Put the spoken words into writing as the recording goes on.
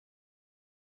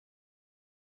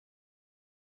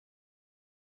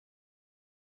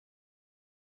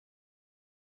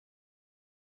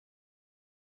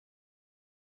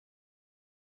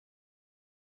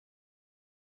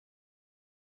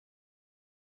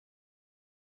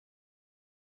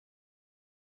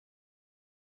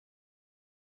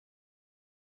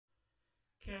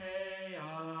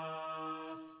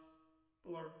Chaos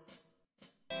Blur.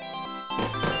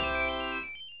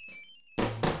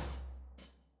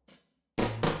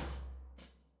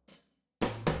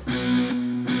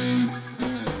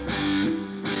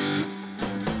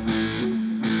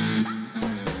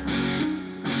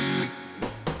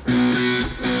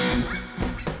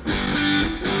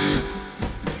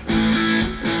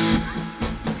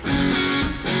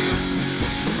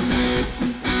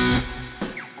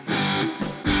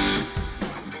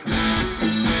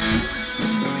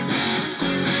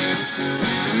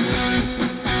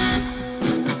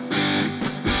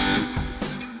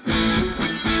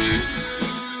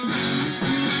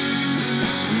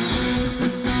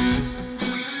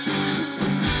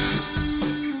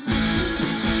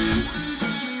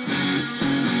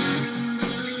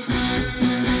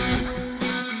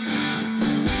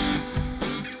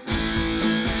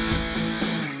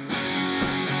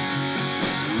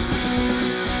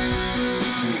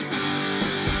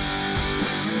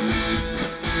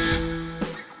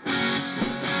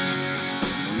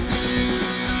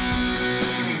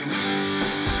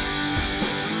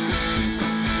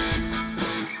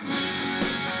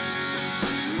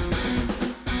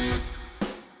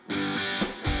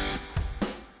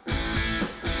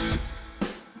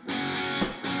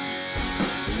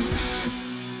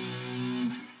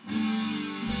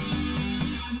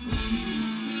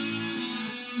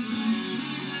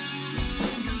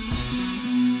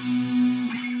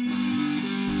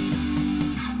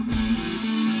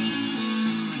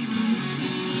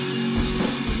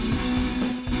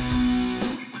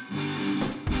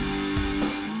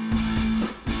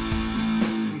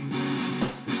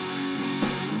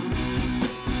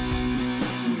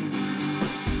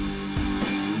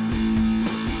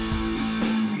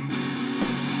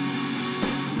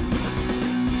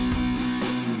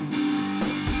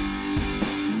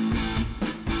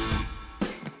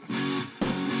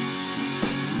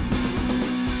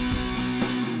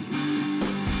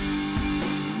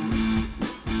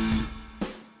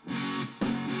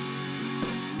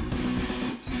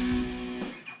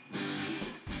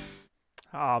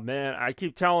 Oh, man, I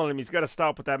keep telling him he's got to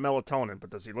stop with that melatonin, but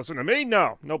does he listen to me?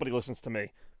 No, nobody listens to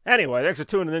me. Anyway, thanks for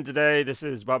tuning in today. This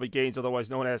is Bobby Gaines, otherwise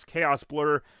known as Chaos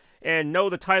Blur. And no,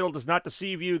 the title does not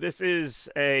deceive you. This is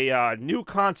a new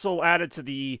console added to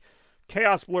the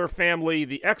Chaos Blur family,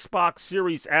 the Xbox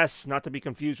Series S, not to be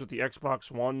confused with the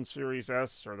Xbox One Series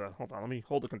S, or the, hold on, let me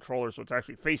hold the controller so it's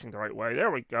actually facing the right way.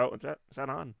 There we go. Is that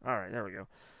on? All right, there we go.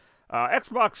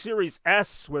 Xbox Series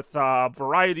S with a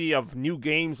variety of new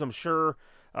games, I'm sure.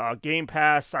 Game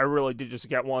Pass, I really did just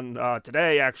get one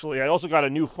today, actually. I also got a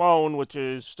new phone, which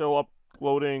is still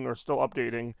uploading or still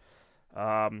updating.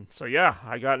 So yeah,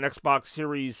 I got an Xbox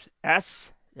Series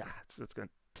S. Yeah, it's going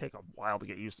to take a while to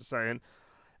get used to saying.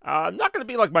 Not going to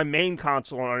be like my main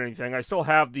console or anything. I still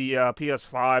have the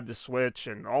PS5, the Switch,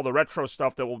 and all the retro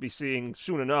stuff that we'll be seeing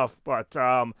soon enough, but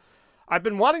I've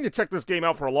been wanting to check this game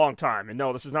out for a long time, and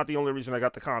no, this is not the only reason I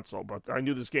got the console, but I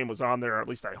knew this game was on there, or at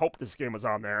least I hoped this game was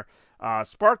on there.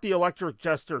 Spark the Electric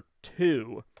Jester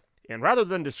 2, and rather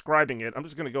than describing it, I'm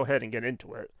just going to go ahead and get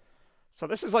into it. So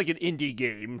this is like an indie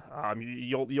game.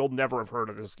 You'll never have heard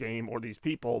of this game or these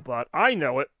people, but I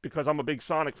know it because I'm a big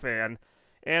Sonic fan,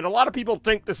 and a lot of people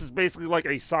think this is basically like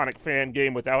a Sonic fan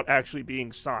game without actually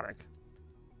being Sonic,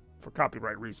 for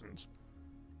copyright reasons.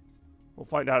 We'll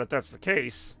find out if that's the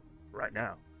case right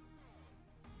now.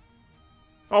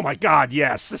 Oh my god,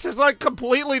 yes. This is like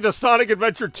completely the Sonic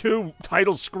Adventure 2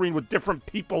 title screen with different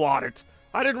people on it.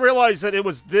 I didn't realize that it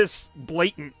was this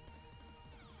blatant.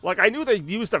 Like, I knew they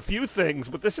used a few things,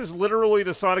 but this is literally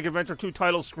the Sonic Adventure 2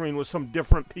 title screen with some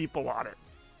different people on it.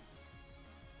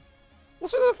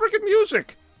 Listen to the freaking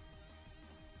music!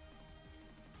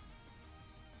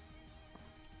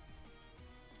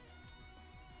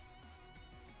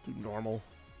 Do normal.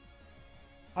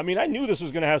 I mean, I knew this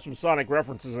was going to have some Sonic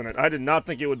references in it. I did not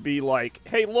think it would be like,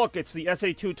 hey, look, it's the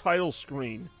SA2 title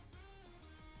screen.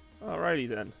 Alrighty,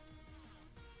 then.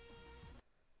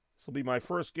 This will be my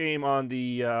first game on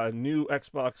the new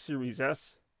Xbox Series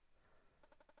S.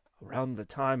 Around the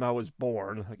time I was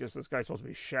born. I guess this guy's supposed to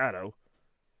be Shadow.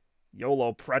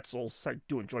 YOLO pretzels. I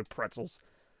do enjoy pretzels.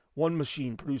 One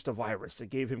machine produced a virus. It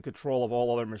gave him control of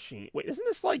all other machines. Wait, isn't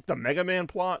this like the Mega Man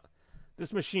plot?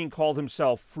 This machine called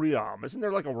himself Freom. Isn't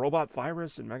there like a robot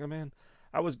virus in Mega Man?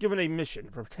 I was given a mission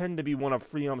to pretend to be one of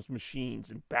Freom's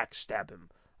machines and backstab him.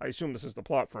 I assume this is the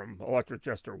plot from Electric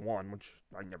Jester 1, which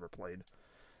I never played.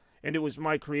 And it was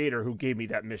my creator who gave me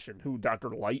that mission. Who, Dr.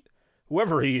 Light?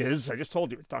 Whoever he is, I just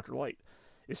told you it's Dr. Light.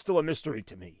 It's still a mystery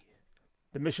to me.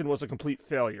 The mission was a complete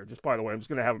failure. Just by the way, I'm just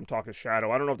going to have him talk as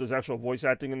Shadow. I don't know if there's actual voice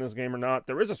acting in this game or not.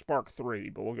 There is a Spark 3,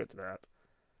 but we'll get to that.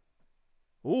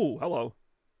 Ooh, hello.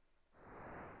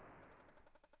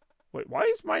 Wait, why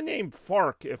is my name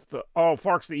Fark if the... Oh,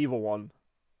 Fark's the evil one.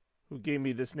 Who gave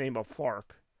me this name of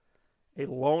Fark? A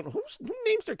lone... Who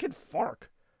names their kid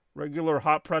Fark? Regular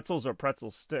hot pretzels or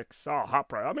pretzel sticks? Oh, hot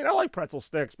pretzel. I mean, I like pretzel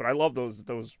sticks, but I love those,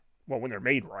 well, when they're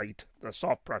made right. The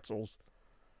soft pretzels.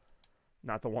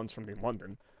 Not the ones from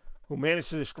London. Who managed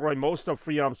to destroy most of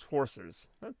Freedom's forces.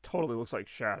 That totally looks like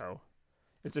Shadow.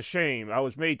 It's a shame. I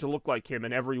was made to look like him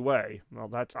in every way. Well,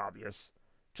 that's obvious.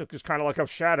 Just kind of like how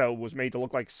Shadow was made to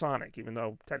look like Sonic, even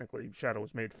though technically Shadow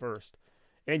was made first.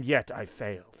 And yet I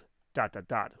failed. ...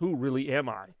 Who really am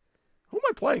I? Who am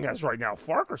I playing as right now?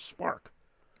 Fark or Spark?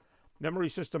 Memory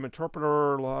system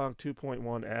interpreter log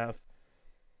 2.1F.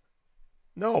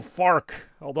 No, Fark.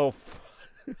 Although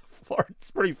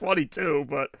Fark's pretty funny too,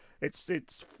 but it's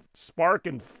Spark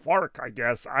and Fark, I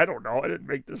guess. I don't know. I didn't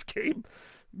make this game.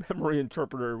 Memory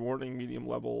interpreter, warning, medium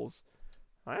levels.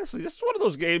 Honestly, this is one of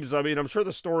those games, I mean, I'm sure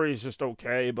the story is just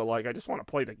okay, but, like, I just want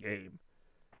to play the game.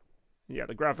 Yeah,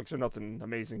 the graphics are nothing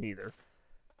amazing either.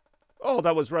 Oh,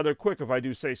 that was rather quick if I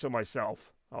do say so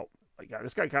myself. Oh, my God,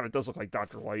 this guy kind of does look like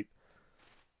Dr. Light.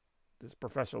 This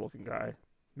professor-looking guy.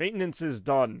 Maintenance is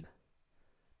done.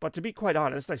 But to be quite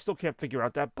honest, I still can't figure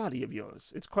out that body of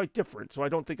yours. It's quite different, so I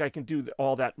don't think I can do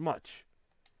all that much.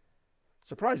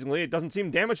 Surprisingly, it doesn't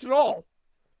seem damaged at all.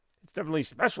 It's definitely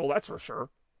special, that's for sure.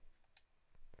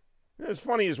 What's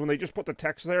funny is when they just put the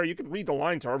text there, you can read the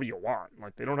lines however you want.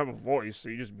 Like, they don't have a voice, so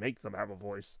you just make them have a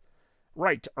voice.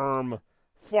 Right,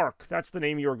 Fark, that's the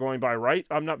name you were going by, right?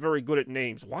 I'm not very good at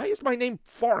names. Why is my name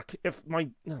Fark if my...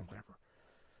 No, whatever.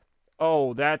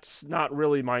 Oh, that's not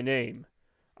really my name.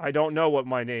 I don't know what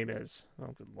my name is.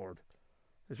 Oh, good lord.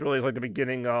 This really is like the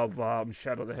beginning of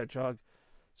Shadow the Hedgehog.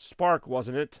 Spark,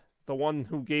 wasn't it? The one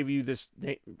who gave you this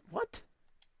name... What?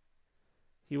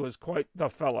 He was quite the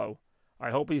fellow. I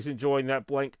hope he's enjoying that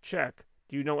blank check.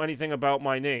 Do you know anything about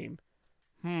my name?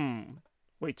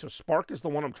 Wait, so Spark is the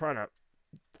one I'm trying to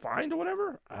find or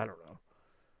whatever? I don't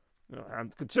know.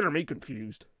 Consider me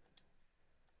confused.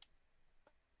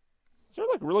 Is there,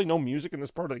 like, really no music in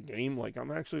this part of the game? Like,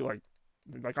 I'm actually, like,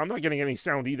 I'm not getting any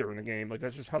sound either in the game. Like,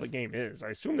 that's just how the game is. I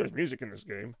assume there's music in this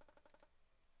game.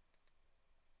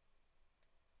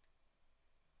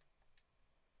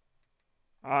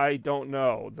 I don't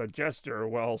know. The Jester,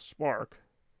 well, Spark.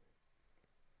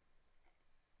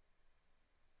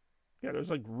 Yeah, there's,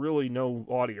 like, really no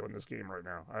audio in this game right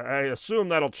now. I assume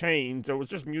that'll change. There was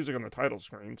just music on the title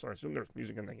screen, so I assume there's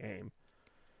music in the game.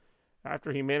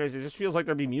 After he managed, it just feels like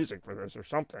there'd be music for this or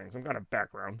something. Some kind of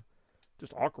background.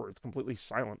 Just awkward. It's completely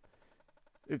silent.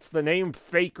 It's the name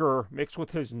Faker mixed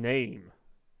with his name.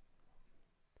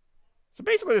 So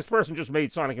basically this person just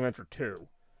made Sonic Adventure 2.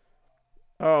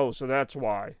 Oh, so that's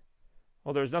why.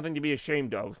 Well, there's nothing to be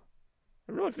ashamed of.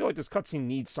 I really feel like this cutscene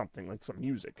needs something, like some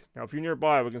music. Now, if you're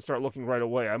nearby, we can start looking right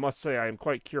away. I must say I am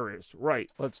quite curious.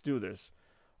 Right, let's do this.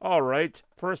 All right,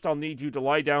 first I'll need you to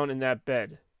lie down in that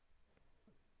bed.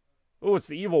 Oh, it's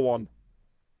the evil one.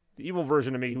 The evil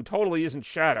version of me, who totally isn't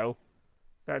Shadow.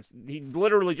 He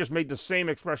literally just made the same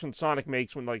expression Sonic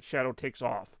makes when, like, Shadow takes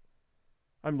off.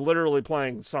 I'm literally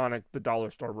playing Sonic, the dollar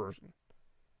store version.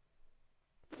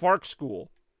 Fark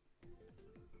School.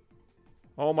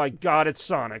 Oh my god, it's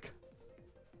Sonic.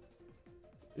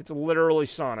 It's literally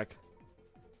Sonic.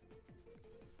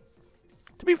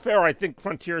 To be fair, I think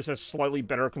Frontiers has slightly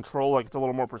better control, like it's a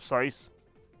little more precise.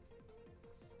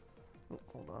 Oh,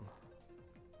 hold on.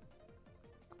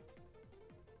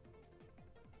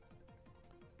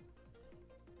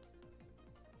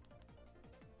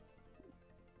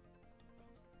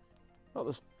 Oh,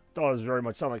 this does very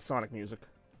much sound like Sonic music.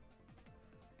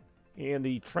 And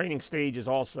the training stage is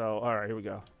also... Alright, here we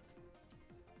go.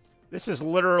 This is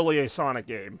literally a Sonic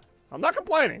game. I'm not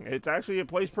complaining. It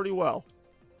plays pretty well.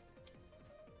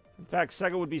 In fact,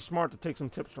 Sega would be smart to take some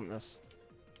tips from this.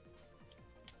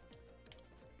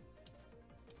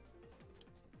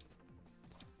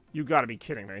 You gotta be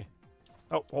kidding me.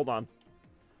 Oh, hold on.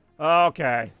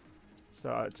 Okay.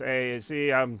 So it's A.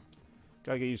 See, I'm...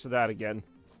 Gotta get used to that again.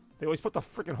 They always put the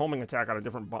freaking homing attack on a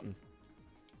different button.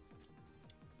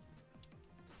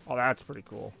 Oh, that's pretty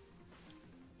cool.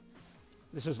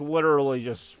 This is literally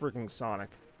just freaking Sonic.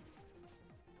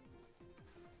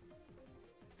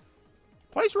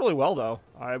 Plays really well, though.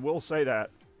 I will say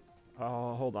that.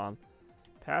 Oh, hold on.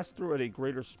 Pass through at a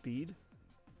greater speed.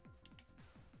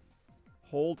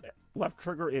 Hold left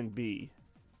trigger in B.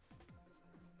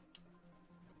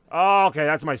 Oh, okay,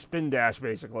 that's my spin dash,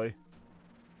 basically.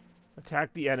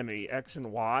 Attack the enemy, X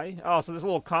and Y. Oh, so there's a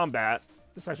little combat.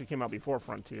 This actually came out before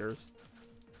Frontiers.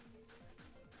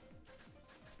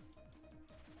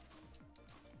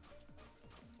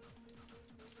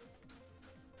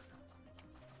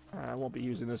 I won't be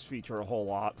using this feature a whole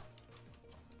lot.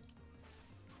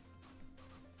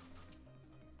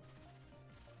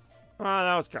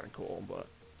 That was kind of cool, but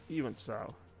even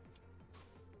so.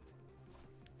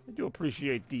 I do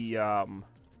appreciate the,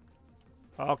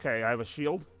 Okay, I have a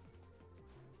shield.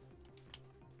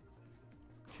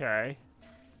 Okay.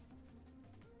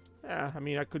 Yeah, I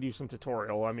mean, I could use some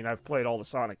tutorial. I mean, I've played all the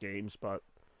Sonic games, but...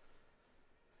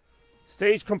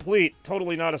 Stage complete.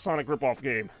 Totally not a Sonic ripoff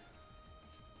game.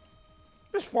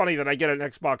 It's funny that I get an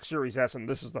Xbox Series S and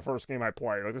this is the first game I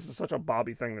play. Like, this is such a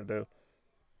Bobby thing to do.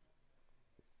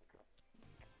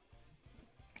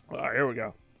 Alright, here we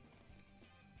go.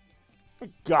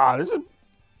 God, listen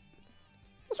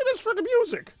to this freaking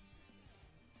music.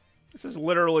 This is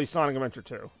literally Sonic Adventure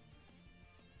 2.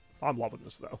 I'm loving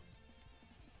this, though.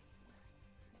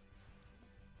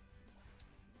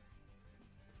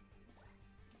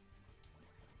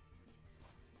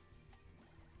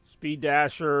 Speed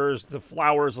dashers, the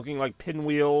flowers looking like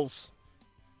pinwheels.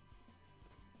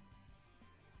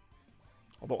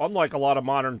 Although, unlike a lot of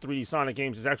modern 3D Sonic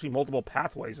games, there's actually multiple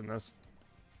pathways in this.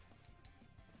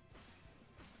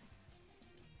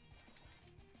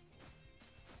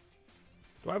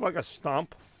 Do I have, like, a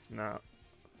stomp? No.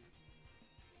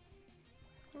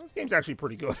 Well, this game's actually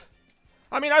pretty good.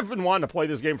 I mean, I've been wanting to play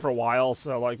this game for a while,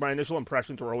 so, like, my initial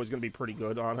impressions were always going to be pretty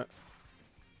good on it.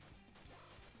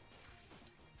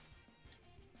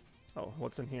 Oh,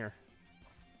 what's in here?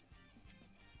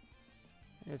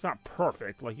 It's not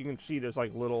perfect. Like, you can see there's,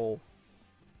 like, little...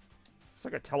 It's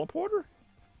like a teleporter?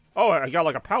 Oh, I got,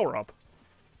 like, a power-up.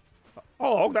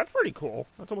 Oh, that's pretty cool.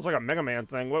 That's almost like a Mega Man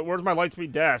thing. Where's my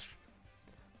Lightspeed Dash?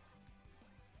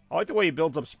 I like the way he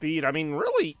builds up speed. I mean,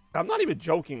 really, I'm not even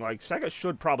joking. Like, Sega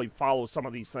should probably follow some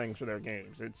of these things for their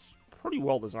games. It's pretty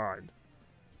well designed.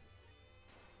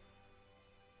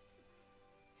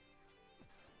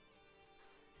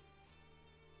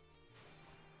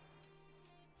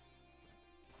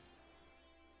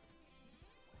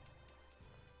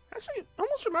 Actually, it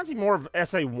almost reminds me more of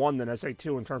SA1 than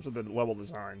SA2 in terms of the level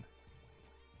design.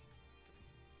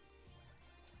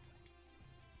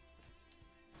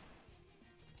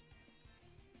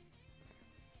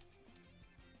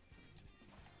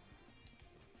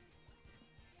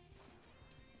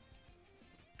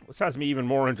 This has me even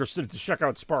more interested to check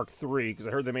out Spark 3, because I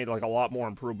heard they made like a lot more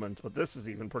improvements, but this is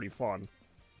even pretty fun.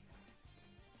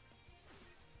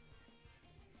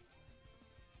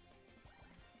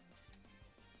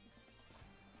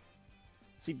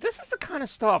 See, this is the kind of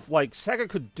stuff, like, Sega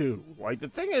could do. Like, the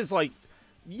thing is, like,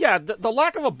 yeah, the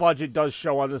lack of a budget does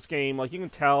show on this game. Like, you can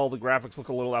tell the graphics look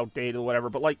a little outdated or whatever,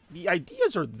 but, like, the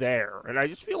ideas are there. And I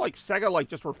just feel like Sega, like,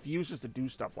 just refuses to do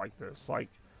stuff like this. Like,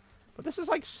 but this is,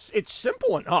 like, it's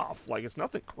simple enough. Like, it's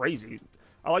nothing crazy.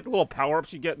 I like the little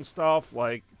power-ups you get and stuff.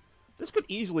 Like, this could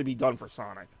easily be done for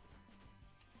Sonic.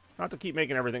 Not to keep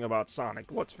making everything about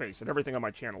Sonic. Let's face it, everything on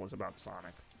my channel is about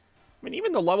Sonic. I mean,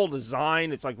 even the level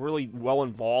design, it's, like, really well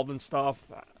involved and stuff.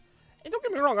 And don't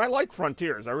get me wrong, I like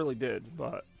Frontiers. I really did.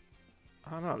 But,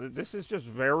 I don't know. This is just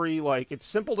very, like, it's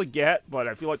simple to get, but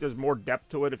I feel like there's more depth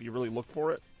to it if you really look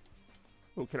for it.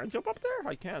 Oh, can I jump up there?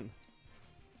 I can.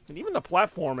 And even the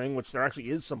platforming, which there actually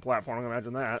is some platforming,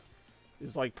 imagine that,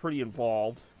 is, like, pretty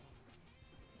involved.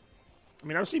 I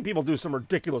mean, I've seen people do some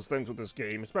ridiculous things with this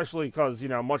game, especially because, you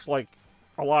know, much like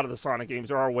a lot of the Sonic games,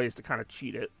 there are ways to kind of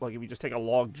cheat it. Like, if you just take a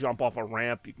long jump off a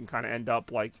ramp, you can kind of end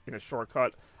up, like, in a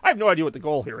shortcut. I have no idea what the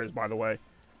goal here is, by the way.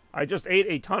 I just ate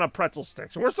a ton of pretzel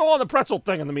sticks. And we're still on the pretzel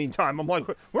thing in the meantime. I'm like,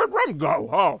 where'd Rem go?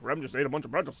 Oh, Rem just ate a bunch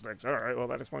of pretzel sticks. All right, well,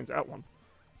 that explains that one.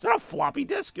 Is that a floppy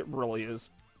disk? It really is.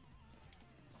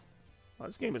 Oh,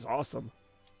 this game is awesome.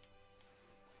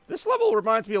 This level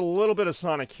reminds me a little bit of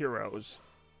Sonic Heroes.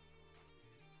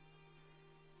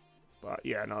 But,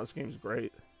 yeah, no, this game's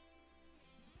great.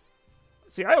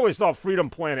 See, I always thought Freedom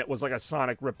Planet was like a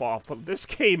Sonic ripoff, but this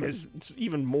game is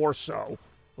even more so.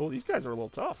 Oh, these guys are a little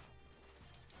tough.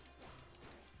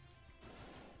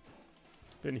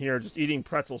 Been here just eating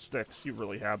pretzel sticks. You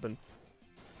really have been.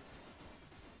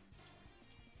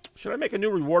 Should I make a new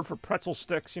reward for pretzel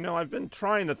sticks? You know, I've been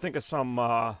trying to think of some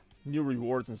new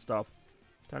rewards and stuff.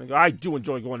 I do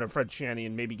enjoy going to Fred Shanny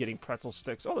and maybe getting pretzel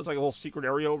sticks. Oh, there's like a little secret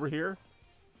area over here.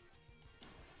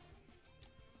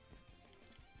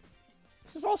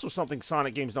 This is also something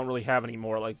Sonic games don't really have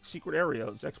anymore, like secret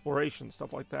areas, exploration,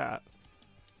 stuff like that.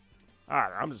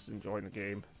 I'm just enjoying the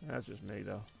game. That's just me,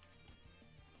 though.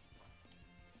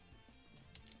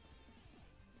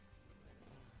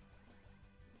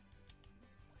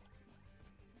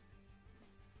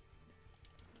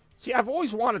 See, I've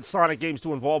always wanted Sonic games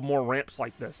to involve more ramps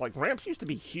like this. Like, ramps used to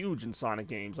be huge in Sonic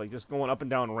games. Like, just going up and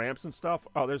down ramps and stuff.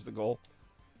 Oh, there's the goal.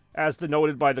 As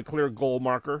denoted by the clear goal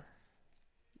marker.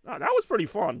 Oh, that was pretty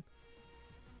fun.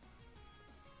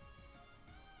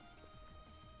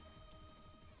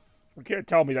 You can't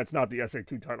tell me that's not the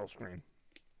SA2 title screen.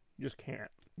 You just can't.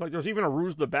 Like, there's even a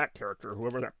Rouge the Bat character,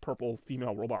 whoever that purple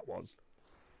female robot was.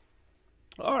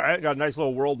 Alright, got a nice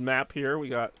little world map here. We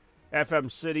got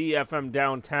FM City, FM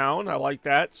Downtown. I like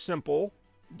that. Simple.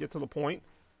 Get to the point.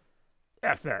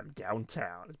 FM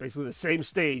Downtown. It's basically the same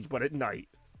stage, but at night.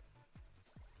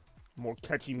 More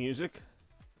catchy music.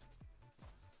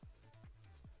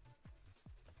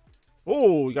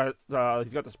 Oh, he's got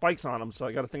the spikes on him, so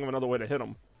I got to think of another way to hit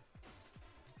him.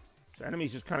 So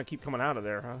enemies just kind of keep coming out of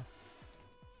there, huh?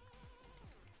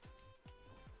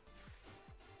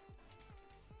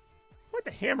 Like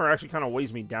the hammer actually kind of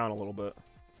weighs me down a little bit.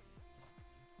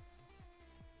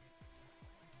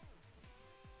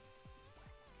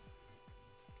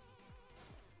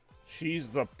 She's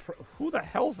the... Who the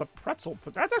hell's the pretzel?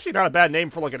 That's actually not a bad name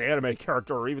for like an anime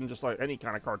character or even just like any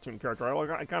kind of cartoon character.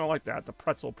 I kind of like that. The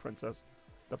pretzel princess.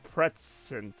 The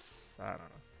pretzent. I don't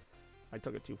know. I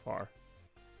took it too far.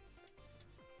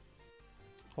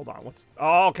 Hold on. What's...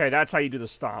 Oh, okay. That's how you do the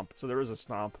stomp. So there is a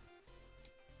stomp.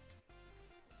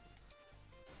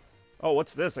 Oh,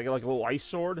 what's this? I get like a little ice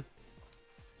sword?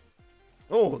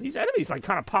 Oh, these enemies like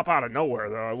kind of pop out of nowhere,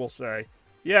 though, I will say.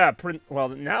 Yeah, well,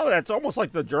 now that's almost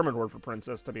like the German word for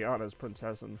princess, to be honest.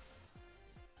 Prinzessin.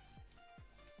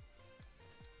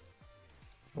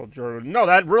 Well, German. No,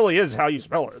 that really is how you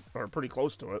spell it, or pretty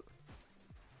close to it.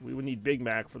 We would need Big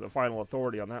Mac for the final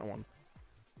authority on that one.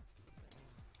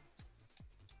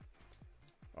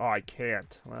 Oh, I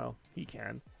can't. Well, he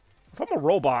can. If I'm a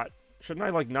robot, shouldn't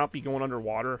I, like, not be going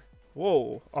underwater?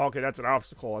 Whoa. Oh, okay, that's an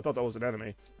obstacle. I thought that was an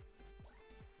enemy.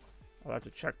 Oh, that's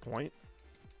a checkpoint.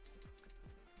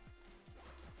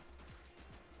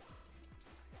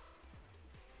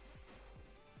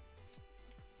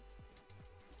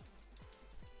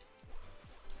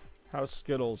 How's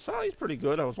Skittles? Oh, he's pretty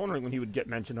good. I was wondering when he would get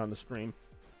mentioned on the stream.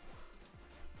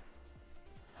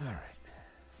 Alright.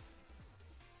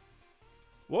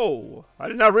 Whoa. I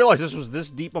did not realize this was this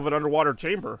deep of an underwater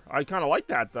chamber. I kind of like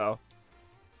that, though.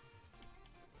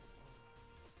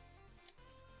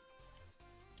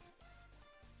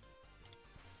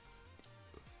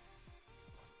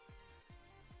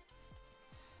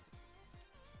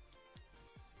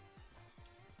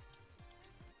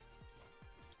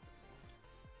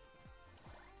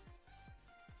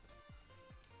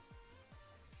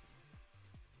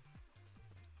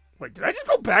 Wait, did I just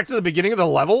go back to the beginning of the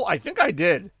level? I think I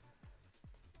did.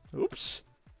 Oops.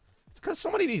 It's because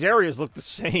so many of these areas look the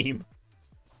same.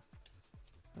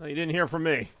 Well, you didn't hear from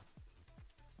me.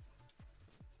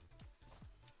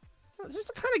 This is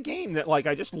the kind of game that, like,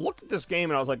 I just looked at this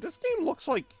game and I was like, this game looks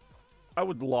like I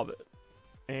would love it.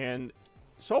 And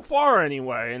so far,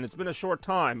 anyway, and it's been a short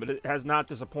time, but it has not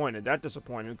disappointed. That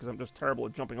disappointed because I'm just terrible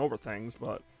at jumping over things,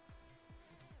 but...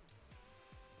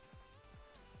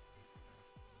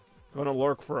 Gonna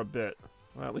lurk for a bit.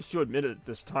 Well, at least you admitted it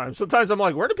this time. Sometimes I'm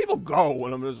like, where do people go?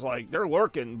 And I'm just like, they're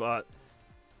lurking, but...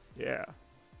 Yeah.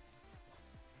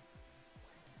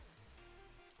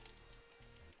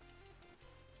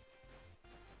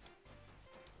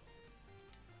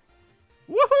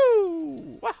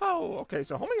 Woohoo! Wow! Okay,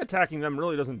 so homing attacking them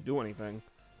really doesn't do anything.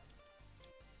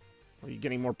 Are you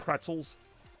getting more pretzels?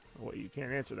 Well, you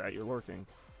can't answer that. You're lurking.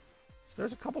 So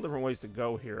there's a couple different ways to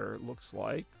go here, it looks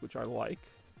like, which I like.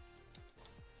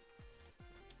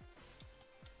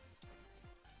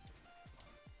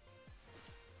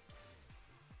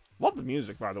 Love the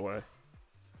music, by the way.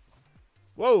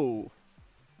 Whoa!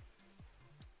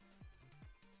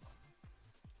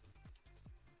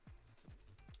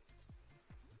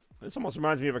 This almost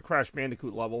reminds me of a Crash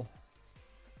Bandicoot level.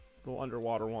 The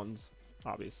underwater ones,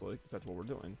 obviously, because that's what we're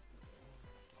doing.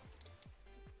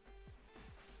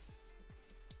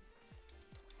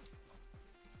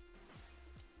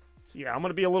 So yeah, I'm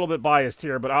going to be a little bit biased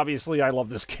here, but obviously I love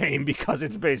this game because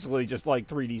it's basically just like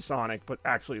 3D Sonic, but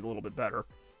actually a little bit better.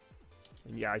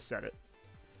 And yeah, I said it.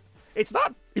 It's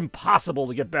not impossible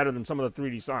to get better than some of the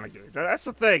 3D Sonic games. That's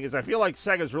the thing, is I feel like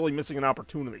Sega's really missing an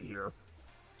opportunity here.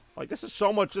 Like, this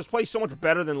plays so much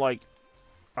better than, like,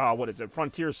 what is it,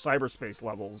 Frontier Cyberspace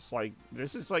levels. Like,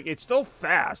 this is, like, it's still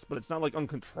fast, but it's not, like,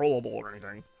 uncontrollable or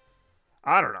anything.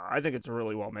 I don't know. I think it's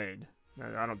really well made.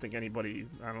 I don't think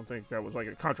that was, like,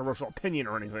 a controversial opinion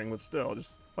or anything, but still,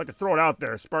 just like to throw it out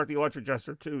there. Spark the Electric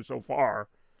Jester 2 so far.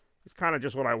 It's kind of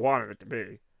just what I wanted it to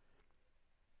be.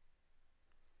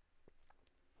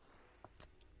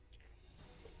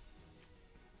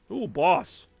 Ooh,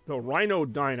 boss. The Rhino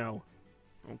Dino.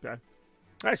 Okay.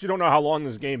 I actually don't know how long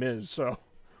this game is, so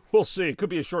we'll see. It could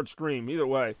be a short stream. Either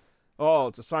way. Oh,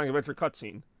 it's a Sonic Adventure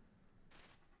cutscene.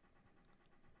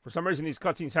 For some reason, these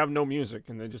cutscenes have no music,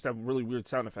 and they just have really weird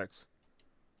sound effects.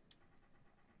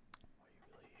 Why are you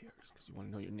really here? Just because you want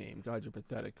to know your name. God, you're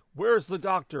pathetic. Where's the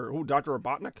doctor? Ooh, Dr.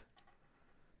 Robotnik?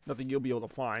 Nothing you'll be able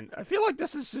to find. I feel like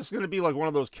this is just going to be like one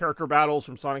of those character battles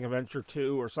from Sonic Adventure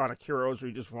 2 or Sonic Heroes where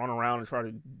you just run around and try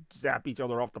to zap each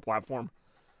other off the platform.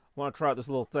 I want to try out this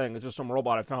little thing. It's just some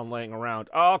robot I found laying around.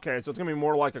 Oh, okay, so it's going to be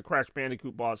more like a Crash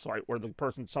Bandicoot boss fight where the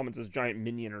person summons this giant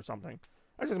minion or something.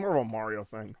 That's just more of a Mario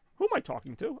thing. Who am I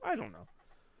talking to? I don't know.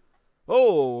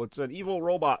 Oh, it's an evil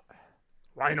robot.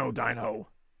 Rhino Dino.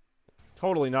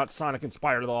 Totally not Sonic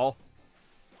inspired at all.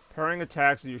 Pairing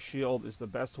attacks with your shield is the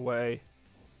best way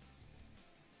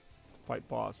to fight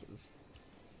bosses.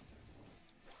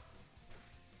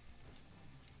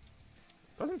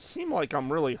 Doesn't seem like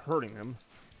I'm really hurting him.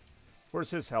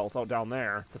 Where's his health? Oh, down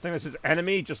there. The thing is his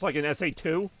enemy, just like in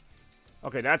SA2?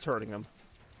 Okay, that's hurting him.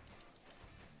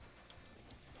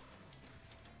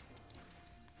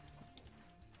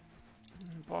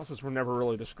 Bosses were never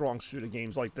really the strong suit of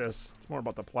games like this. It's more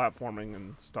about the platforming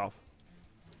and stuff.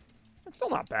 It's still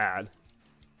not bad.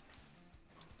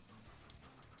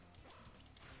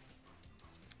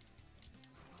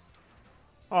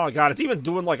 Oh god, it's even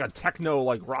doing like a techno,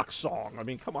 like, rock song. I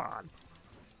mean, come on.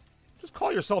 Just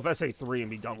call yourself SA3 and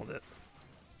be done with it.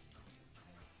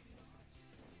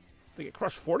 They get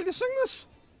Crush 40 to sing this?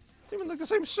 It's even like the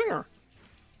same singer.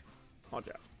 Oh,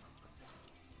 yeah.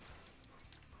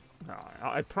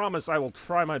 I promise I will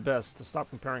try my best to stop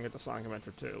comparing it to Sonic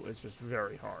Adventure 2. It's just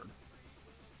very hard.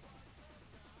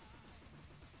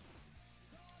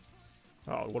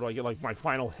 Oh, what do I get, like, my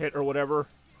final hit or whatever?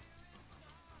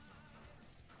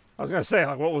 I was gonna say,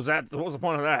 like, what was that? What was the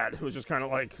point of that? It was just kind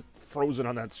of, like, frozen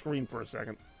on that screen for a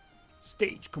second.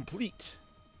 Stage complete.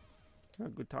 Yeah,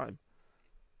 good time.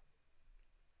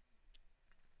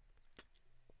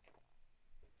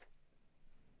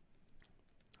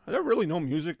 Are there really no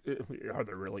music? Are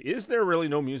there really? Is there really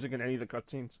no music in any of the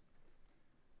cutscenes?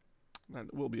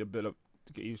 That will be a bit of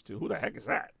to get used to. Who the heck is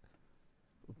that?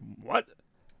 What?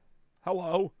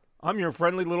 Hello? I'm your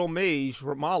friendly little mage,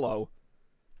 Romalo.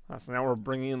 So now we're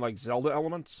bringing in, like, Zelda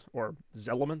elements? Or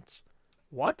Zelements?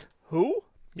 What? Who?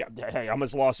 Yeah, hey, I'm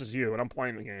as lost as you, and I'm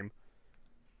playing the game.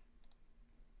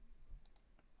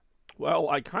 Well,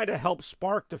 I kind of helped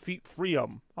Spark defeat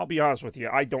Freum. I'll be honest with you,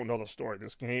 I don't know the story of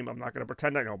this game. I'm not going to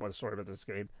pretend I know about the story of this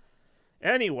game.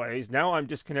 Anyways, now I'm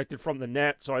disconnected from the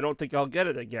net, so I don't think I'll get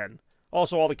it again.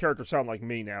 Also, all the characters sound like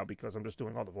me now, because I'm just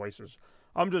doing all the voices.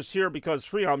 I'm just here because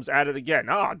Freum's at it again.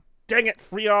 Ah, dang it,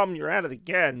 Freum, you're at it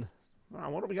again.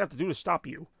 What do we have to do to stop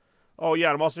you? Oh,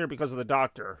 yeah, I'm also here because of the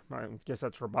doctor. I guess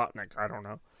that's Robotnik. I don't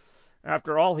know.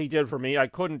 After all he did for me, I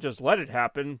couldn't just let it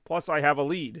happen. Plus, I have a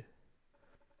lead.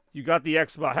 You got the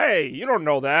Xbox. Hey, you don't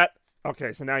know that.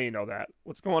 Okay, so now you know that.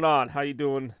 What's going on? How you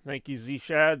doing? Thank you,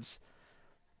 Z-Shads.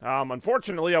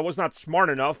 Unfortunately, I was not smart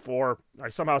enough, or I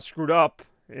somehow screwed up,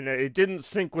 and it didn't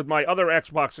sync with my other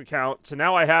Xbox account. So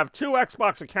now I have two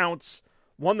Xbox accounts,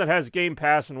 one that has Game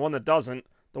Pass and one that doesn't.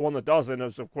 The one that doesn't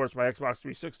is, of course, my Xbox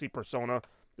 360 persona.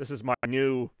 This is my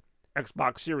new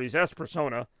Xbox Series S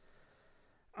persona.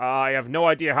 I have no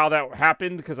idea how that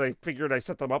happened, because I figured I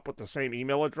set them up with the same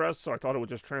email address, so I thought it would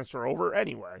just transfer over.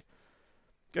 Anyway,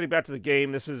 getting back to the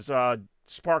game, this is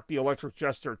Spark the Electric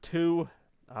Jester 2.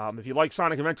 If you like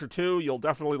Sonic Adventure 2, you'll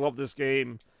definitely love this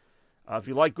game. If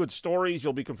you like good stories,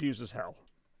 you'll be confused as hell.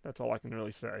 That's all I can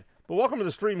really say. But welcome to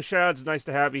the stream, Shads. Nice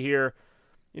to have you here.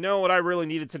 You know what I really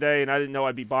needed today, and I didn't know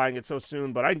I'd be buying it so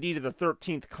soon, but I needed a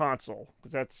 13th console,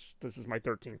 because this is my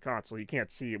 13th console. You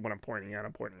can't see it when I'm pointing at it.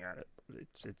 I'm pointing at it.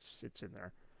 It's in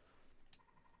there.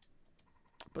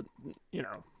 But, you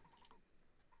know,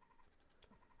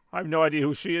 I have no idea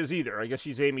who she is either. I guess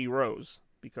she's Amy Rose,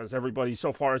 because everybody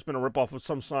so far has been a ripoff of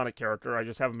some Sonic character. I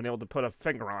just haven't been able to put a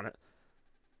finger on it.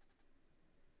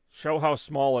 Show how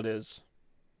small it is.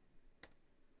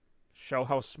 Show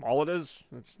how small it is?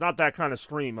 It's not that kind of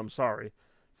stream, I'm sorry.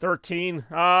 13?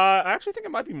 I actually think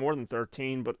it might be more than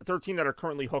 13, but 13 that are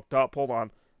currently hooked up. Hold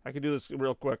on. I can do this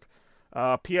real quick.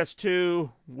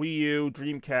 PS2, Wii U,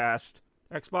 Dreamcast,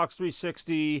 Xbox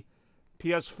 360,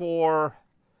 PS4,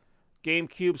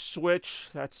 GameCube, Switch,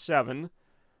 that's 7.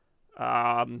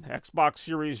 Xbox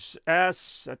Series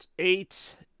S, that's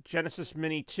 8. Genesis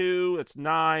Mini 2, that's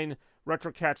 9.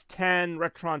 RetroCat's 10.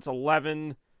 Retron's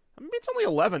 11. Maybe it's only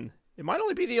 11. It might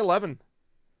only be the 11.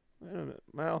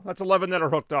 Well, that's 11 that are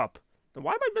hooked up. Then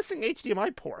why am I missing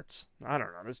HDMI ports? I don't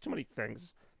know. There's too many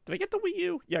things. Did I get the Wii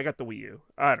U? Yeah, I got the Wii U.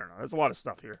 I don't know. There's a lot of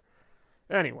stuff here.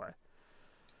 Anyway.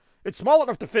 It's small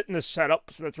enough to fit in this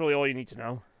setup, so that's really all you need to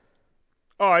know.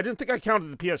 Oh, I didn't think I counted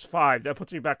the PS5. That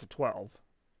puts me back to 12.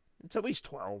 It's at least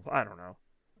 12. I don't know.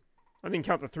 I didn't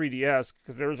count the 3DS,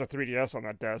 because there is a 3DS on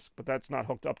that desk, but that's not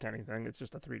hooked up to anything. It's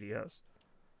just a 3DS.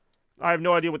 I have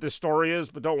no idea what this story is,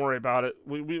 but don't worry about it.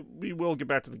 We will get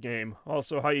back to the game.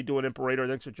 Also, how you doing, Imperator?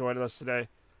 Thanks for joining us today.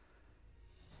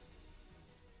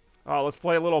 Let's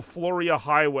play a little Floria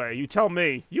Highway. You tell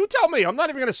me. You tell me. I'm not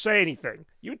even going to say anything.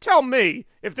 You tell me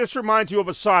if this reminds you of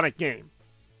a Sonic game.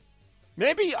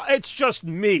 Maybe it's just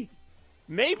me.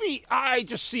 Maybe I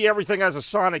just see everything as a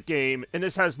Sonic game, and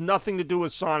this has nothing to do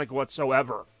with Sonic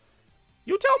whatsoever.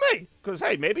 You tell me. Because,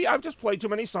 hey, maybe I've just played too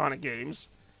many Sonic games,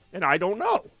 and I don't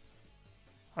know.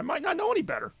 I might not know any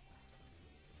better.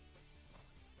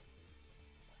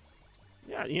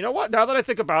 Yeah, you know what? Now that I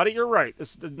think about it, you're right.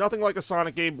 This is nothing like a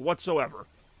Sonic game whatsoever.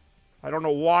 I don't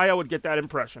know why I would get that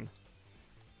impression.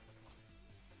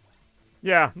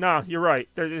 Yeah, nah, you're right.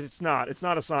 It's not. It's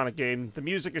not a Sonic game. The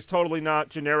music is totally not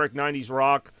generic 90s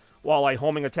rock while I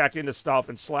homing attack into stuff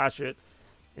and slash it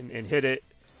and hit it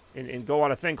and go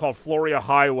on a thing called Floria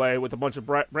Highway with a bunch of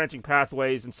branching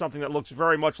pathways and something that looks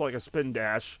very much like a spin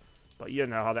dash. But you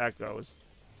know how that goes.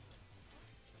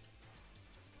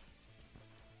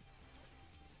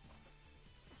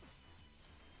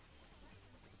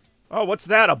 Oh, what's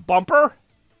that? A bumper?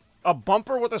 A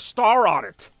bumper with a star on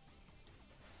it.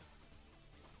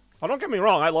 Oh, don't get me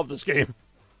wrong. I love this game.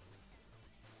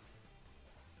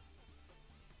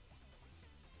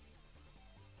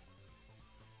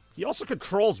 He also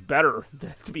controls better,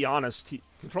 to be honest. He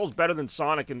controls better than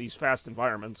Sonic in these fast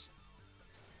environments.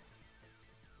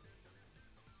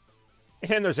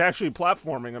 And there's actually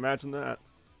platforming. Imagine that.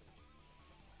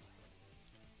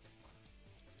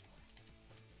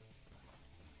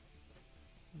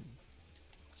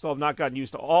 Still have not gotten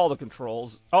used to all the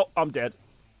controls. Oh, I'm dead.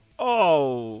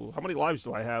 Oh, how many lives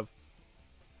do I have?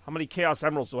 How many Chaos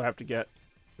Emeralds do I have to get?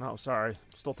 No, sorry.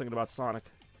 Still thinking about Sonic.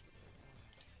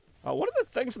 What are the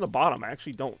things in the bottom? I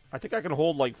actually don't. I think I can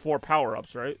hold like 4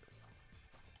 power-ups, right?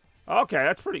 Okay,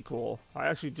 that's pretty cool. I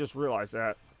actually just realized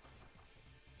that.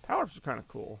 Power-ups are kind of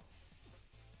cool.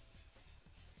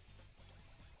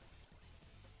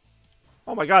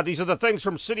 Oh my god, these are the things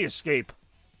from City Escape.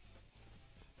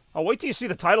 I'll wait till you see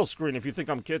the title screen if you think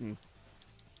I'm kidding.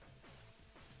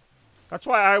 That's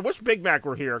why I wish Big Mac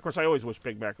were here. Of course, I always wish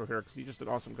Big Mac were here because he's just an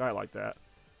awesome guy like that.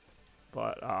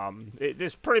 But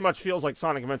this pretty much feels like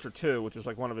Sonic Adventure 2, which is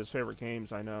like one of his favorite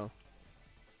games, I know.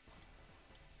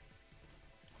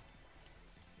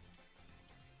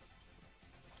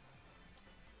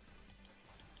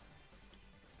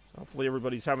 So hopefully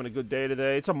everybody's having a good day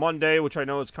today. It's a Monday, which I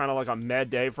know is kind of like a mad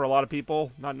day for a lot of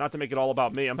people. Not to make it all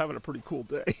about me. I'm having a pretty cool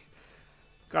day.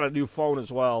 Got a new phone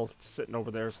as well, sitting over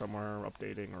there somewhere,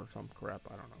 updating or some crap.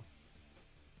 I don't know.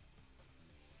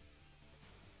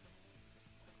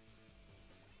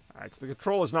 Alright, so the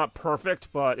control is not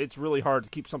perfect, but it's really hard to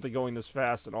keep something going this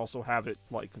fast and also have it,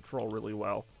 like, control really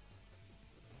well.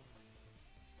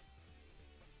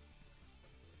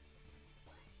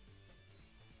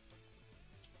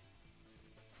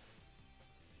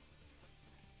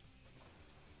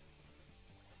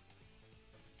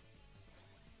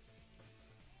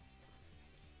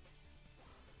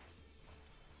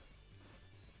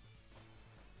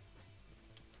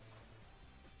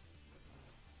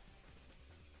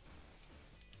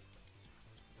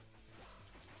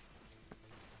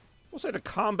 We'll say the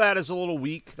combat is a little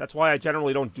weak. That's why I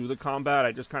generally don't do the combat.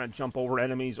 I just kind of jump over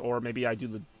enemies, or maybe I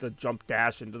do the jump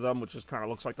dash into them, which just kind of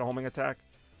looks like the homing attack.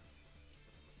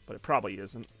 But it probably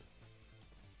isn't.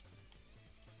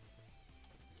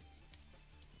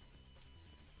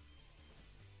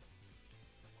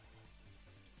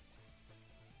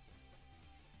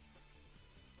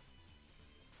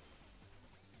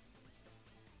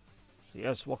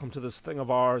 Yes, welcome to this thing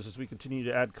of ours as we continue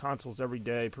to add consoles every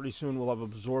day. Pretty soon we'll have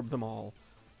absorbed them all.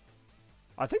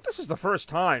 I think this is the first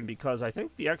time, because I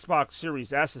think the Xbox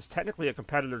Series S is technically a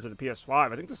competitor to the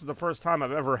PS5. I think this is the first time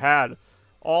I've ever had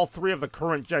all 3 of the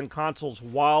current gen consoles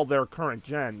while they're current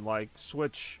gen, like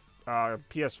Switch,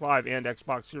 PS5, and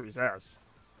Xbox Series S.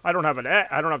 I don't have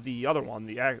I don't have the other one,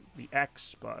 the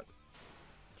X, but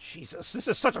Jesus, this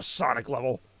is such a Sonic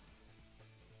level.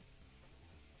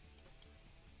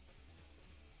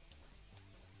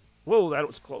 Whoa, that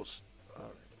was close. All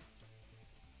right.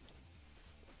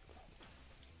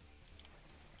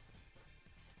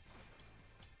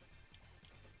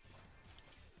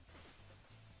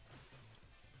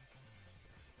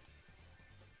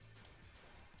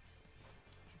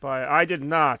 But I did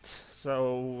not.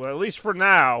 So, at least for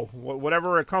now,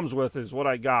 whatever it comes with is what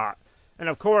I got. And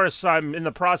of course, I'm in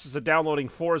the process of downloading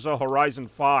Forza Horizon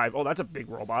 5. Oh, that's a big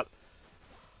robot.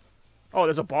 Oh,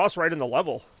 there's a boss right in the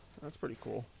level. That's pretty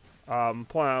cool.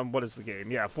 What is the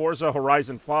game? Yeah, Forza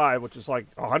Horizon 5, which is like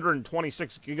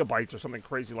 126 gigabytes or something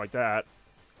crazy like that.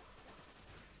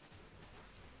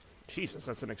 Jesus,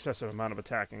 that's an excessive amount of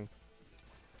attacking.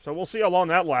 So we'll see how long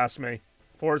that lasts me.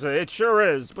 Forza, it sure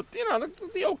is. But, you know,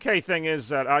 the okay thing is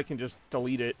that I can just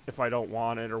delete it if I don't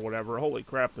want it or whatever. Holy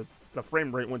crap, the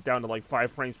frame rate went down to like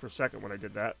 5 frames per second when I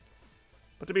did that.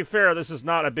 But to be fair, this is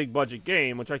not a big budget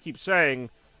game, which I keep saying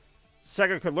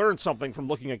Sega could learn something from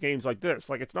looking at games like this.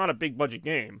 Like, it's not a big budget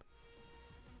game.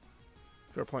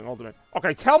 If you're playing Ultimate.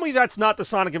 Okay, tell me that's not the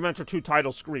Sonic Adventure 2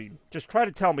 title screen. Just try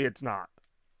to tell me it's not.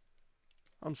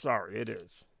 I'm sorry, it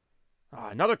is.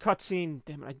 Another cutscene.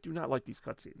 Damn it, I do not like these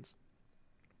cutscenes.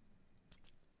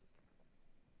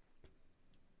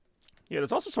 Yeah,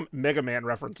 there's also some Mega Man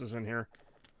references in here.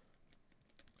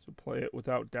 So play it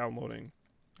without downloading.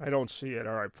 I don't see it.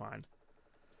 Alright, fine.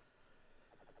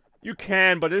 You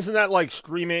can, but isn't that like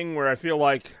streaming where I feel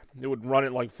like it would run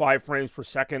at like 5 frames per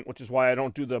second, which is why I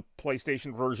don't do the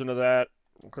PlayStation version of that.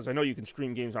 Because I know you can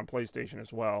stream games on PlayStation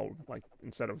as well, like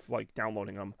instead of like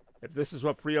downloading them. If this is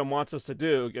what Freedom wants us to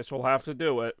do, guess we'll have to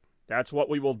do it. That's what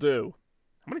we will do.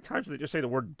 How many times did they just say the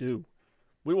word do?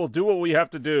 We will do what we have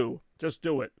to do. Just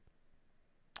do it.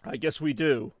 I guess we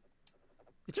do.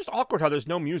 It's just awkward how there's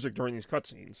no music during these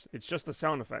cutscenes. It's just the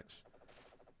sound effects.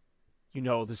 You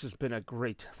know, this has been a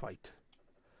great fight.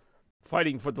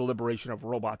 Fighting for the liberation of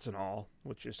robots and all,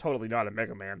 which is totally not a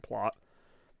Mega Man plot.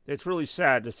 It's really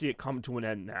sad to see it come to an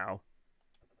end now.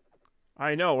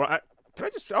 I know. Can I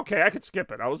just... Okay, I could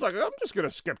skip it. I was like, I'm just going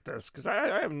to skip this, because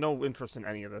I have no interest in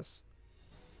any of this.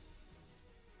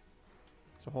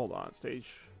 So hold on,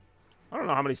 stage... I don't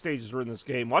know how many stages are in this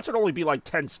game. Watch it only be like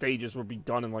 10 stages. We'll be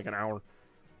done in like an hour.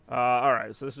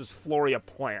 Alright, so this is Floria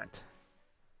Plant.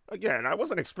 Again, I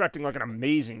wasn't expecting like an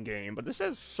amazing game, but this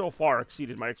has so far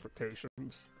exceeded my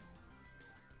expectations.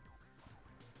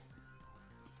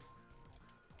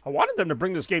 I wanted them to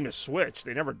bring this game to Switch.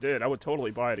 They never did. I would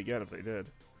totally buy it again if they did.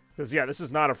 Because, yeah, this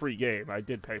is not a free game. I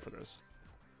did pay for this.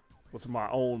 With my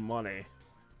own money.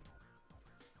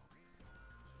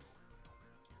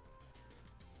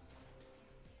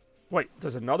 Wait,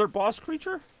 there's another boss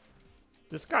creature?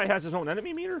 This guy has his own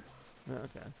enemy meter?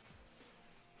 Okay.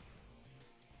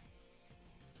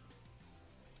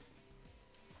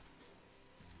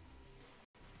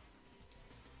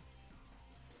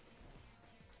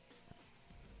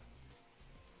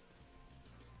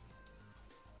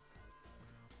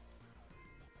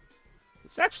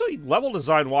 It's actually, level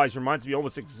design-wise, reminds me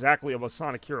almost exactly of a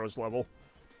Sonic Heroes level.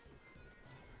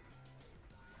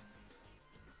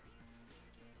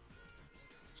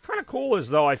 Kind of cool is,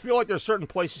 though, I feel like there's certain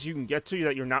places you can get to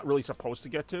that you're not really supposed to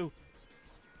get to.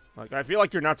 Like, I feel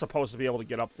like you're not supposed to be able to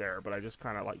get up there, but I just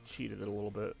kind of, like, cheated it a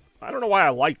little bit. I don't know why I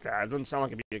like that. It doesn't sound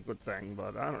like it'd be a good thing,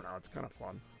 but I don't know. It's kind of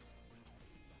fun.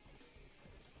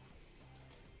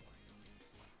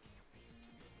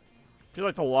 I feel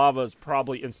like the lava is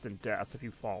probably instant death if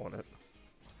you fall in it.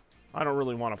 I don't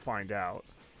really want to find out.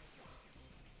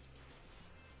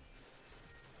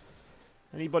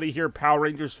 Anybody here Power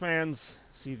Rangers fans?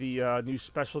 See the new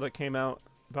special that came out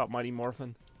about Mighty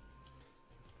Morphin?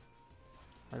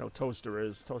 I know Toaster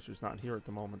is. Toaster's not here at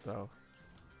the moment, though.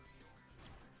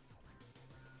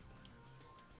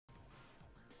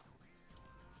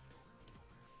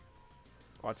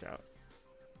 Watch out.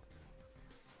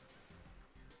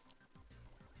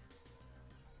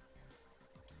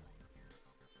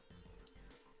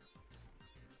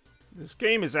 This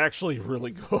game is actually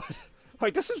really good.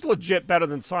 Like, this is legit better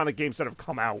than Sonic games that have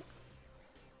come out.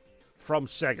 From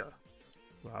Sega.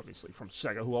 Well, obviously, from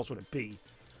Sega. Who else would it be?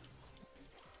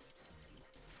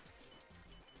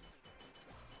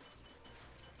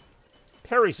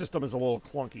 Parry system is a little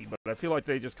clunky, but I feel like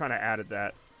they just kind of added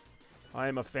that. I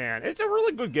am a fan. It's a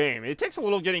really good game. It takes a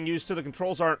little getting used to. The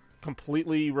controls aren't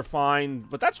completely refined,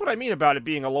 but that's what I mean about it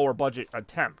being a lower budget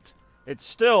attempt. It's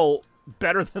still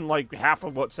better than, like, half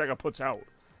of what Sega puts out.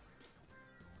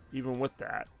 Even with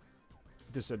that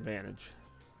disadvantage.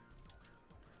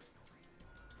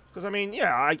 Because, I mean,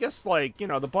 yeah, I guess, like, you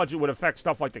know, the budget would affect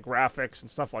stuff like the graphics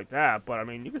and stuff like that, but, I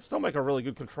mean, you can still make a really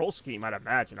good control scheme, I'd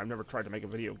imagine. I've never tried to make a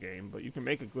video game, but you can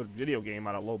make a good video game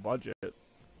on a low budget,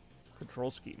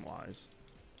 control scheme-wise.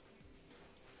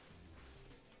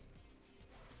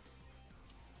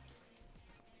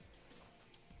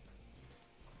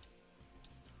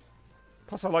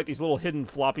 Plus, I like these little hidden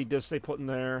floppy disks they put in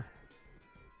there.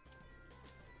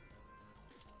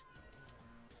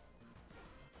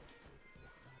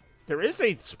 There is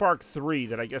a Spark 3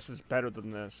 that I guess is better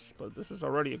than this, but this is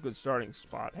already a good starting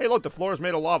spot. Hey, look, the floor is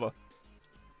made of lava.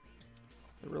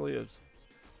 It really is.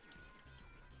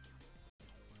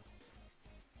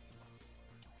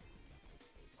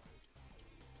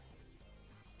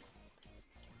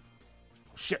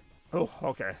 Shit. Oh,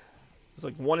 okay. There's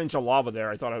like 1 inch of lava there.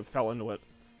 I thought I fell into it.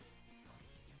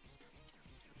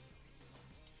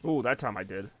 Ooh, that time I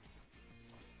did.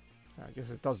 I guess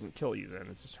it doesn't kill you then.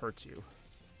 It just hurts you.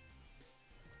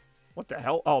 What the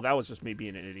hell? Oh, that was just me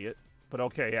being an idiot. But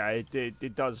okay, yeah,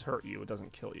 it does hurt you. It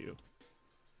doesn't kill you.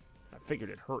 I figured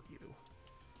it hurt you.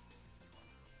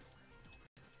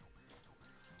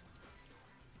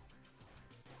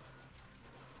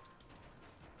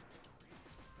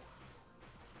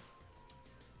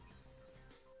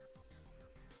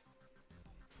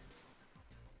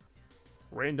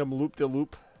 Random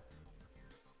loop-de-loop.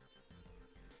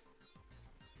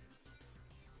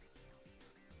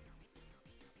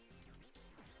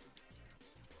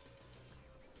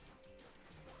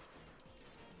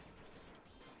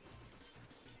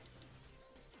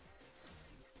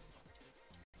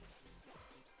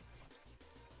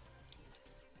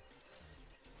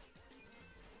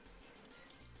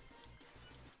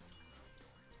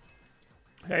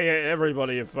 Hey,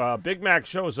 everybody! If Big Mac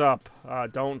shows up,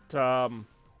 don't tell him.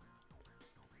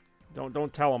 I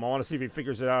want to see if he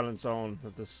figures it out on its own.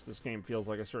 That this game feels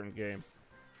like a certain game.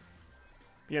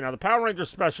 Yeah, now the Power Rangers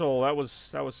special that was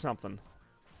something.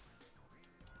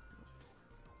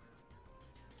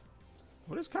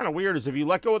 What is kind of weird is if you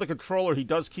let go of the controller, he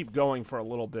does keep going for a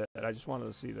little bit. I just wanted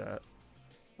to see that.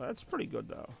 That's pretty good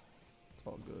though. It's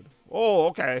all good. Oh,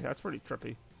 okay, that's pretty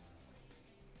trippy.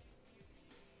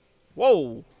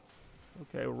 Whoa!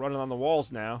 Okay, we're running on the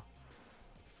walls now.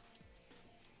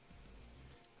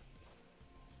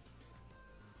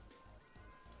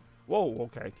 Whoa,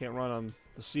 okay, can't run on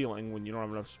the ceiling when you don't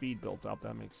have enough speed built up.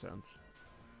 That makes sense.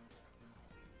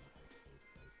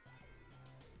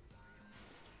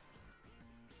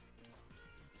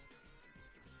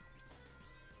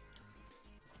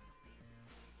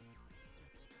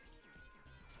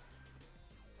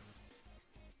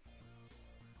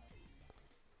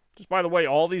 Just by the way,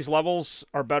 all these levels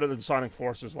are better than Sonic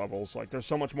Forces levels. Like, there's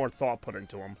so much more thought put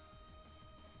into them.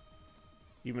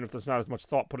 Even if there's not as much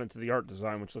thought put into the art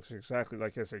design, which looks exactly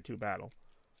like SA2 Battle.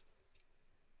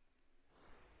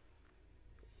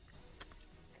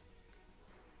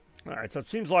 Alright, so it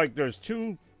seems like there's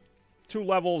two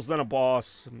levels, then a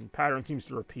boss, and pattern seems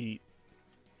to repeat.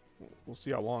 We'll see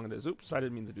how long it is. Oops, I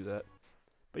didn't mean to do that.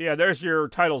 But yeah, there's your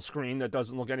title screen that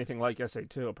doesn't look anything like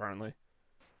SA2, apparently.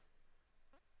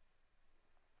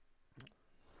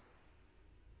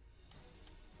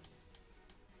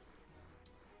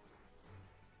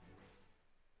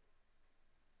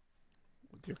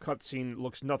 Your cutscene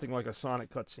looks nothing like a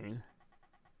Sonic cutscene.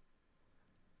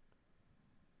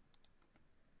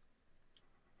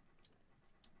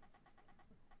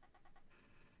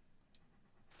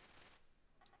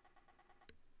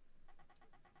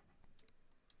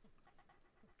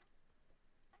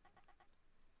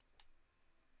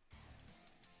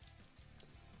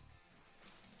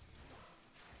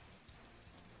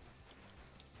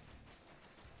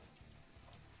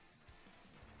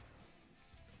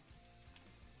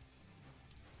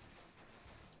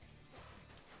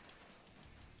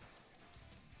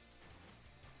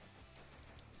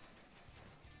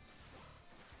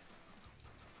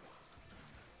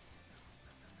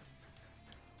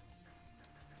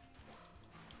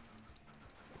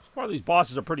 Part of these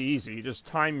bosses are pretty easy. You just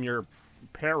time your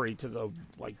parry to the,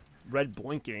 like, red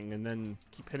blinking and then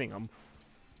keep hitting them.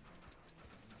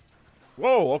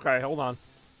 Whoa, okay, hold on.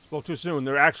 Spoke too soon.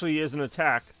 There actually is an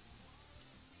attack.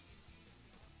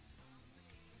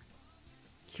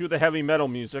 Cue the heavy metal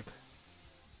music.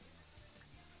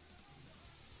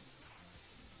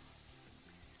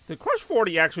 Did Crush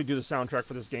 40 actually do the soundtrack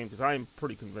for this game? Because I am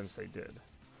pretty convinced they did.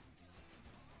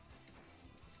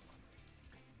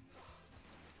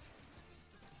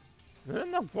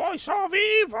 In the voice of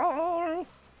evil! Oh,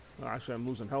 actually, I'm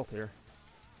losing health here.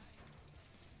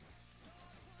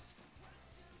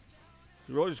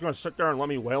 You really just gonna sit there and let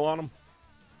me wail on him?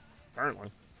 Apparently.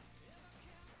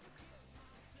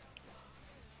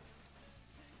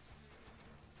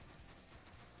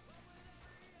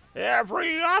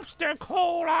 Every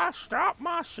obstacle I stop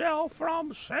myself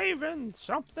from saving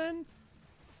something.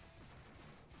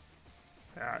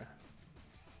 Yeah.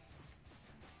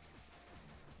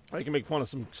 I can make fun of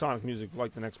some Sonic music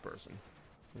like the next person.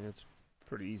 I mean, it's a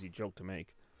pretty easy joke to make.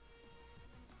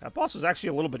 That boss is actually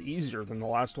a little bit easier than the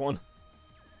last one.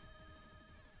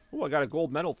 Oh, I got a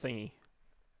gold medal thingy.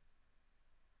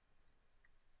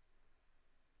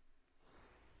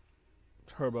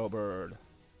 Turbo Bird.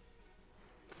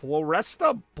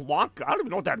 Floresta Blanca? I don't even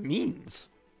know what that means.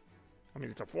 I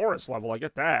mean, it's a forest level, I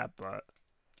get that, but...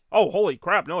 Oh, holy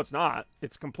crap, no it's not.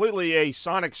 It's completely a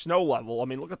Sonic Snow level. I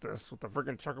mean, look at this, with the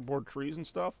freaking checkerboard trees and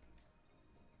stuff.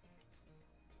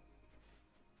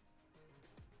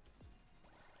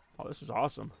 Oh, this is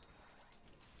awesome.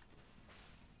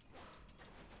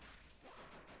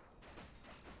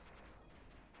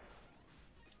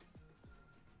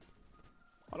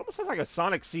 It almost has like a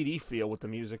Sonic CD feel with the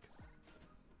music.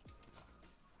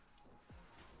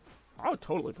 I would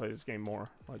totally play this game more.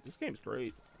 Like, this game's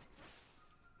great.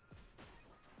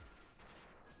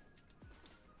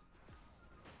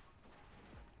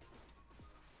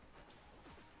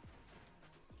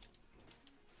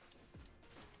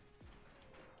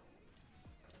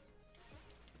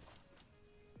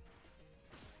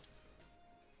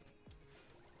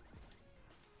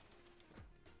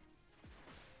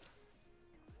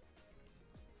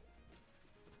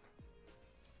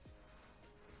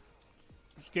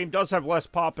 This game does have less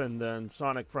poppin' than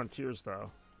Sonic Frontiers, though.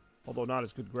 Although not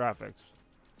as good graphics.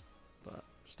 But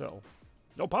still.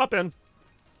 No poppin'!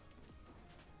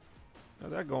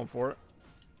 Got that going for it.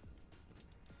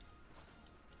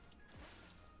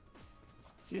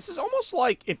 See, this is almost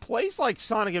like... It plays like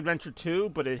Sonic Adventure 2,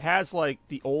 but it has, like,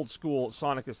 the old-school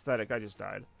Sonic aesthetic. I just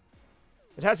died.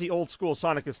 It has the old-school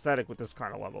Sonic aesthetic with this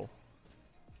kind of level.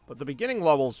 But the beginning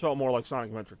levels felt more like Sonic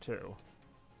Adventure 2.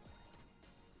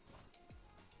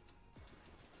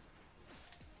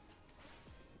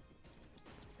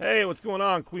 Hey, what's going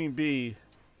on, Queen Bee?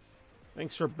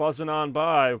 Thanks for buzzing on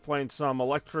by. We're playing some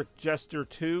Electric Jester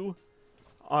 2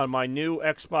 on my new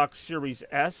Xbox Series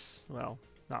S. Well,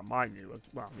 not my new.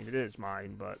 Well, I mean, it is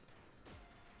mine, but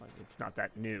like, it's not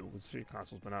that new. The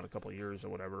console's been out a couple of years or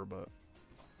whatever, but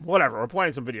whatever. We're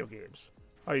playing some video games.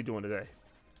 How you doing today?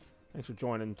 Thanks for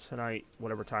joining tonight,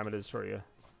 whatever time it is for you.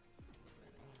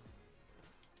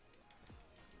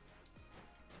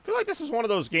 I feel like this is one of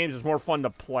those games that's more fun to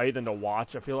play than to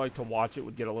watch. I feel like to watch it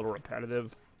would get a little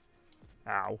repetitive.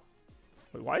 Ow.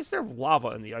 Wait, why is there lava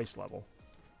in the ice level?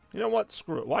 You know what?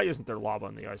 Screw it. Why isn't there lava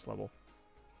in the ice level?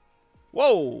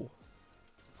 Whoa!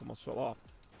 Almost fell off.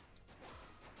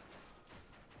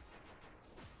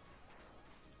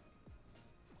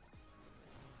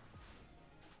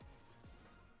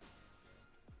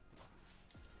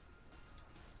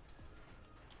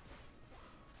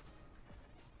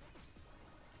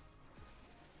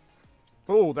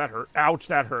 Oh, that hurt. Ouch,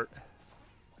 that hurt.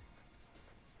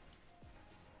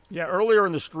 Yeah, earlier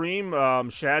in the stream,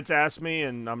 Shads asked me,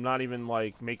 and I'm not even,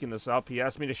 like, making this up. He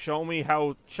asked me to show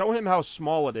him how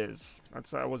small it is.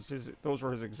 Those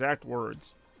were his exact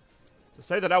words. To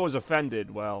say that I was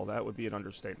offended, well, that would be an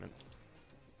understatement.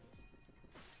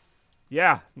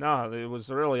 Yeah, no, it was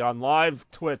really on live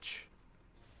Twitch.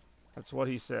 That's what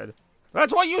he said.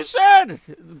 That's what you said!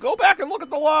 Go back and look at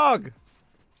the log!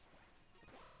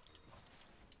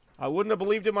 I wouldn't have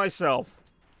believed it myself,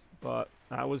 but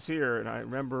I was here, and I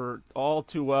remember all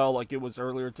too well like it was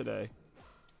earlier today.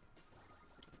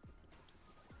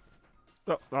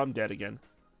 Oh, I'm dead again.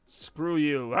 Screw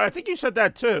you. I think you said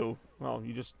that too. Well,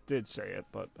 you just did say it,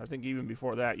 but I think even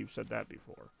before that, you've said that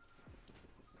before.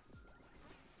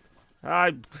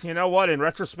 You know what? In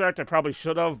retrospect, I probably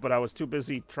should have, but I was too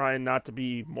busy trying not to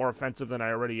be more offensive than I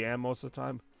already am most of the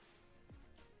time.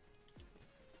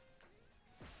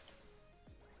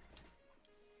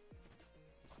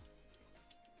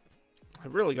 I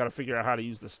really got to figure out how to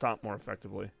use the stomp more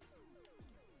effectively.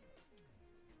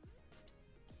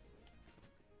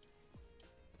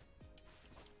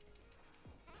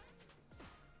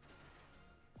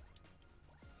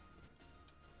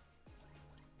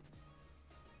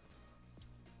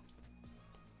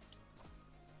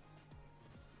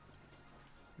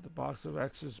 The box of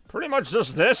X is pretty much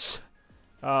just this.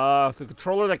 The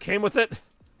controller that came with it.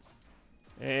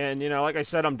 And, you know, like I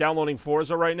said, I'm downloading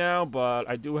Forza right now, but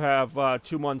I do have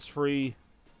 2 months free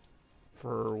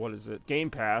for, what is it, Game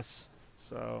Pass.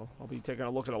 So I'll be taking a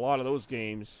look at a lot of those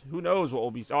games. Who knows what will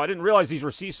be... Oh, I didn't realize these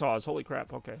were seesaws. Holy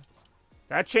crap, okay.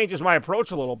 That changes my approach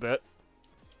a little bit.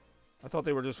 I thought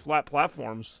they were just flat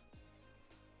platforms.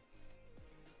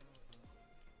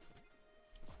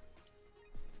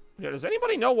 Yeah, does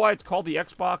anybody know why it's called the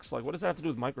Xbox? Like, what does that have to do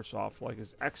with Microsoft? Like,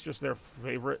 is X just their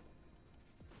favorite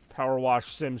Power Wash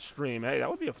Sim stream? Hey, that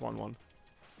would be a fun one.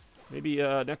 Maybe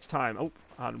next time. Oh,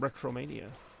 on Retromania.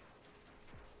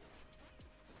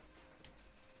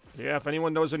 Yeah, if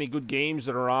anyone knows any good games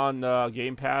that are on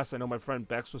Game Pass, I know my friend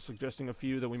Bex was suggesting a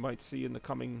few that we might see in the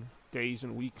coming days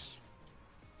and weeks.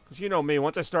 Because you know me,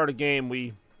 once I start a game,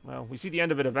 we see the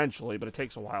end of it eventually, but it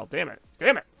takes a while. Damn it.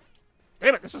 Damn it!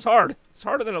 Damn it, this is hard. It's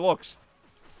harder than it looks.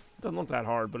 It doesn't look that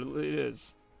hard, but it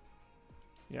is.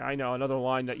 Yeah, I know. Another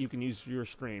line that you can use for your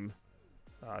stream.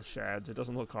 Shads. It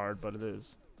doesn't look hard, but it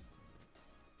is.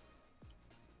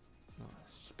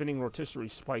 Spinning rotisserie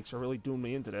spikes are really doing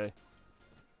me in today.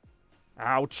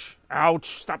 Ouch.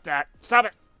 Ouch. Stop that. Stop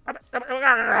it.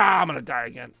 I'm gonna die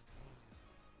again.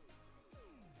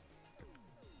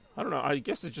 I don't know. I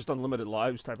guess it's just unlimited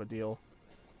lives type of deal.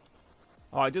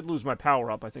 Oh, I did lose my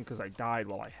power-up, I think, because I died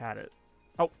while I had it.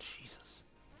 Oh, Jesus.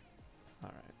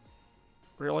 Alright.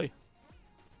 Really?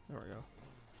 There we go.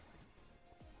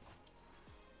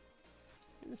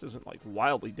 This isn't, like,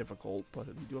 wildly difficult, but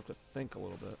you do have to think a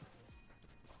little bit.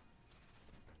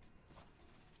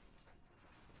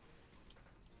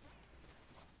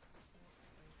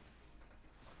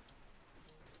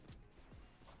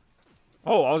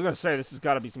 Oh, I was going to say, this has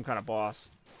got to be some kind of boss.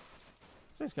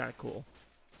 This thing's kind of cool.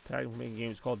 Tag for making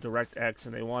games called DirectX,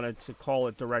 and they wanted to call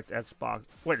it DirectX Box.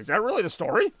 Wait, is that really the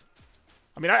story?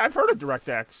 I mean, I've heard of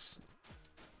DirectX.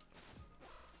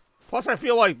 Plus, I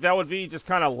feel like that would be just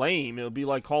kind of lame. It would be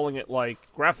like calling it, like,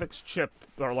 graphics chip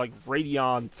or, like,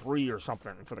 Radeon 3 or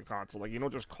something for the console. Like, you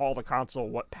don't just call the console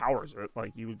what powers it.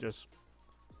 Like, you would just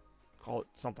call it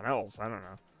something else. I don't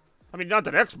know. I mean, not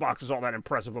that Xbox is all that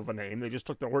impressive of a name. They just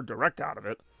took the word direct out of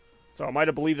it. So am I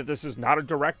to believe that this is not a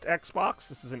direct Xbox?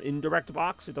 This is an indirect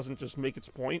box? It doesn't just make its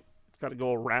point? It's got to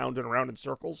go around and around in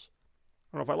circles?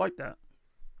 I don't know if I like that.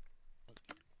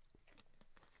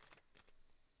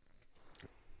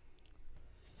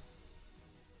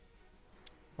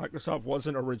 Microsoft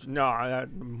wasn't original. No, it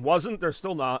wasn't. They're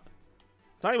still not.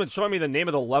 It's not even showing me the name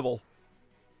of the level.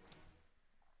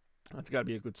 That's got to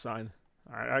be a good sign.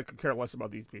 Alright, I could care less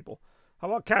about these people. How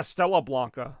about Castella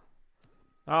Blanca?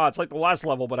 Ah, it's like the last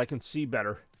level, but I can see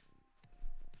better.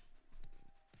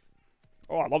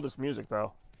 Oh, I love this music,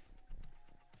 though.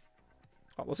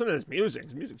 Oh, listen to this music.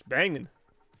 This music's banging.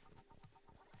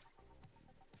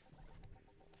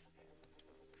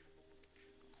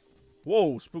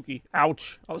 Whoa, spooky.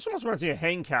 Ouch. Oh, this almost reminds me of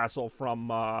Hang Castle from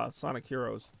Sonic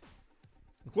Heroes.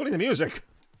 Including the music.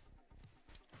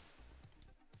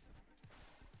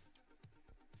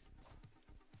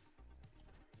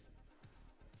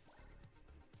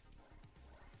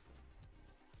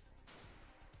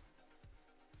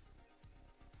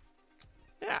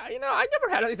 Yeah, you know, I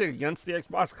never had anything against the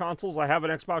Xbox consoles. I have an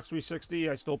Xbox 360.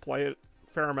 I still play it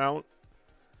a fair amount.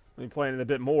 I've been playing it a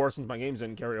bit more since my games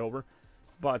didn't carry over.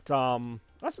 But,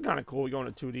 that's kind of cool. We go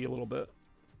into 2D a little bit.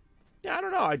 Yeah, I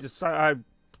don't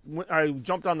know. I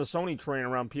jumped on the Sony train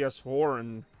around PS4,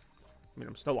 and, I mean,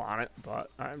 I'm still on it, but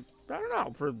I don't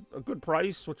know. For a good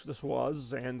price, which this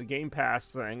was, and the Game Pass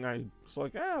thing, I was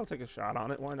like, I'll take a shot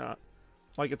on it. Why not?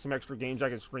 Might get some extra games I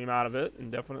can stream out of it,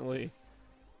 and definitely...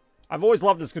 I've always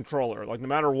loved this controller. Like, no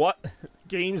matter what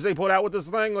games they put out with this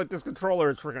thing, like, this controller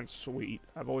is freaking sweet.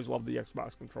 I've always loved the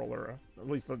Xbox controller, at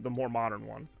least the more modern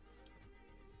one.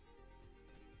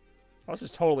 Oh, this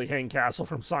is totally Hang Castle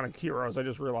from Sonic Heroes. I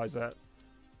just realized that.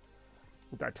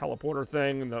 With that teleporter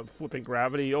thing and the flipping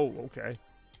gravity. Oh, okay.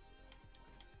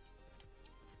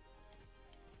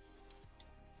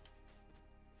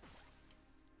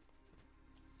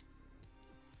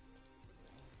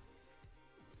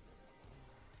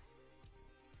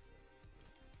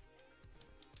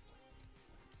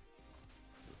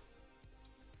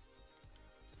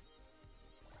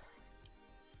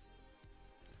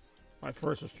 My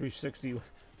first was 360.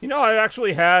 You know, I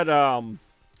actually had, always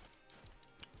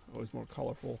more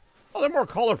colorful. Oh, they're more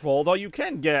colorful, although you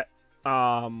can get,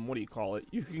 what do you call it?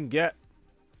 You can get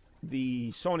the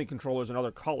Sony controllers in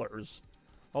other colors.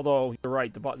 Although, you're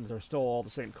right, the buttons are still all the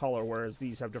same color, whereas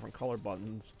these have different color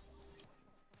buttons.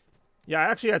 Yeah, I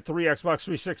actually had 3 Xbox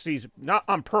 360s, not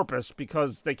on purpose,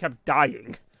 because they kept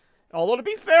dying. Although, to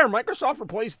be fair, Microsoft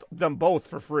replaced them both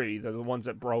for free. They're the ones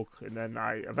that broke. And then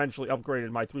I eventually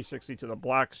upgraded my 360 to the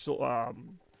black, what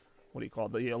do you call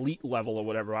it? The elite level or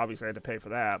whatever. Obviously, I had to pay for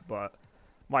that. But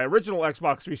my original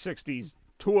Xbox 360s,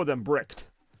 2 of them bricked.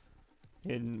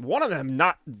 And one of them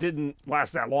didn't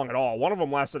last that long at all. One of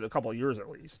them lasted a couple of years at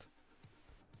least.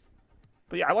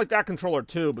 But yeah, I like that controller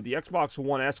too. But the Xbox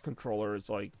One S controller is,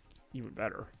 like, even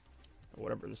better.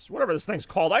 Whatever this thing's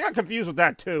called. I got confused with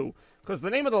that too, because the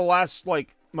name of the last,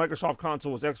 like, Microsoft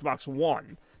console was Xbox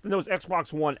One. Then there was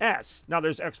Xbox One S. Now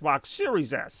there's Xbox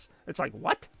Series S. It's like,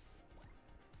 what?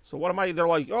 So what am I? They're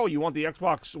like, oh, you want the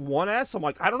Xbox One S? I'm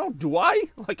like, I don't know. Do I?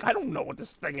 Like, I don't know what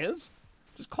this thing is.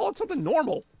 Just call it something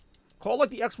normal. Call it like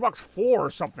the Xbox 4 or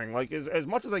something. Like, as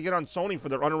much as I get on Sony for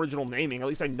their unoriginal naming, at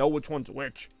least I know which one's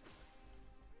which.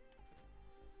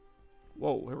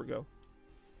 Whoa, here we go.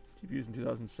 GPUs in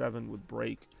 2007 would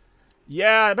break.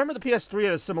 Yeah, I remember the PS3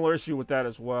 had a similar issue with that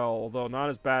as well, although not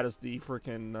as bad as the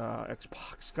freaking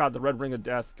Xbox. God, the Red Ring of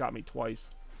Death got me twice.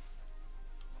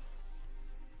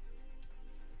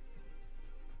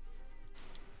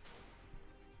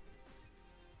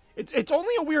 It's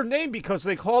only a weird name because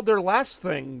they called their last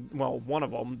thing, well, one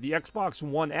of them, the Xbox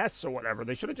One S or whatever.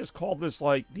 They should have just called this,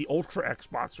 like, the Ultra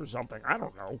Xbox or something. I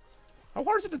don't know. How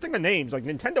hard is it to think of names? Like,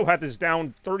 Nintendo had this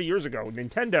down 30 years ago.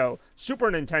 Nintendo,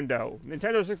 Super Nintendo,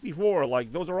 Nintendo 64.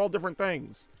 Like, those are all different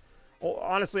things.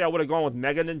 Honestly, I would have gone with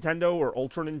Mega Nintendo or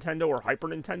Ultra Nintendo or Hyper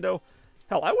Nintendo.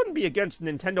 Hell, I wouldn't be against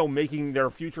Nintendo making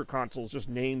their future consoles just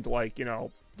named, like, you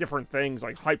know, different things,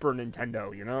 like Hyper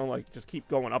Nintendo, you know? Like, just keep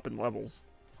going up in levels.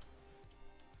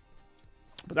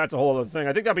 But that's a whole other thing.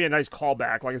 I think that'd be a nice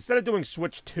callback. Like, instead of doing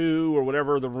Switch 2 or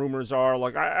whatever the rumors are,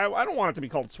 like, I don't want it to be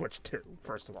called Switch 2,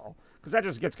 first of all. Because that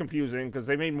just gets confusing, because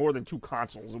they made more than 2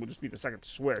 consoles. It would just be the second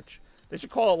Switch. They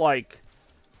should call it, like...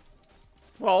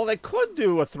 Well, they could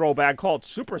do a throwback called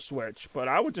Super Switch, but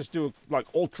I would just do, like,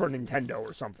 Ultra Nintendo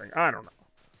or something. I don't know.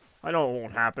 I know it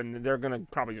won't happen. They're going to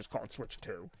probably just call it Switch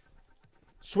 2.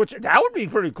 Switch... That would be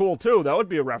pretty cool, too. That would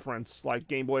be a reference, like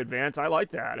Game Boy Advance. I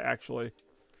like that, actually.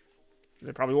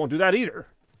 They probably won't do that either.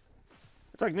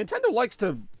 It's like Nintendo likes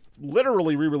to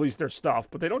literally re-release their stuff,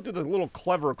 but they don't do the little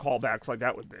clever callbacks like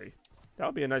that would be. That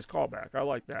would be a nice callback. I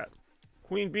like that.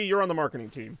 Queen Bee, you're on the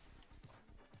marketing team.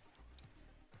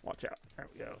 Watch out. There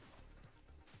we go.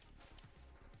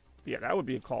 Yeah, that would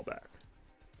be a callback.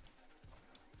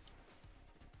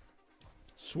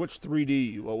 Switch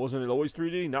 3D. Well, wasn't it always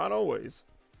 3D? Not always.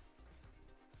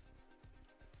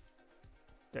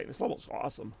 Dang, this level's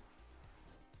awesome.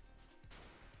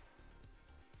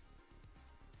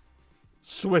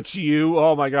 Switch U.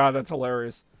 Oh my god, that's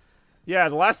hilarious. Yeah,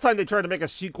 the last time they tried to make a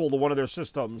sequel to one of their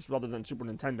systems rather than Super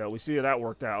Nintendo, we see how that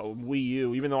worked out. Wii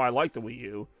U, even though I like the Wii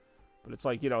U. But it's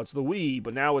like, you know, it's the Wii,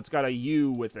 but now it's got a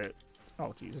U with it.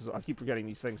 Oh, Jesus. I keep forgetting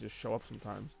these things just show up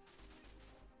sometimes.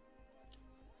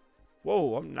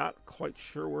 Whoa, I'm not quite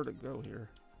sure where to go here.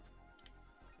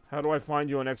 How do I find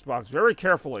you on Xbox? Very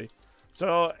carefully.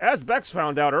 So, as Bex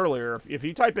found out earlier, if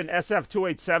you type in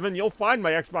SF287, you'll find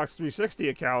my Xbox 360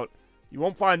 account. You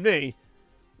won't find me.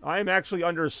 I am actually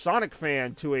under Sonic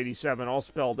Fan 287, all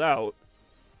spelled out.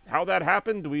 How that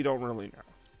happened, we don't really know.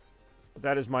 But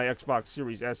that is my Xbox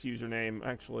Series S username,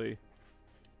 actually.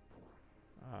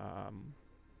 I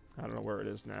don't know where it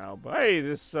is now. But hey,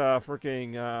 this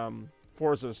freaking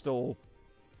Forza is still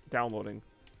downloading.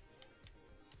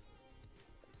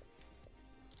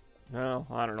 Well,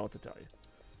 I don't know what to tell you.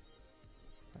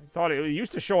 I thought it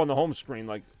used to show on the home screen,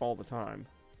 like, all the time.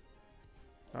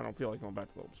 I don't feel like going back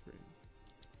to the home screen.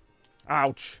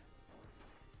 Ouch.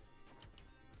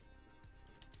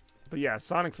 But yeah,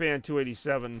 Sonic Fan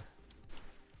 287.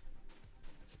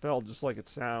 Spelled just like it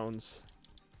sounds.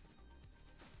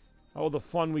 Oh, the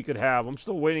fun we could have. I'm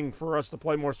still waiting for us to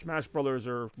play more Smash Brothers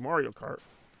or Mario Kart.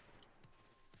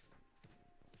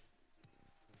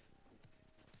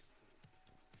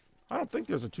 I don't think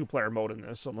there's a 2-player mode in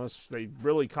this, unless they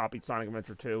really copied Sonic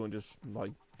Adventure 2 and just,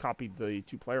 like, copied the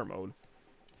 2-player mode.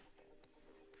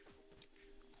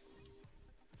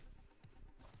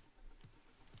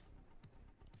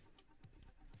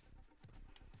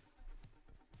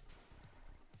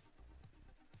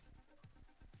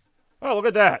 Oh, look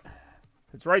at that.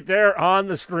 It's right there on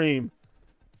the stream.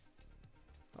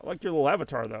 I like your little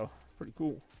avatar, though. Pretty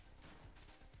cool.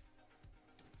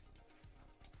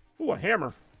 Ooh, a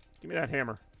hammer. Give me that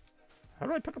hammer. How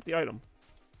do I pick up the item?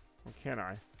 Or can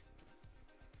I?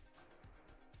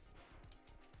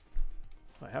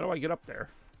 How do I get up there?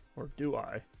 Or do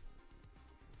I?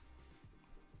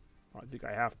 I think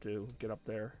I have to get up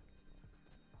there.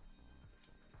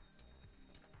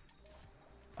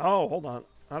 Oh, hold on.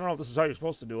 I don't know if this is how you're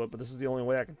supposed to do it, but this is the only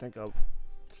way I can think of.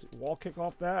 Wall kick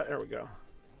off that? There we go.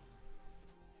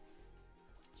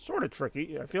 Sort of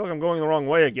tricky. I feel like I'm going the wrong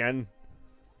way again.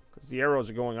 Because the arrows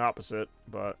are going opposite,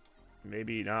 but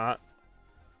maybe not.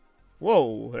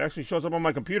 Whoa, it actually shows up on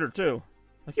my computer, too.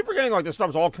 I keep forgetting, like, this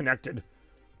stuff's all connected.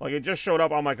 Like, it just showed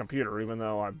up on my computer, even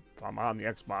though I'm on the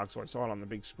Xbox, so I saw it on the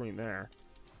big screen there.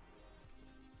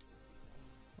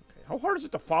 Okay, how hard is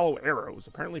it to follow arrows?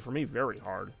 Apparently, for me, very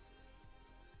hard.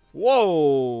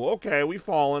 Whoa, okay, we've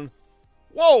fallen.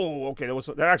 Whoa, okay,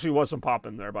 there actually was some pop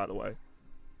in there, by the way.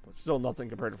 But still nothing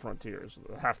compared to Frontiers.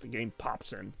 Half the game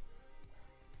pops in.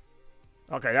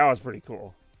 Okay, that was pretty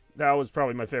cool. That was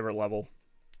probably my favorite level.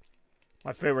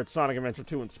 My favorite Sonic Adventure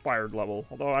 2 inspired level.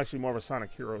 Although actually more of a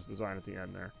Sonic Heroes design at the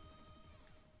end there.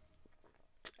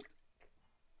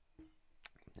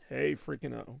 Hey,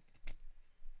 freaking oh.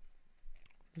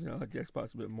 You know, I like the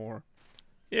Xbox a bit more.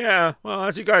 Yeah, well,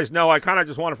 as you guys know, I kind of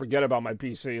just want to forget about my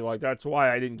PC. Like, that's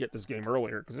why I didn't get this game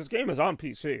earlier, because this game is on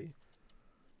PC.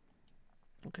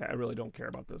 Okay, I really don't care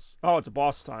about this. Oh, it's a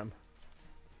boss time.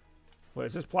 Wait,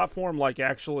 is this platform, like,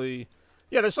 actually...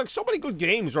 Yeah, there's, like, so many good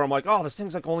games where I'm like, oh, this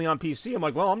thing's, like, only on PC. I'm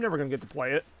like, well, I'm never going to get to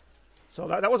play it. So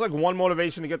that was, like, one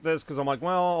motivation to get this, because I'm like,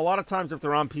 well, a lot of times if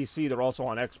they're on PC, they're also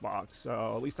on Xbox.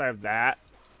 So at least I have that.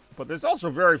 But there's also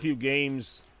very few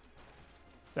games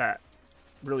that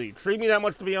really intrigue me that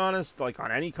much, to be honest, like,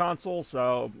 on any console.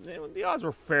 So the odds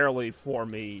were fairly for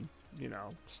me, you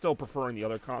know, still preferring the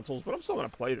other consoles. But I'm still going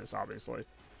to play this, obviously.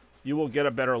 You will get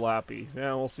a better lappy.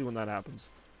 Yeah, we'll see when that happens.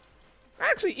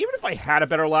 Actually, even if I had a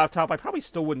better laptop, I probably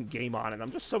still wouldn't game on it.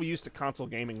 I'm just so used to console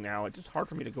gaming now, it's just hard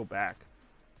for me to go back.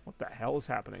 What the hell is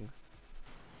happening?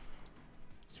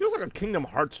 This feels like a Kingdom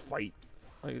Hearts fight.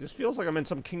 Like, it just feels like I'm in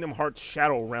some Kingdom Hearts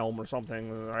Shadow Realm or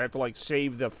something. I have to, like,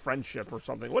 save the friendship or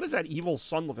something. What is that evil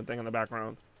sun-looking thing in the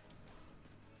background?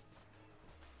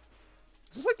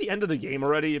 Is this, like, the end of the game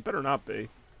already? It better not be.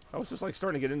 I was just, like,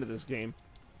 starting to get into this game.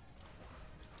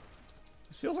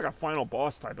 This feels like a final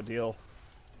boss type of deal.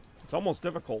 It's almost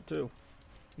difficult, too.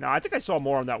 Now, I think I saw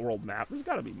more on that world map. There's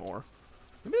got to be more.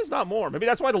 Maybe there's not more. Maybe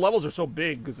that's why the levels are so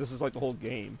big, because this is, like, the whole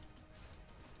game.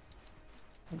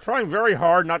 I'm trying very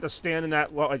hard not to stand in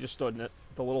that... Well, I just stood in it.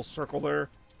 The little circle there.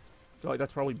 I feel like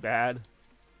that's probably bad.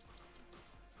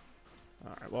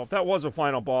 Alright, well, if that was a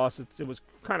final boss, it was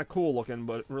kind of cool looking,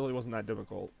 but it really wasn't that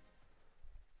difficult.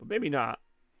 But maybe not.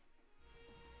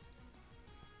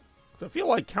 So I feel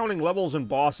like counting levels and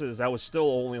bosses, that was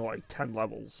still only, like, 10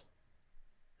 levels.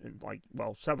 And, like,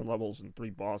 well, 7 levels and 3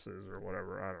 bosses or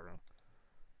whatever. I don't know.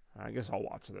 I guess I'll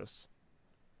watch this.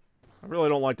 I really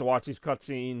don't like to watch these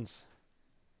cutscenes.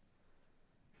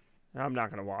 I'm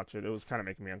not going to watch it. It was kind of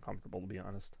making me uncomfortable, to be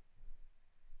honest.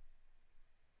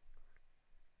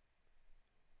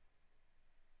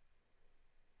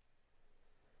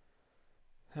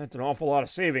 That's an awful lot of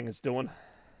saving it's doing.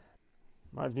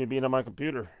 Reminds me of being on my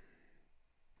computer.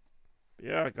 But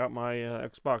yeah, I got my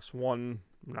Xbox One...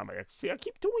 Not my X. See, I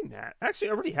keep doing that. Actually,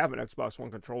 I already have an Xbox One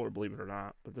controller, believe it or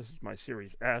not. But this is my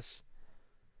Series S.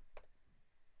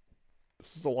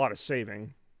 This is a lot of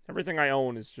saving. Everything I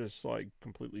own is just, like,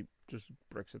 completely just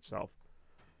bricks itself.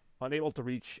 Unable to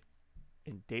reach,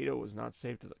 and data was not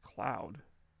saved to the cloud.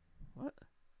 What?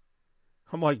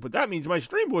 I'm like, but that means my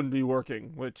stream wouldn't be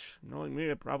working, which, knowing me,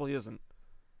 it probably isn't.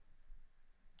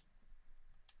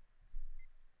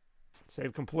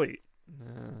 Save complete.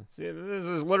 See, this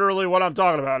is literally what I'm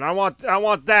talking about. And I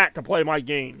want that to play my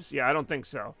games. Yeah, I don't think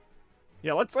so.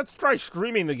 Yeah, let's try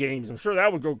streaming the games. I'm sure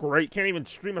that would go great. Can't even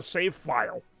stream a save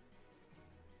file.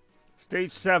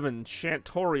 Stage 7,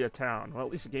 Shantoria Town. Well,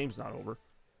 at least the game's not over.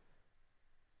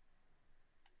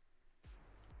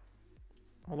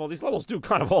 Although these levels do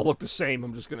kind of all look the same.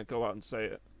 I'm just going to go out and say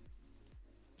it.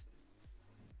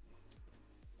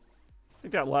 I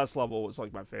think that last level was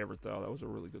like my favorite, though. That was a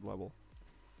really good level.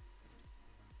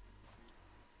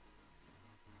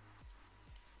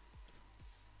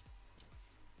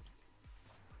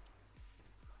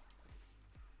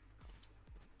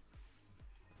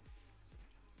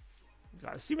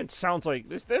 God, this even sounds like...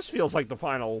 This feels like the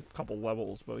final couple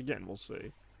levels, but again, we'll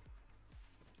see.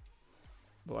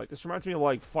 But, like, this reminds me of,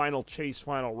 like, Final Chase,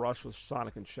 Final Rush with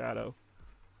Sonic and Shadow.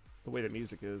 The way the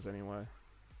music is, anyway.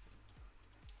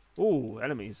 Ooh,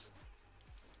 enemies.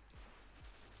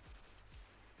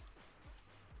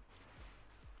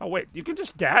 Oh, wait, you can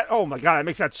just dash? Oh, my God, that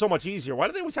makes that so much easier. Why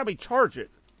do they always have me charge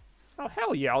it? Oh,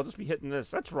 hell yeah, I'll just be hitting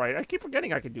this. That's right, I keep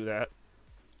forgetting I can do that.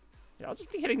 Yeah, I'll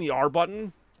just be hitting the R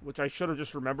button, which I should have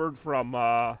just remembered from,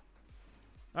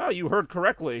 Oh, you heard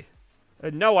correctly.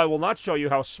 And no, I will not show you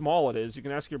how small it is. You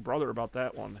can ask your brother about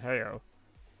that one. Hey-o.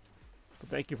 But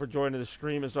thank you for joining the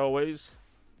stream, as always.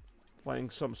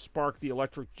 Playing some Spark the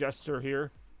Electric Jester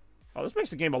here. Oh, this makes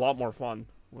the game a lot more fun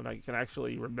when I can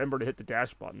actually remember to hit the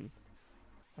dash button.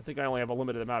 I think I only have a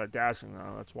limited amount of dashing,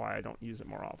 though. That's why I don't use it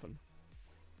more often.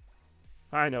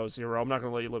 I know, Zero. I'm not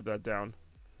going to let you live that down.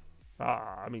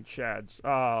 I mean, Shads. You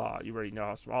already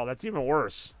know. Oh, that's even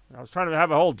worse. I was trying to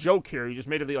have a whole joke here. You just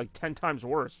made it, like, 10 times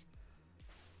worse.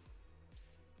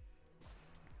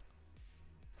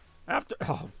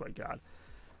 Oh, my God.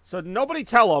 So, nobody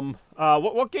tell him.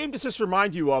 What game does this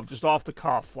remind you of, just off the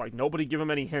cuff? Like, nobody give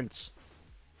him any hints.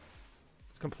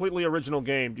 It's a completely original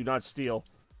game. Do not steal.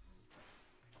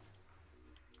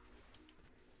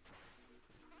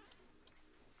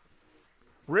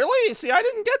 Really? See, I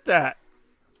didn't get that.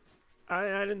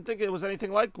 I didn't think it was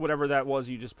anything like whatever that was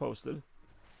you just posted.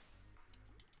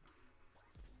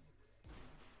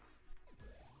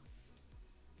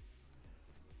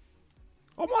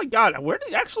 Oh my god, where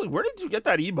did you get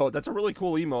that emote? That's a really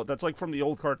cool emote. That's like from the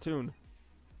old cartoon.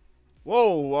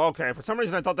 Whoa, okay. For some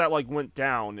reason I thought that like went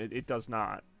down. It does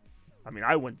not. I mean,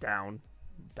 I went down.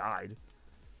 Died.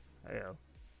 Yeah.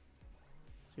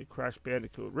 See, Crash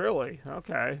Bandicoot. Really?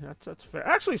 Okay, that's fair.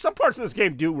 Actually, some parts of this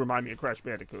game do remind me of Crash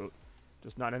Bandicoot.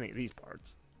 Just not any of these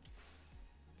parts.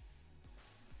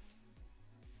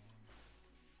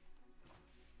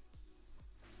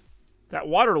 That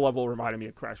water level reminded me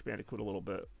of Crash Bandicoot a little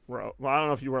bit. Well, I don't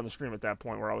know if you were on the stream at that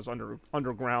point where I was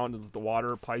underground with the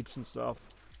water pipes and stuff.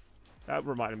 That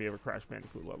reminded me of a Crash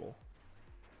Bandicoot level.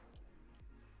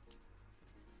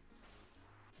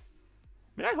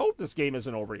 I mean, I hope this game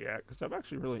isn't over yet, because I'm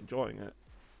actually really enjoying it.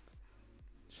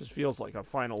 It just feels like a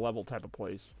final level type of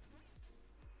place.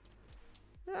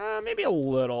 Maybe a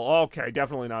little. Okay,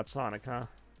 definitely not Sonic, huh?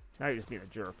 Now you're just being a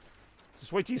jerk.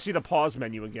 Just wait till you see the pause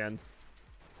menu again.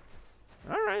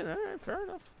 Alright, fair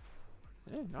enough.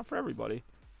 Hey, not for everybody.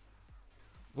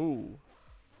 Ooh.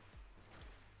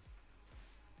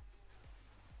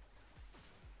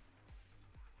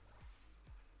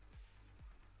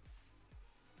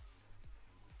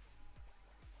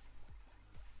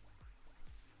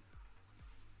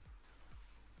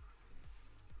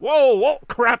 Whoa, whoa,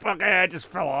 crap, okay, I just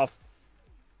fell off.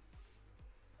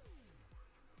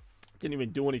 Didn't even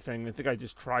do anything. I think I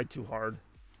just tried too hard.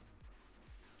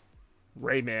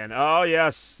 Rayman. Oh,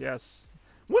 yes, yes.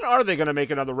 When are they going to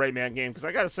make another Rayman game? Because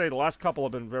I got to say, the last couple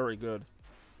have been very good.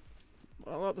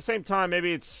 Well, at the same time,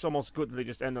 maybe it's almost good that they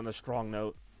just end on a strong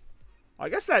note. I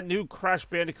guess that new Crash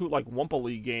Bandicoot, like, Wumpa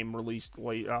League game released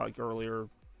late, like, earlier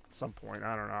at some point.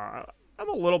 I don't know. I'm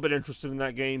a little bit interested in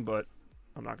that game, but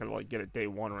I'm not going to, like, get it day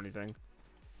one or anything.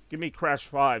 Give me Crash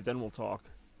 5, then we'll talk.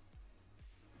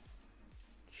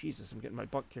 Jesus, I'm getting my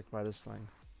butt kicked by this thing.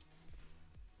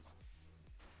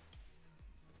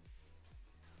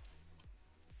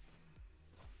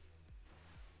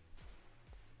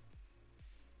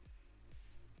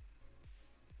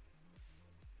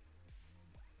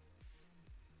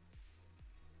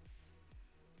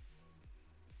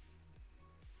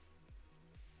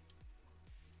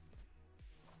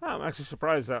 I'm actually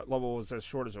surprised that level was as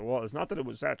short as it was. Not that it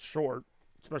was that short,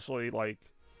 especially, like,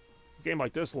 a game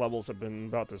like this, levels have been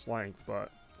about this length,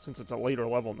 but since it's a later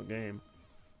level in the game.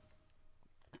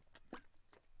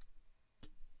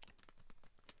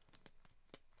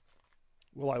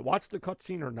 Will I watch the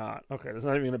cutscene or not? Okay, there's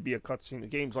not even going to be a cutscene. The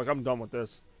game's like, I'm done with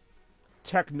this.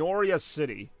 Technoria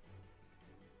City.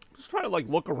 Just trying to, like,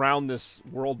 look around this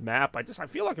world map. I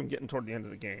feel like I'm getting toward the end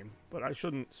of the game, but I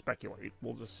shouldn't speculate.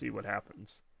 We'll just see what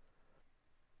happens.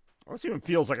 This even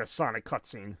feels like a Sonic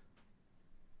cutscene.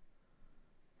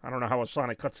 I don't know how a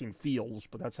Sonic cutscene feels,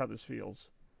 but that's how this feels.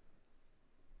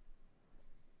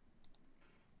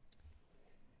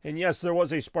 And yes, there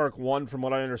was a Spark 1. From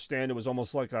what I understand, it was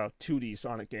almost like a 2D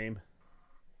Sonic game.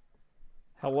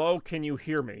 Hello, can you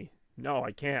hear me? No,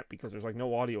 I can't, because there's, like,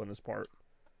 no audio in this part.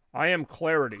 I am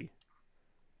Clarity.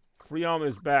 Freon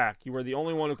is back. You are the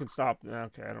only one who can stop.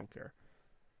 Okay, I don't care.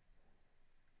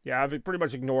 Yeah, I've pretty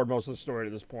much ignored most of the story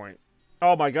to this point.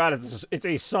 Oh my god, it's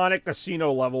a Sonic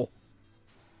Casino level.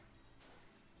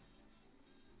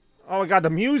 Oh my god,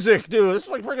 the music, dude. This is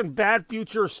like freaking Bad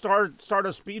Future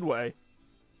Stardust Speedway.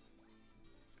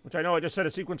 Which I know I just said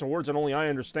a sequence of words that only I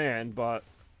understand, but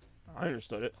I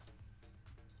understood it.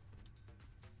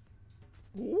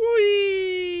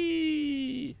 Whee!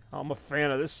 I'm a fan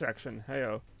of this section.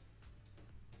 Heyo.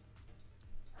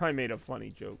 I made a funny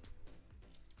joke.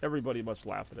 Everybody must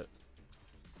laugh at it.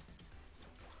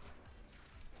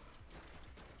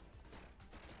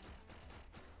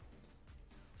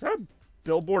 Is that a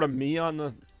billboard of me on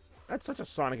the... That's such a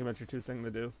Sonic Adventure 2 thing to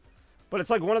do. But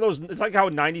it's like one of those... It's like how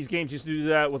 90s games used to do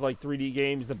that with, like, 3D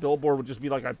games. The billboard would just be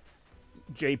like a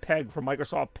JPEG from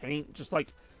Microsoft Paint, just, like,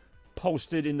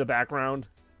 posted in the background.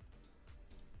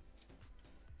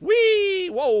 Whee!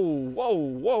 Whoa! Whoa!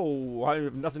 Whoa! I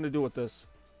have nothing to do with this.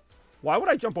 Why would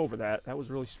I jump over that? That was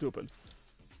really stupid.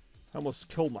 I almost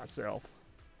killed myself.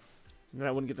 And then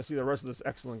I wouldn't get to see the rest of this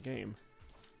excellent game.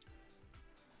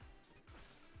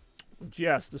 But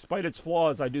yes, despite its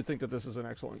flaws, I do think that this is an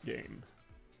excellent game.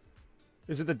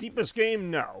 Is it the deepest game?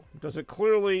 No. Does it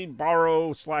clearly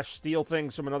borrow / steal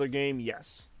things from another game?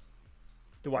 Yes.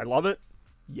 Do I love it?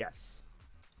 Yes.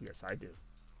 Yes, I do.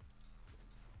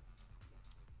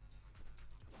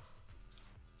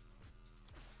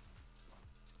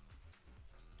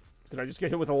 Did I just get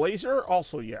hit with a laser?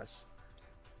 Also, yes.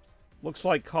 Looks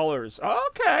like colors.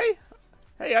 Okay.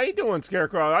 Hey, how you doing,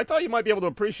 Scarecrow? I thought you might be able to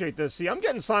appreciate this. See, I'm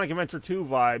getting Sonic Adventure 2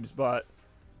 vibes, but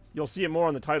you'll see it more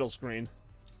on the title screen.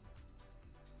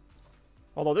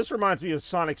 Although this reminds me of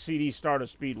Sonic CD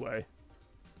Stardust Speedway.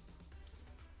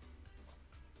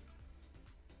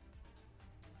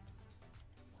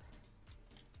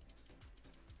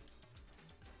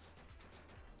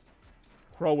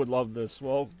 Crow would love this.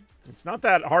 Well, it's not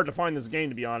that hard to find this game,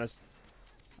 to be honest.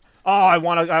 Oh,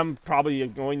 I'm probably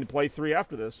going to play 3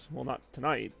 after this. Well, not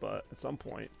tonight, but at some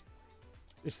point.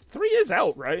 3 is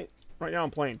out, right? Right now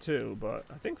I'm playing 2, but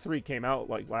I think 3 came out,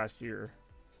 like, last year.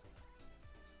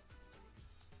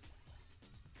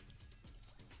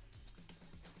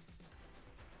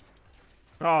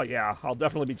 Oh, yeah. I'll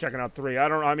definitely be checking out 3.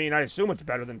 I mean, I assume it's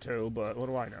better than 2, but what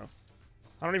do I know?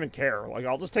 I don't even care. Like,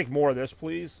 I'll just take more of this,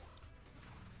 please.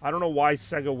 I don't know why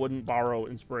Sega wouldn't borrow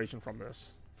inspiration from this.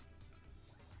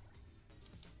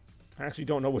 I actually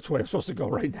don't know which way I'm supposed to go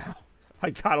right now.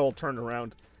 I got all turned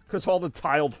around. Because all the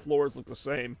tiled floors look the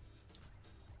same.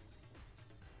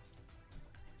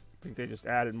 I think they just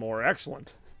added more.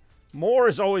 Excellent. More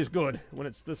is always good when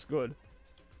it's this good.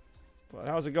 But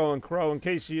how's it going, Crow? In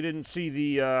case you didn't see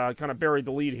the, I kind of buried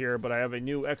the lead here, but I have a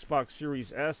new Xbox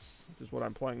Series S, which is what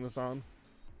I'm playing this on.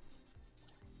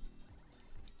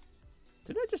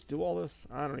 Did I just do all this?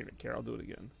 I don't even care. I'll do it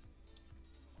again.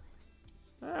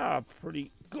 Ah,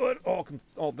 pretty good,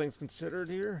 all things considered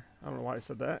here. I don't know why I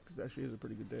said that, because it actually is a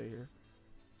pretty good day here.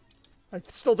 I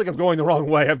still think I'm going the wrong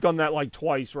way. I've done that like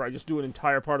twice, where I just do an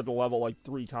entire part of the level like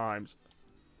 3 times.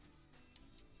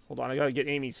 Hold on, I gotta get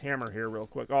Amy's hammer here real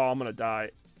quick. Oh, I'm gonna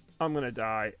die. I'm gonna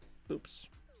die. Oops.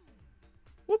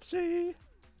 Whoopsie.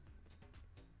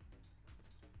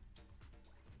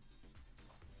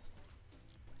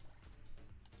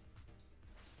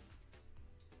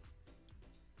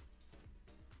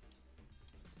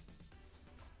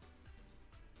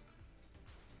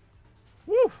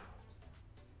 Woo!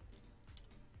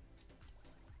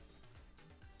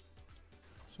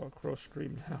 So Crow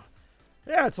stream now.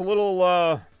 Yeah, it's a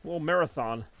little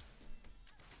marathon.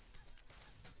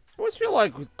 I always feel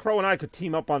like Crow and I could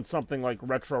team up on something like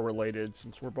retro-related,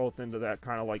 since we're both into that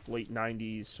kind of like late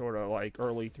 90s, sort of like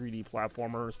early 3D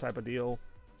platformers type of deal.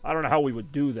 I don't know how we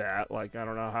would do that. Like, I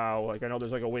don't know how, like, I know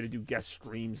there's like a way to do guest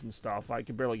streams and stuff. I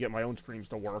can barely get my own streams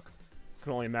to work. I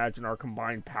can only imagine our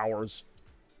combined powers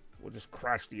will just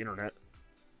crash the internet.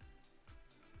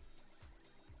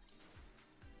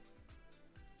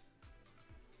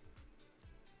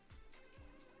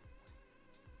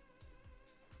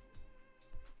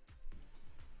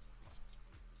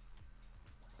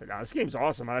 But nah, this game's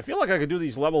awesome, and I feel like I could do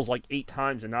these levels like 8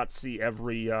 times and not see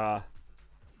every, it'd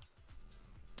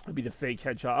be the fake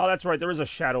hedgehog. Oh, that's right, there is a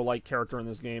shadow-like character in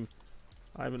this game.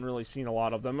 I haven't really seen a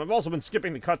lot of them. I've also been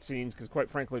skipping the cutscenes, because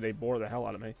quite frankly, they bore the hell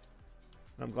out of me.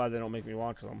 And I'm glad they don't make me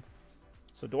watch them.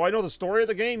 So, do I know the story of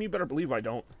the game? You better believe I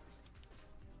don't.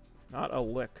 Not a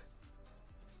lick.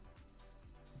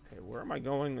 Okay, where am I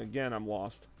going? Again, I'm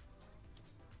lost.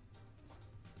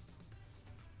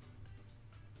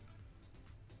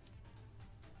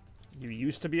 You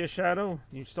used to be a shadow?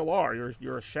 You still are.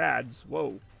 You're a shads.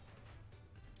 Whoa.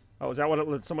 Oh, is that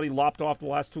what somebody lopped off the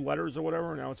last 2 letters or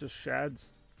whatever? Now it's just shads?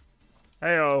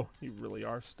 Hey-oh. You really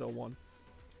are still one.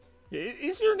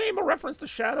 Is your name a reference to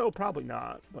Shadow? Probably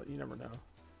not, but you never know.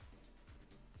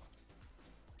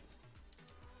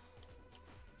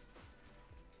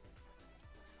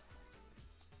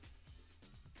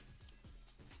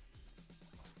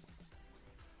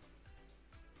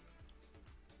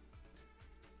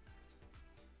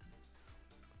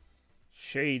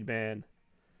 Shade Man.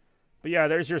 But yeah,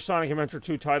 there's your Sonic Adventure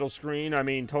 2 title screen. I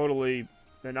mean, totally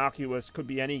innocuous. Could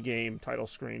be any game title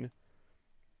screen.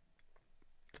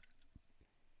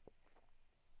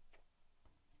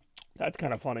 That's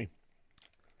kind of funny.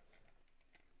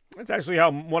 That's actually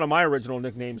how one of my original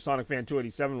nicknames, Sonic Fan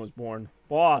 287, was born.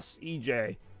 Boss,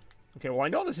 EJ. Okay, well, I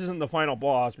know this isn't the final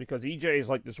boss, because EJ is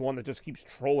like this one that just keeps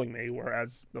trolling me,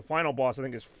 whereas the final boss, I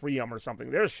think, is Freedom or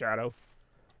something. There's Shadow.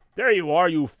 There you are,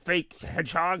 you fake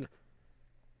hedgehog.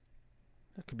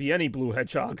 That could be any blue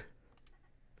hedgehog.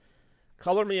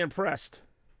 Color me impressed.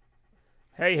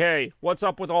 Hey, hey, what's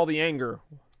up with all the anger?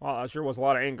 Wow, that sure was a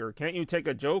lot of anger. Can't you take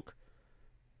a joke?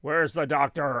 Where's the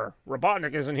doctor?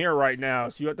 Robotnik isn't here right now,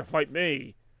 so you have to fight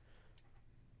me.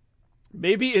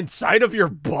 Maybe inside of your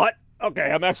butt?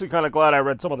 Okay, I'm actually kind of glad I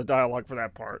read some of the dialogue for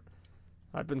that part.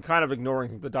 I've been kind of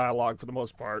ignoring the dialogue for the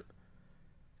most part.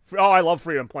 Oh, I love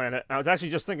Freedom Planet. I was actually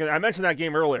just thinking, I mentioned that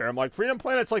game earlier. I'm like, Freedom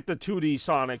Planet's like the 2D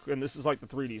Sonic, and this is like the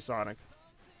 3D Sonic.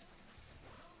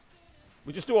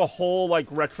 We just do a whole, like,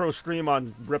 retro stream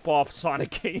on rip-off Sonic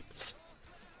games.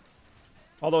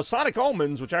 Although Sonic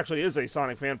Omens, which actually is a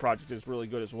Sonic fan project, is really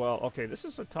good as well. Okay, this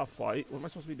is a tough fight. What am I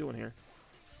supposed to be doing here?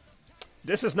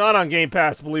 This is not on Game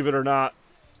Pass, believe it or not.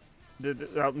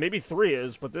 Maybe 3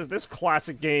 is, but this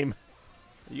classic game,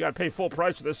 you gotta pay full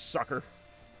price for this sucker.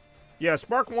 Yeah,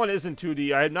 Spark 1 is in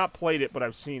 2D. I had not played it, but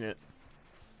I've seen it.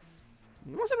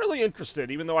 I wasn't really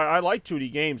interested, even though I like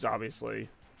 2D games, obviously.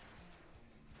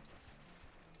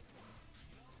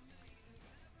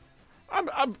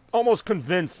 I'm almost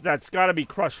convinced that's got to be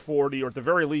Crush 40, or at the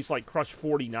very least, like Crush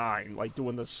 49, like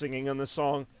doing the singing on this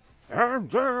song. I'm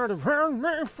dead if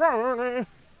me funny.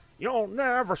 You'll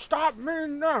never stop me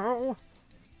now.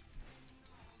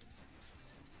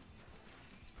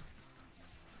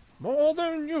 More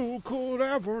than you could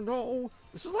ever know.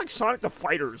 This is like Sonic the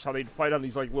Fighters, how they'd fight on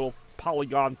these like little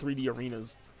polygon 3D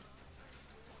arenas.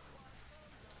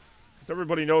 As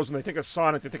everybody knows, when they think of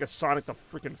Sonic, they think of Sonic the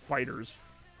freaking Fighters.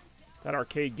 That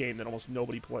arcade game that almost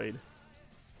nobody played.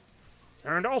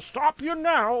 And I'll stop you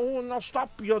now, and I'll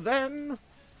stop you then.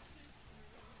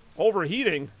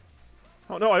 Overheating?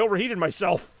 Oh no, I overheated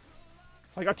myself.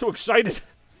 I got too excited.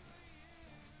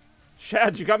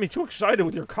 Shads, you got me too excited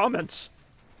with your comments.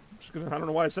 I don't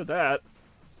know why I said that.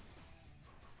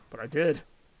 But I did.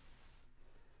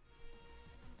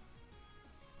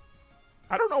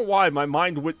 I don't know why my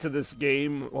mind went to this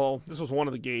game. Well, this was one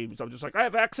of the games. I'm just like, I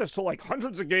have access to like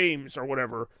hundreds of games or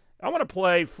whatever. I want to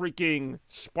play freaking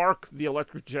Spark the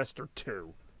Electric Jester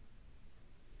 2.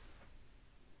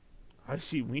 I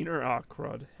see Wiener. Ah,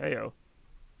 crud. Heyo.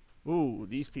 Ooh,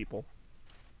 these people.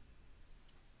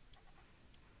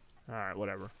 Alright,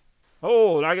 whatever.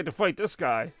 Oh, and I get to fight this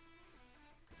guy.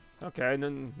 Okay, and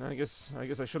then I guess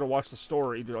I should have watched the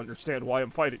story to understand why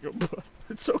I'm fighting him.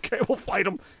 It's okay, we'll fight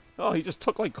him. Oh, he just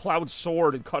took like Cloud's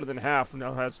sword and cut it in half, and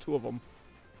now has 2 of them.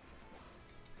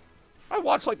 I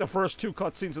watched like the first 2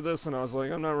 cutscenes of this, and I was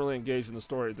like, I'm not really engaged in the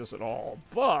story of this at all.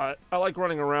 But I like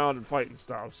running around and fighting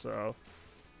stuff, so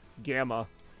Gamma.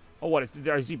 Oh, what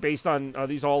is he based on? Are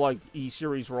these all like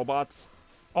E-series robots?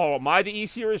 Oh, am I the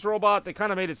E-series robot? They kind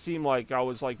of made it seem like I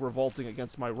was, like, revolting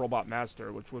against my robot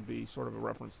master, which would be sort of a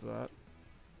reference to that.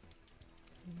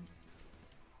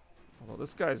 Although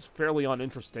this guy's fairly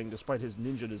uninteresting, despite his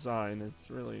ninja design.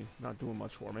 It's really not doing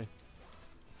much for me.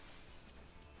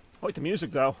 I like the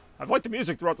music, though. I've liked the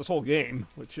music throughout this whole game,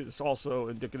 which is also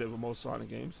indicative of most Sonic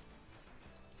games.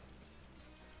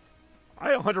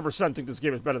 I 100% think this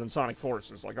game is better than Sonic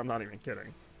Forces. Like, I'm not even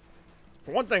kidding.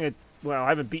 For one thing, well, I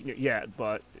haven't beaten it yet,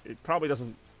 but it probably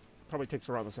takes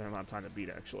around the same amount of time to beat,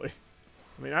 actually.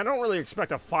 I mean, I don't really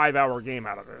expect a 5-hour game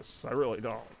out of this. I really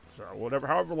don't. So,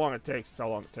 however long it takes, it's how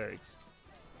long it takes.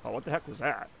 Oh, what the heck was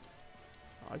that?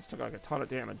 Oh, I just took, like, a ton of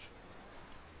damage.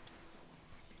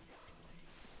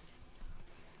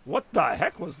 What the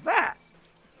heck was that?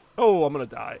 Oh, I'm gonna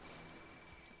die.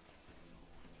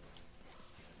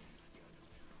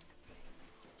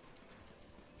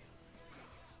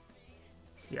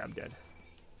 Yeah, I'm dead.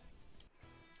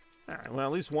 Alright, well,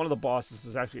 at least one of the bosses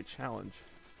is actually a challenge.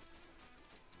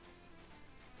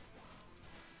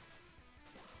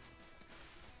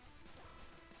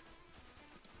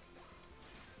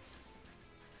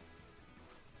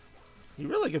 He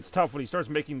really gets tough when he starts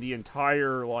making the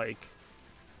entire, like,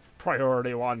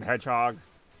 priority one hedgehog.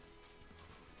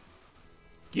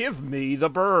 Give me the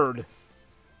bird.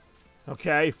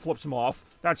 Okay, flips him off.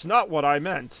 That's not what I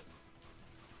meant.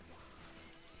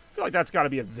 I feel like that's got to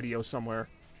be a video somewhere.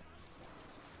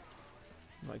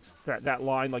 Like, that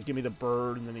line, like, give me the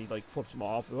bird, and then he, like, flips him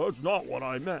off. Oh, it's not what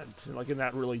I meant. And, like, in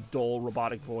that really dull,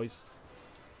 robotic voice.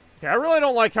 Okay, I really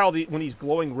don't like how when he's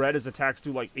glowing red, his attacks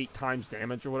do, like, 8 times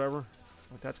damage or whatever.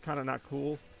 Like, that's kind of not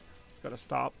cool. It's got to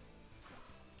stop.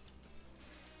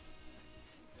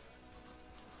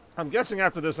 I'm guessing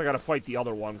after this I got to fight the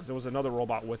other one, because there was another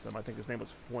robot with him. I think his name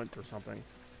was Flint or something.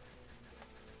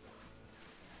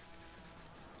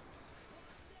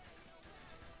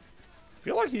 I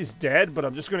feel like he's dead, but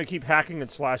I'm just going to keep hacking and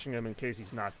slashing him in case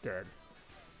he's not dead.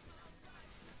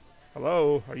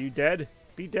 Hello? Are you dead?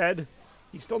 Be dead.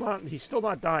 He's still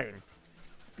not dying.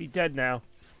 Be dead now.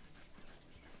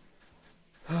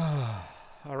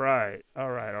 Alright.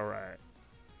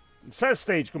 It says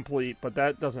stage complete, but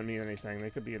that doesn't mean anything.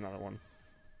 There could be another one.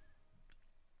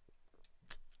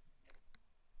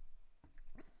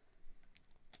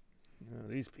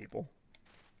 These people.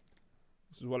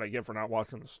 This is what I get for not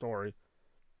watching the story.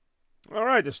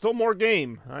 Alright, there's still more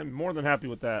game. I'm more than happy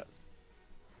with that.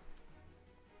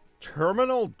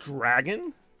 Terminal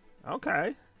Dragon?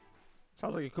 Okay.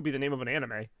 Sounds like it could be the name of an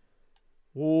anime.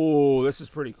 Ooh, this is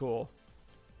pretty cool.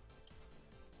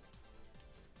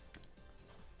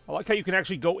 I like how you can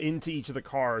actually go into each of the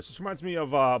cars. This reminds me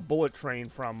of Bullet Train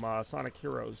from Sonic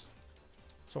Heroes.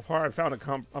 So far, I've found a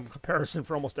comparison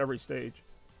for almost every stage.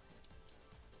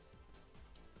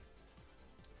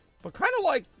 But kind of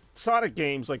like Sonic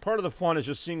games, like, part of the fun is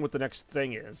just seeing what the next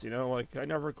thing is, you know? Like, I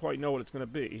never quite know what it's going to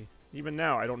be. Even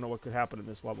now, I don't know what could happen in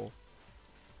this level.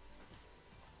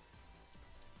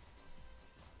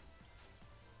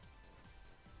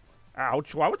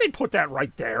 Ouch. Why would they put that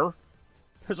right there?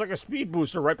 There's like a speed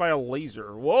booster right by a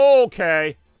laser. Whoa,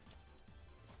 okay.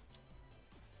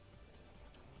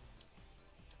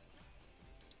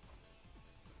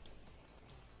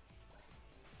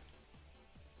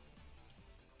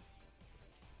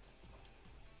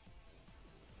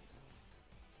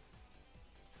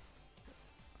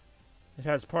 It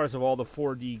has parts of all the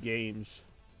 4D games.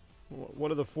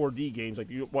 What are the 4D games? Like,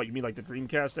 what, you mean like the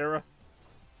Dreamcast era?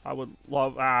 I would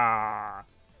love...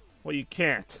 Well, you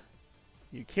can't.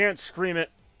 You can't stream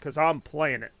it, because I'm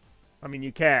playing it. I mean,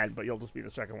 you can, but you'll just be the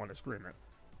second one to stream it.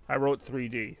 I wrote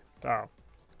 3D. Oh.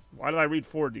 Why did I read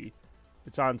 4D?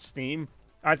 It's on Steam?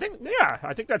 I think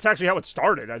that's actually how it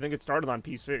started. I think it started on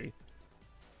PC.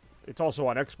 It's also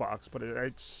on Xbox, but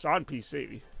it's on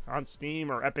PC. On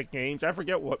Steam or Epic Games. I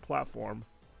forget what platform.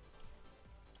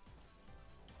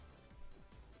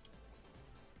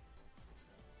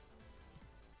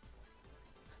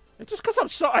 It's just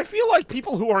because I feel like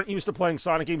people who aren't used to playing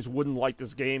Sonic games wouldn't like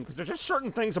this game, because there's just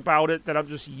certain things about it that I'm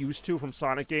just used to from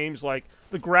Sonic games. Like,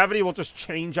 the gravity will just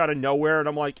change out of nowhere, and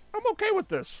I'm like, I'm okay with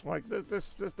this. Like, this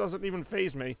doesn't even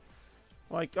faze me.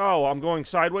 Like, oh, I'm going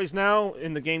sideways now,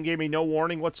 and the game gave me no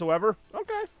warning whatsoever?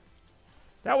 Okay.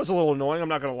 That was a little annoying, I'm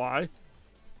not gonna lie.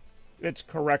 It's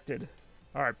corrected.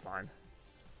 Alright, fine.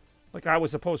 Like I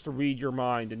was supposed to read your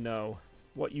mind and know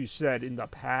what you said in the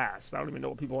past. I don't even know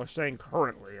what people are saying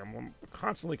currently. I'm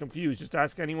constantly confused. Just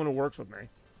ask anyone who works with me.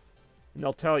 And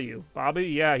they'll tell you. Bobby?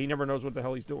 Yeah, he never knows what the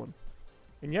hell he's doing.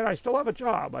 And yet I still have a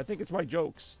job. I think it's my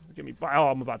jokes. Give me... Oh,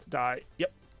 I'm about to die.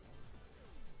 Yep.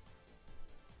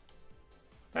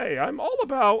 Hey, I'm all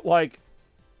about, like...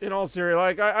 In all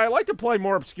seriousness, like, I like to play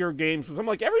more obscure games, because I'm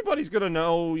like, everybody's gonna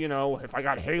know, you know, if I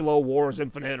got Halo Wars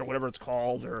Infinite, or whatever it's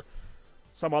called, or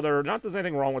some other, not there's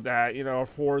anything wrong with that, you know,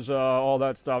 Forza, all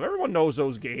that stuff. Everyone knows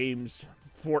those games,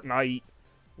 Fortnite,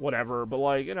 whatever, but,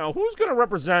 like, you know, who's gonna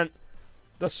represent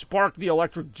the Spark the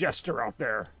Electric Jester out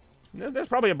there? There's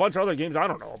probably a bunch of other games I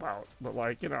don't know about, but,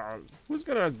 like, you know, who's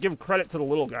gonna give credit to the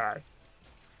little guy?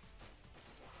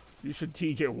 You should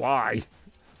TJ, why?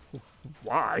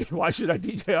 Why? Why should I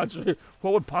DJ?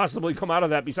 What would possibly come out of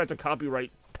that besides a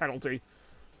copyright penalty?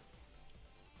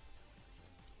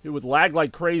 It would lag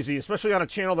like crazy, especially on a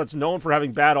channel that's known for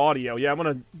having bad audio. Yeah, I'm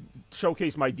going to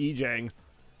showcase my DJing.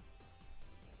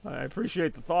 I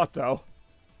appreciate the thought, though.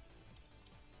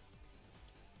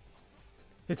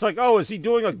 It's like, oh, is he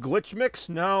doing a glitch mix?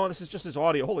 No, this is just his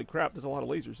audio. Holy crap, there's a lot of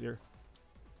lasers here.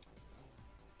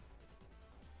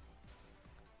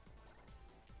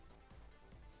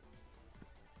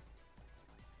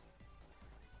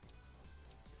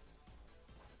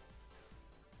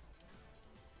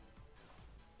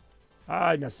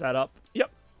 I messed that up.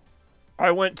 Yep.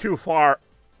 I went too far.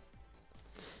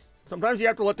 Sometimes you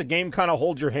have to let the game kind of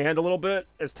hold your hand a little bit.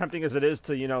 As tempting as it is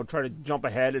to, you know, try to jump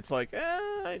ahead, it's like,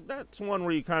 that's one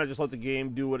where you kind of just let the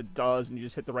game do what it does and you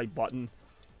just hit the right button.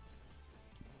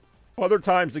 Other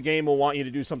times the game will want you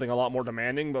to do something a lot more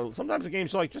demanding, but sometimes the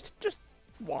game's like, just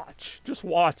watch. Just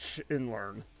watch and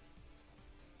learn.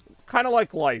 Kind of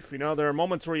like life, you know? There are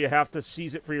moments where you have to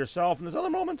seize it for yourself, and there's other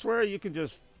moments where you can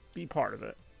just be part of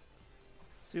it.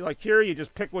 See, like here, you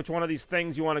just pick which one of these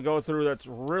things you want to go through. That's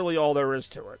really all there is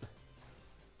to it.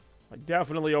 I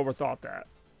definitely overthought that.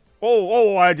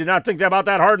 Oh, I did not think about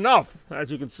that hard enough, as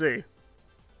you can see.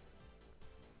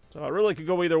 So it really could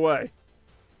go either way.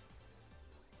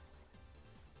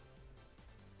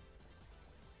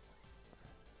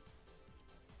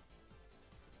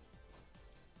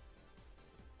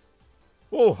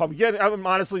 Oh, I'm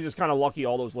honestly just kind of lucky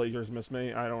all those lasers missed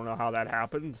me. I don't know how that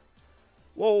happened.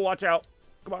 Whoa, watch out.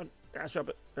 Come on, dash up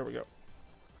it. There we go.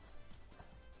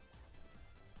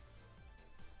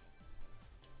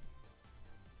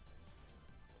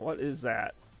 What is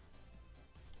that?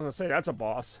 I'm gonna say that's a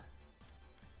boss.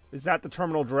 Is that the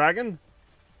Terminal Dragon?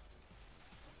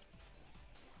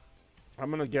 I'm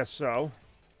gonna guess so.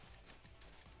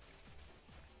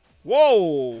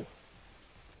 Whoa!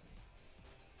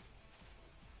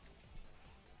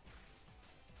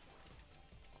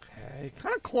 Okay,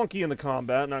 kind of clunky in the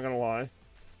combat, not gonna lie.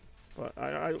 But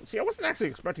I wasn't actually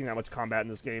expecting that much combat in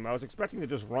this game. I was expecting to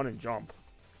just run and jump.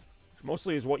 Which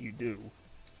mostly is what you do.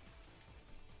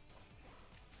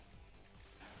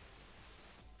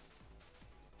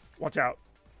 Watch out.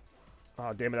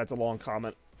 Oh, damn it, that's a long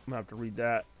comment. I'm gonna have to read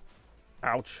that.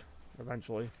 Ouch.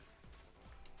 Eventually.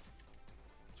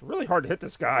 It's really hard to hit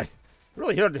this guy.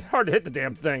 Really hard to hit the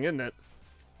damn thing, isn't it?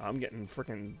 I'm getting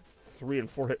freaking 3 and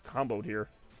 4 hit comboed here.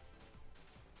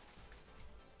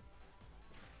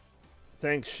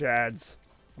 Thanks, Shads.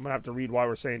 I'm gonna have to read why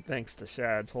we're saying thanks to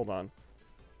Shads. Hold on.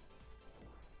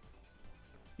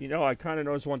 You know, I kind of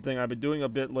noticed one thing I've been doing a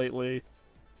bit lately.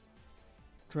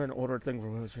 Trying to order a thing for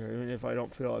wheelchair, even if I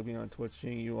don't feel like being on Twitch,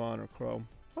 seeing you on or Chrome.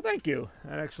 Well, thank you.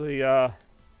 And actually, I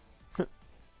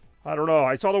don't know.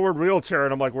 I saw the word wheelchair,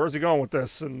 and I'm like, where's he going with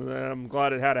this? And I'm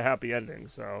glad it had a happy ending.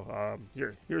 So,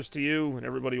 here's to you and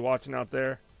everybody watching out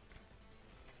there.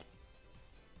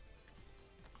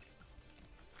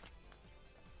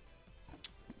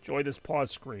 Enjoy this pause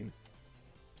screen.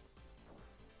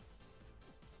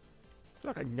 I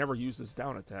feel like I never use this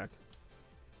down attack.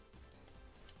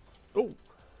 Oh,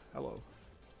 hello.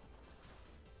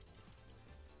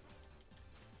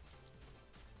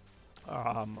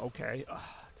 Okay. Damn it.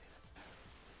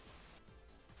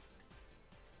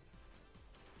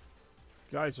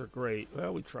 Guys are great.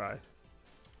 Well, we try.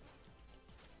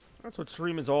 That's what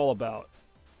streaming's all about.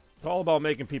 It's all about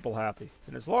making people happy.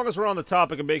 And as long as we're on the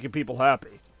topic of making people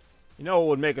happy, you know what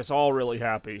would make us all really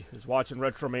happy is watching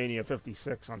Retromania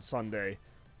 56 on Sunday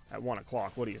at 1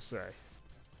 o'clock. What do you say?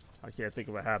 I can't think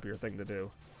of a happier thing to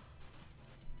do.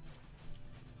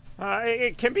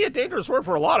 It can be a dangerous word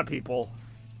for a lot of people.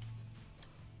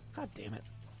 God damn it.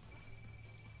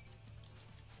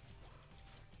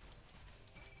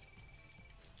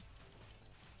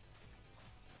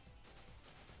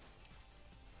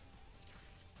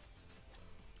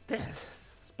 Damn, this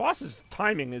boss's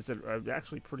timing is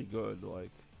actually pretty good.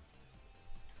 Like,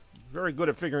 very good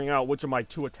at figuring out which of my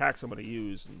 2 attacks I'm going to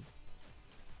use. And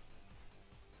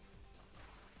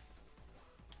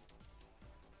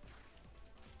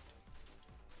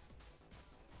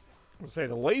I would say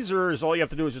the lasers, all you have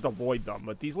to do is just avoid them.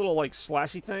 But these little, like,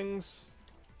 slashy things,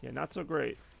 yeah, not so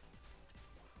great.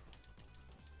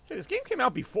 See, this game came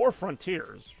out before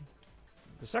Frontiers.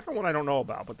 The second one I don't know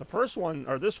about, but the first one,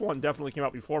 or this one, definitely came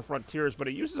out before Frontiers, but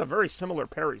it uses a very similar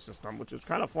parry system, which is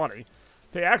kind of funny.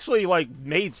 They actually, like,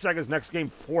 made Sega's next game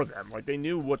for them. Like, they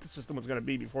knew what the system was going to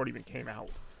be before it even came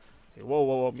out. Okay, whoa,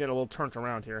 whoa, whoa, I'm getting a little turned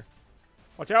around here.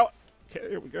 Watch out. Okay,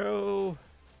 here we go.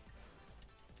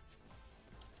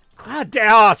 God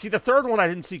damn, see, the third one I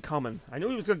didn't see coming. I knew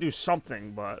he was going to do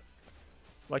something, but,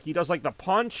 like, he does, like, the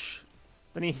punch,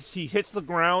 then he hits the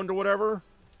ground or whatever.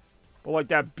 But, like,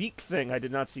 that beak thing I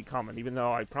did not see coming, even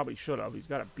though I probably should have. He's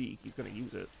got a beak. He's going to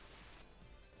use it.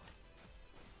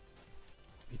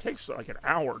 He takes, like, an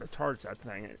hour to charge that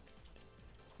thing.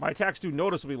 My attacks do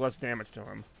noticeably less damage to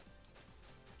him.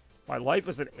 My life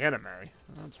is an anime.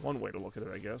 That's one way to look at it,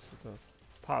 I guess. It's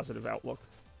a positive outlook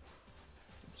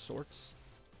of sorts.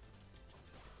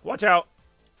 Watch out!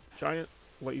 Giant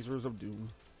lasers of doom.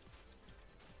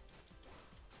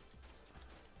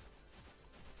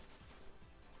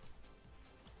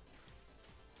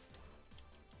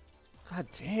 God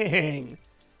dang.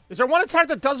 Is there one attack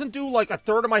that doesn't do like a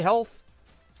third of my health?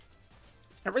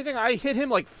 Everything, I hit him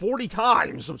like 40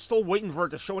 times. I'm still waiting for it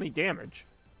to show any damage.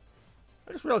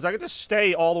 I just realized I could just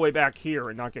stay all the way back here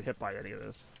and not get hit by any of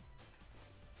this.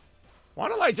 Why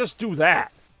don't I just do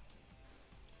that?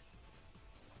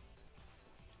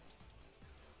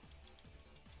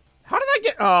 How did I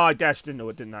get... Oh, I dashed into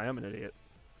it, didn't I? I'm an idiot.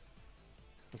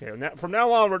 Okay, from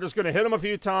now on, we're just going to hit him a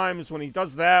few times. When he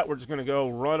does that, we're just going to go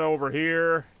run over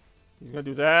here. He's going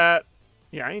to do that.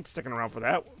 Yeah, I ain't sticking around for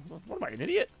that. What am I, an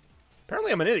idiot?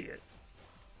 Apparently I'm an idiot.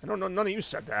 I don't know, none of you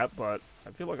said that, but I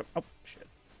feel like I'm... Oh, shit.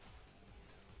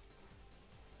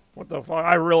 What the fuck?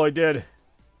 I really did.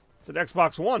 It's an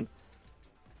Xbox One.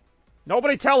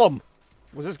 Nobody tell him.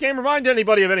 Was this game remind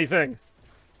anybody of anything?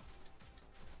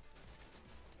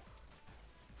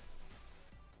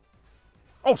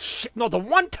 Oh, shit. No, the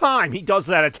one time he does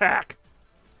that attack.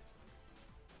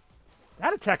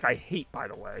 That attack I hate, by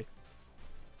the way.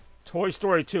 Toy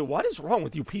Story 2. What is wrong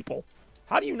with you people?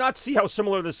 How do you not see how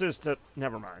similar this is to...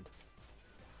 Never mind.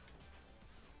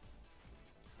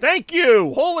 Thank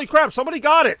you! Holy crap, somebody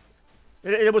got it!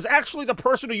 It was actually the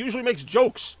person who usually makes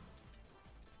jokes.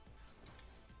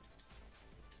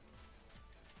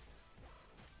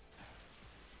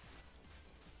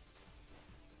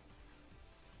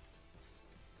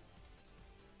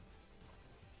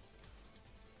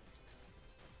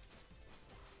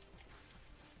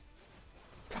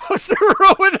 Toaster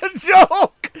ruined the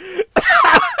joke!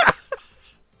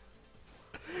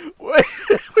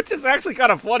 Which is actually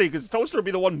kind of funny, because Toaster would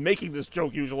be the one making this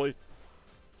joke, usually.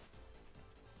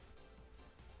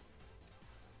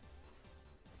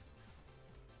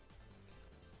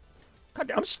 God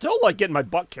damn, I'm still, like, getting my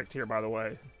butt kicked here, by the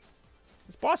way.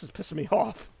 This boss is pissing me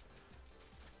off.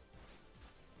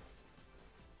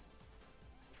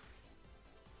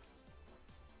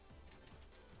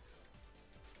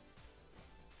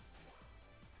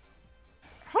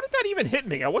 even hit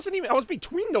me? I was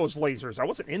between those lasers. I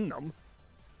wasn't in them.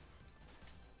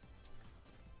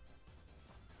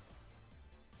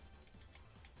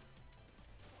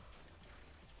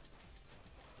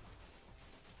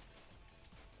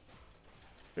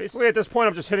 Basically, at this point,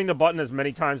 I'm just hitting the button as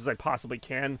many times as I possibly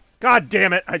can. God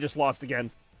damn it! I just lost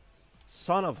again.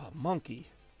 Son of a monkey.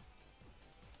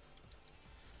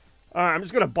 Alright, I'm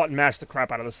just gonna button mash the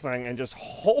crap out of this thing and just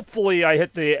hopefully I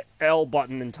hit the L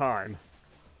button in time.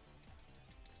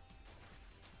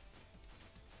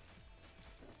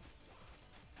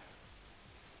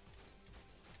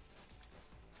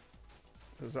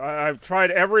 Because I've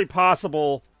tried every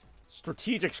possible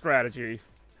strategic strategy.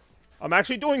 I'm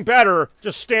actually doing better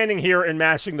just standing here and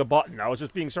mashing the button. I was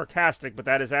just being sarcastic, but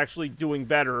that is actually doing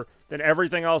better than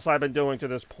everything else I've been doing to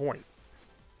this point.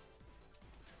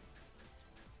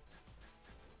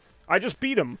 I just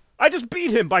beat him. I just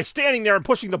beat him by standing there and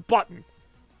pushing the button.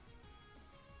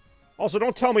 Also,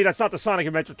 don't tell me that's not the Sonic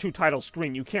Adventure 2 title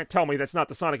screen. You can't tell me that's not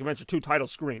the Sonic Adventure 2 title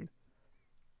screen.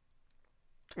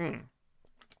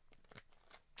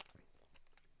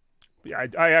 Yeah,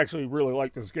 I actually really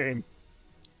like this game.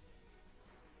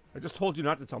 I just told you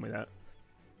not to tell me that.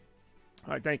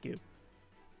 Alright, thank you.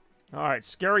 Alright,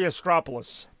 Scary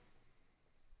Astropolis.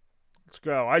 Let's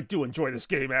go. I do enjoy this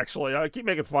game, actually. I keep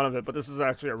making fun of it, but this is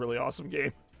actually a really awesome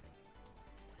game.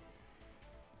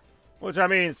 Which, I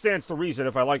mean, stands to reason.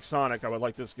 If I like Sonic, I would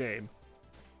like this game.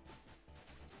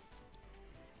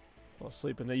 Well,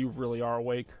 sleeping, you really are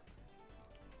awake.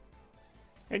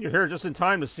 And you're here just in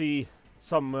time to see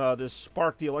some, this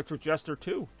Spark the Electric Jester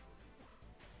 2.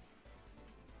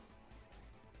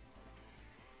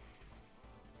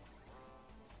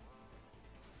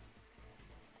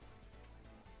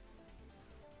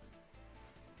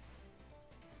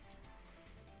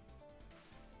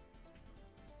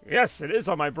 Yes, it is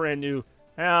on my brand new...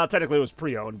 technically it was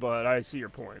pre-owned, but I see your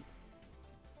point.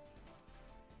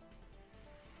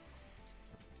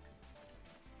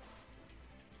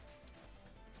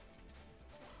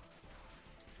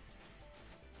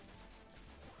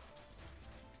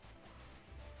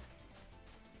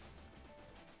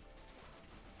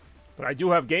 But I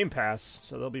do have Game Pass,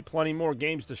 so there'll be plenty more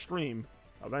games to stream,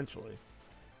 eventually.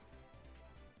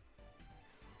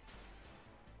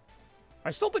 I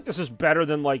still think this is better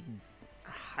than, like,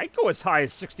 I'd go as high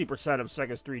as 60% of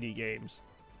Sega's 3D games.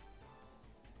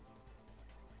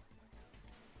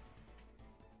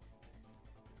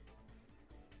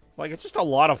 Like, it's just a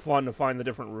lot of fun to find the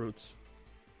different routes.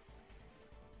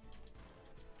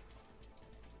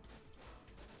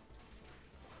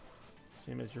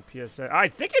 Same as your PSA. I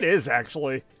think it is,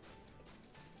 actually.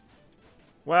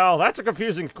 Well, that's a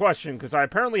confusing question, because I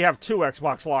apparently have two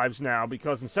Xbox Lives now,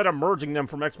 because instead of merging them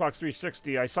from Xbox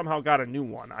 360, I somehow got a new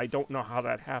one. I don't know how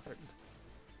that happened.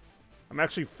 I'm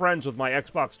actually friends with my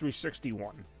Xbox 360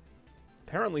 one.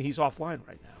 Apparently he's offline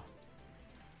right now.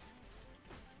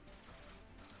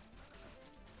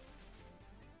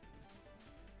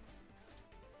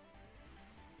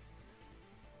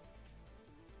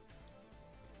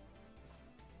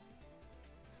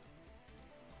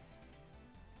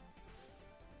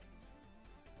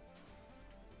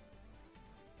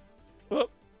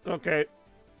 Okay.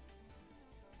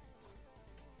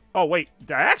 Oh, wait.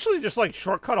 Did I actually just, like,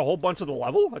 shortcut a whole bunch of the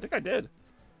level? I think I did.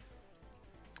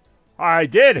 I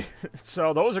did.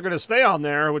 So those are going to stay on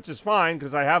there, which is fine,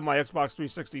 because I have my Xbox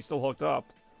 360 still hooked up.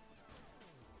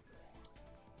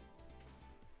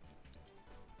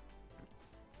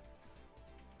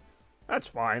 That's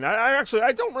fine.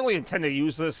 I don't really intend to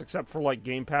use this except for, like,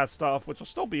 Game Pass stuff, which will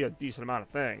still be a decent amount of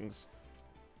things.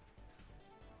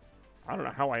 I don't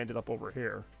know how I ended up over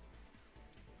here.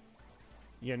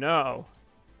 You know.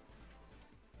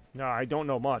 No, I don't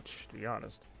know much, to be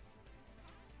honest.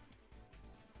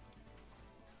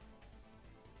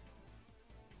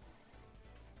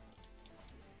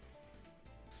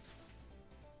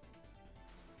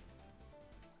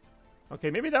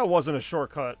 Okay, maybe that wasn't a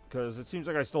shortcut, because it seems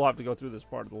like I still have to go through this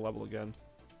part of the level again.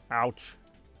 Ouch.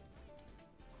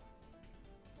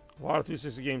 A lot of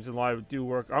 360 games in live do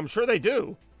work. I'm sure they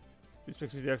do.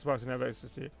 360 the Xbox and have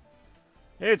access to it.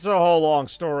 It's a whole long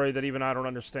story that even I don't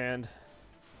understand.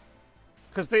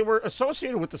 Because they were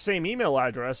associated with the same email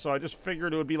address, so I just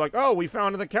figured it would be like, oh, we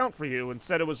found an account for you.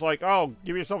 Instead, it was like, oh,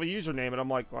 give yourself a username. And I'm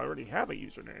like, well, I already have a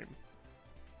username.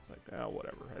 It's like, oh,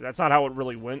 whatever. That's not how it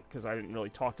really went, because I didn't really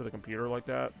talk to the computer like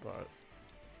that, but...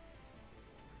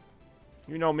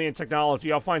 You know me and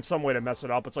technology, I'll find some way to mess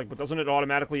it up. It's like, but doesn't it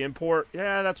automatically import?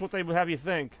 Yeah, that's what they would have you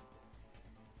think.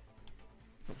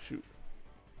 Oh, shoot.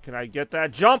 Can I get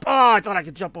that jump? Oh, I thought I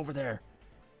could jump over there.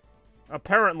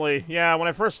 Apparently, yeah, when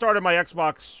I first started my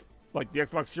Xbox like the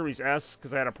Xbox Series S,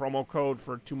 because I had a promo code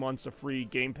for 2 months of free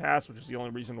Game Pass, which is the only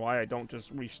reason why I don't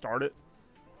just restart it,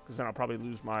 because then I'll probably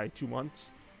lose my 2 months.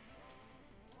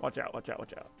 Watch out, watch out,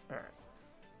 watch out. Alright.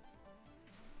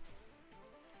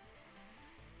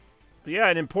 But yeah,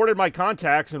 it imported my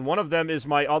contacts, and one of them is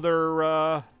my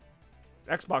other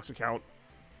Xbox account.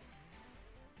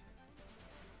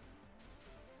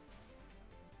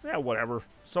 Yeah, whatever.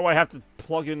 So I have to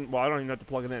plug in... Well, I don't even have to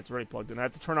plug it in. It's already plugged in. I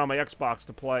have to turn on my Xbox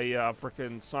to play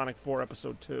frickin' Sonic 4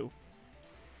 Episode 2.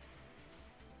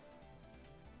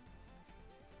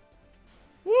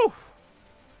 Woo!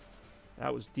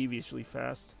 That was deviously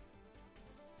fast.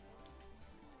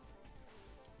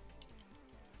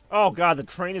 Oh, God, the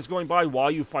train is going by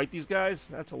while you fight these guys?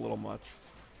 That's a little much.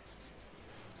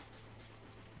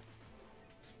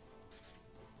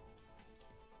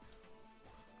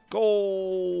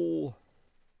 Goal!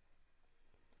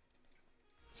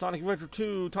 Sonic Adventure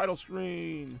 2 title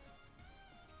screen.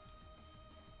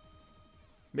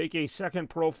 Make a second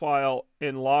profile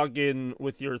and log in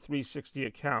with your 360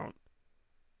 account.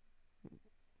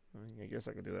 I guess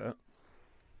I could do that.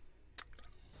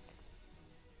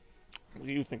 What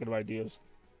are you thinking of ideas?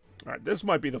 Alright, this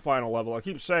might be the final level. I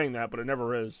keep saying that, but it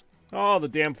never is. Oh, the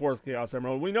damn fourth Chaos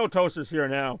Emerald. We know Toaster's here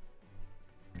now.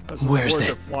 Where's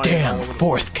that damn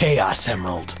fourth Chaos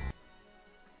Emerald?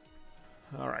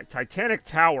 Alright, Titanic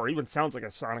Tower. Even sounds like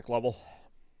a Sonic level.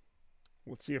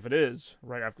 Let's see if it is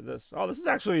right after this. Oh, this is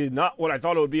actually not what I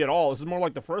thought it would be at all. This is more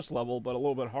like the first level, but a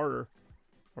little bit harder.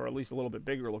 Or at least a little bit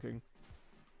bigger looking.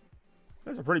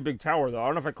 That's a pretty big tower, though. I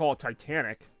don't know if I call it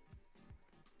Titanic.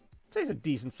 I'd say it's a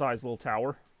decent-sized little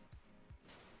tower.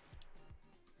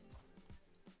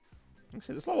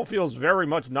 Actually, this level feels very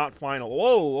much not final.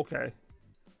 Whoa, okay.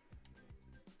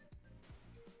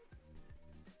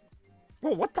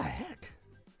 Whoa, what the heck?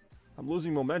 I'm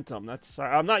losing momentum.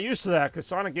 I'm not used to that, because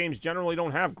Sonic games generally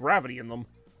don't have gravity in them.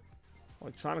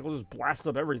 Like, Sonic will just blast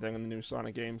up everything in the new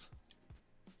Sonic games.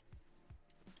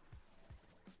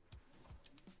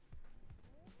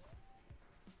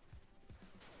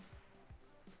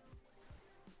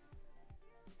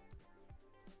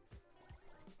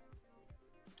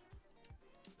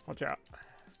 Watch out.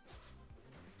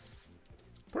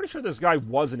 Pretty sure this guy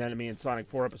was an enemy in Sonic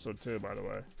 4 Episode 2, by the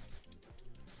way.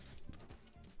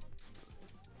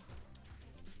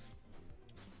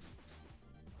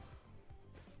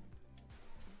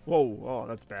 Whoa, oh,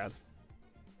 that's bad.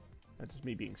 That's just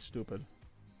me being stupid.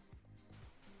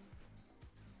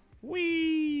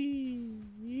 Whee!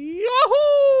 Yahoo!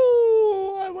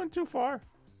 I went too far.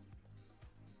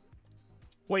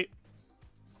 Wait.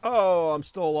 Oh, I'm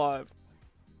still alive.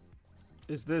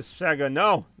 Is this Sega?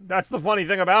 No. That's the funny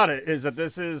thing about it, is that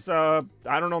this is, I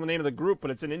don't know the name of the group, but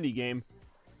it's an indie game.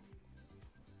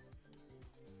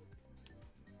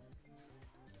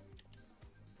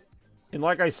 And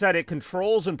like I said, it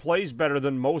controls and plays better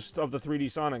than most of the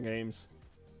 3D Sonic games.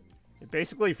 It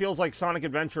basically feels like Sonic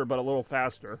Adventure, but a little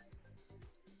faster.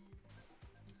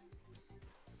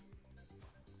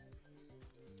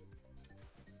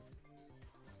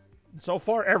 So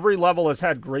far, every level has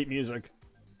had great music.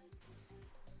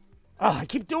 I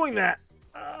keep doing that.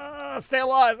 Stay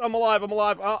alive. I'm alive. I'm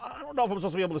alive. I don't know if I'm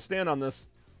supposed to be able to stand on this.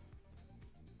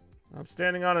 I'm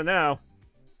standing on it now.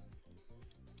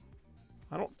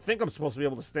 I don't think I'm supposed to be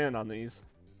able to stand on these.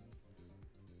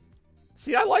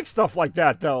 See, I like stuff like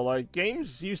that, though. Like,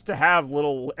 games used to have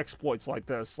little exploits like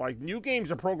this. Like, new games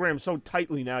are programmed so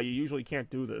tightly now, you usually can't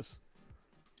do this.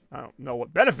 I don't know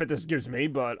what benefit this gives me,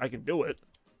 but I can do it.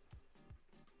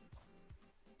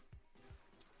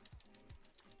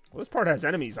 Well, this part has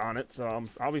enemies on it, so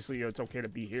obviously it's okay to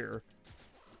be here.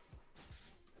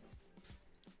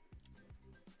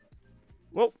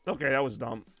 Whoa, okay, that was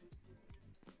dumb.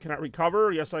 Can I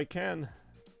recover? Yes, I can.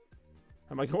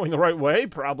 Am I going the right way?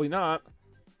 Probably not.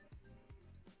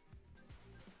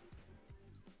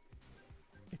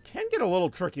 It can get a little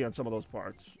tricky on some of those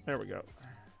parts. There we go.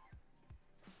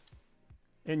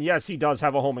 And yes, he does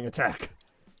have a homing attack.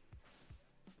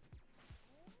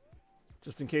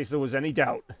 Just in case there was any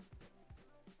doubt.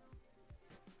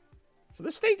 So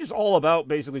this stage is all about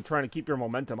basically trying to keep your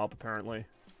momentum up, apparently.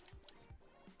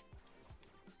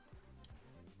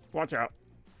 Watch out.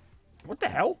 What the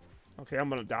hell? Okay, I'm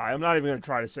gonna die. I'm not even gonna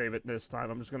try to save it this time.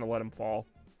 I'm just gonna let him fall.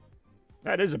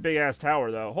 That is a big-ass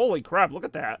tower, though. Holy crap, look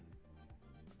at that.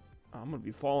 I'm gonna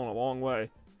be falling a long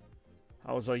way.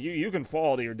 I was like, you can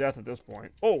fall to your death at this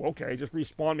point. Oh, okay, just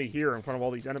respawn me here in front of all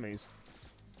these enemies.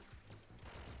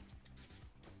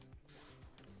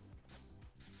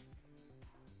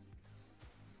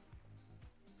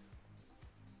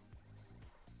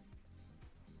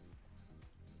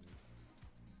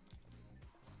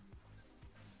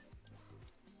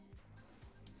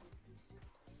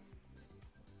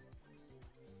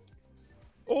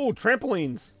 Oh,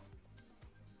 trampolines.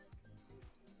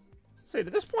 Say,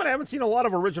 at this point, I haven't seen a lot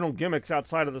of original gimmicks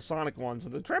outside of the Sonic ones,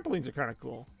 but the trampolines are kind of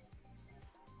cool.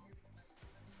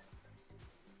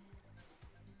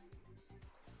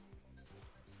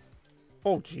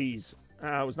 Oh, jeez.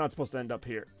 I was not supposed to end up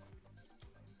here.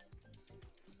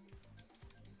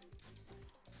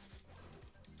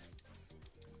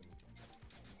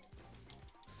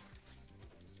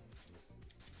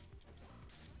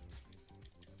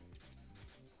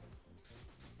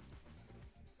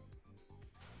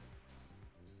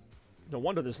 No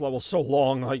wonder this level's so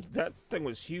long. Like, that thing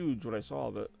was huge when I saw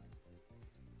of it.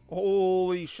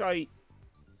 Holy shite.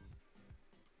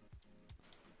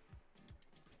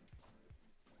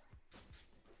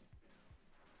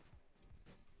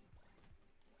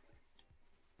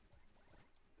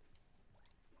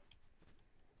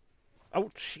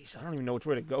 Oh, jeez. I don't even know which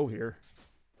way to go here.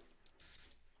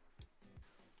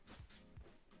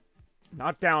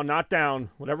 Not down, not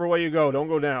down. Whatever way you go, don't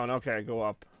go down. Okay, go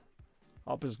up.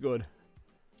 Up is good.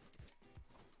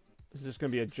 This is just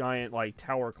going to be a giant, like,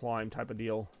 tower climb type of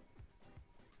deal.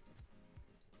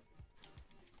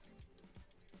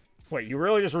 Wait, you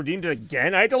really just redeemed it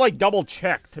again? I had to, like, double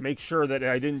check to make sure that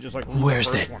I didn't just, like... Where's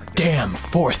that damn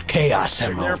fourth Chaos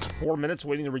Emerald? There for 4 minutes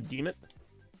waiting to redeem it?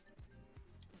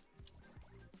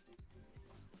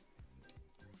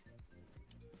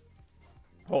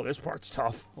 Oh, this part's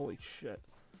tough. Holy shit.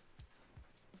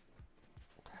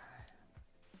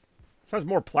 This has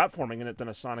more platforming in it than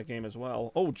a Sonic game as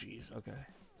well. Oh, jeez. Okay.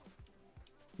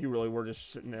 You really were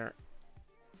just sitting there.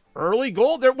 Early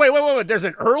goal? There. Wait. There's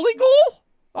an early goal?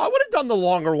 Oh, I would have done the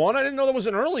longer one. I didn't know there was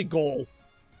an early goal.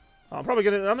 I'm not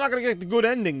gonna get the good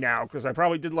ending now because I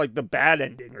probably did like the bad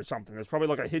ending or something. There's probably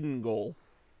like a hidden goal.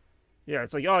 Yeah,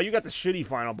 it's like, oh, you got the shitty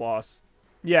final boss.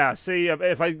 Yeah, see,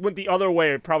 if I went the other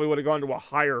way, it probably would have gone to a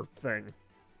higher thing.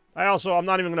 I'm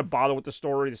not even gonna bother with the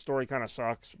story. The story kind of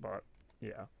sucks, but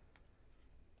yeah.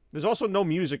 There's also no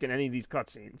music in any of these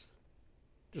cutscenes.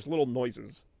 Just little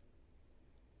noises.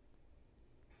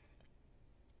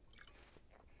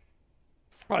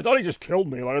 Oh, I thought he just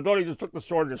killed me. Like, I thought he just took the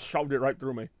sword and just shoved it right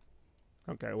through me.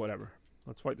 Okay, whatever.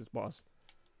 Let's fight this boss.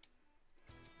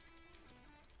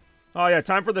 Oh, yeah,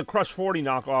 time for the Crush 40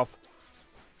 knockoff.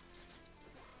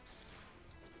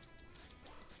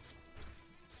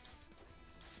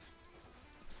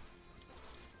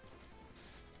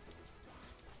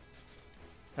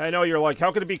 I know, you're like,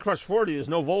 how could it be Crush 40? There's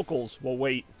no vocals. Well,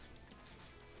 wait.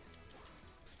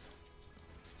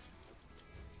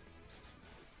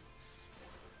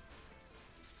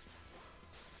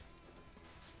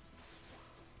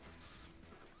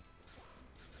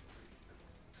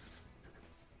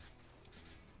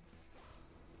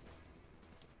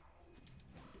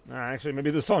 Actually, maybe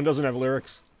the song doesn't have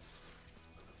lyrics.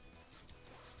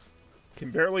 Can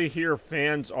barely hear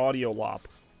fans' audio lop.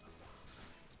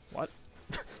 What?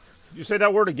 Did you say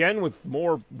that word again with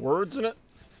more words in it?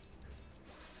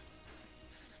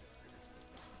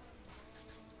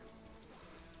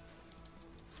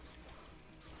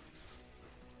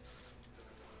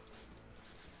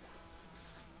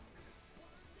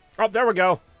 Oh, there we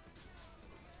go.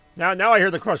 Now I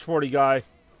hear the Crush 40 guy.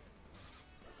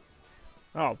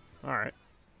 Oh, alright.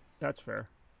 That's fair.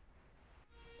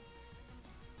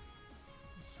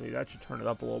 Let's see, that should turn it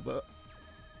up a little bit.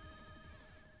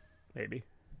 Maybe.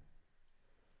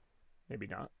 Maybe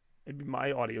not. Maybe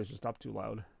my audio is just up too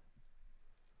loud.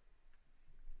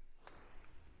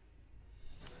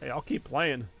 Hey, I'll keep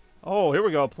playing. Oh, here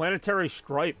we go. Planetary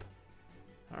Stripe.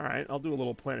 Alright, I'll do a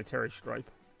little Planetary Stripe.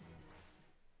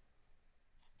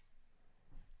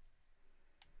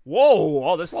 Whoa!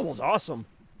 Oh, this level's awesome.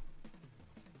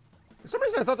 For some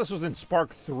reason, I thought this was in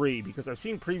Spark 3, because I've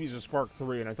seen previews of Spark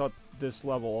 3, and I thought this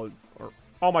level...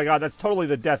 oh my god, that's totally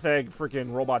the Death Egg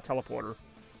freaking robot teleporter.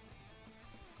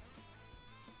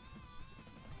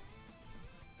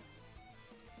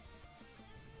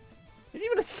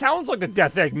 It sounds like the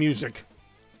Death Egg music.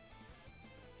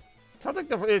 It sounds like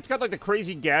it's got like the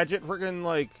Crazy Gadget freaking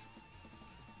like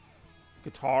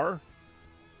guitar.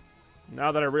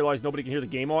 Now that I realize nobody can hear the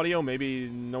game audio, maybe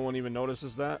no one even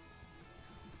notices that.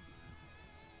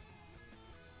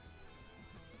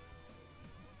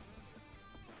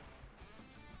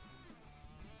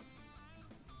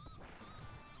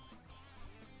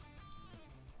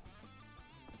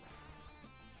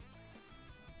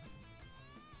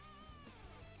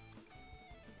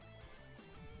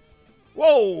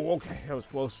 Whoa! Okay, that was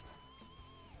close.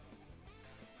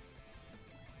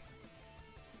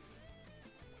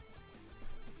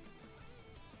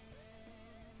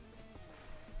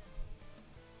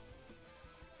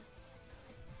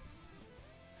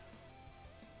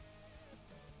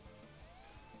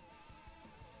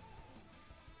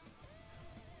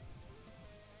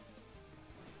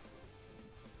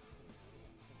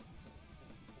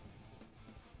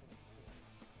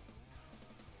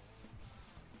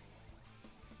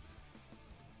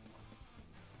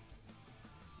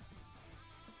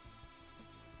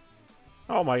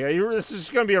 Oh my god, this is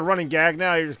just gonna be a running gag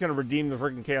now. You're just gonna redeem the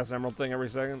freaking Chaos Emerald thing every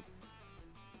second.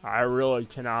 I really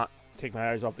cannot take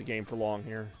my eyes off the game for long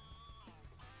here.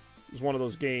 It's one of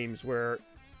those games where...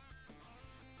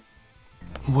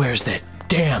 Where's that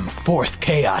damn fourth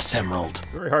Chaos Emerald?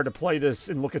 It's very hard to play this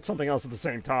and look at something else at the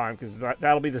same time, because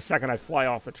that'll be the second I fly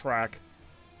off the track.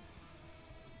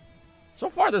 So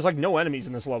far, there's like no enemies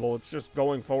in this level. It's just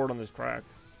going forward on this track.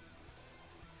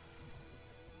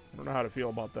 I don't know how to feel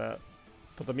about that.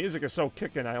 But the music is so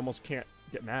kicking, I almost can't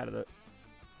get mad at it.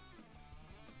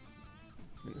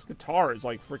 I mean, this guitar is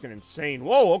like freaking insane.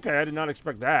 Whoa, okay, I did not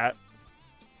expect that.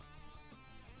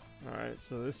 Alright,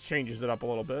 so this changes it up a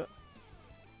little bit.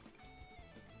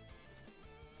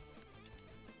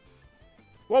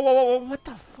 Whoa, whoa, whoa, whoa, what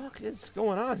the fuck is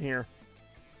going on here?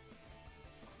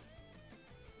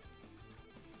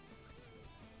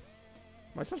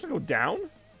 Am I supposed to go down?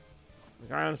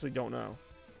 Like, I honestly don't know.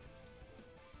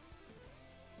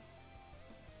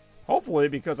 Hopefully,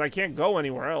 because I can't go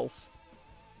anywhere else.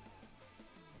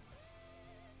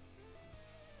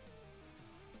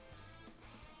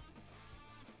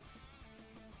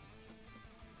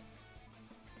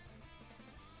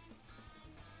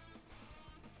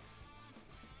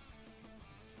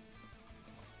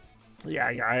 Yeah,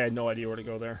 I had no idea where to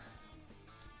go there.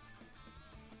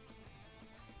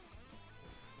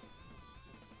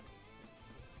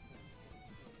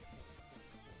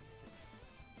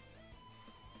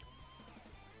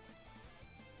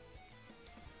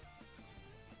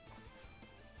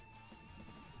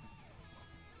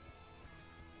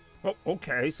 Oh,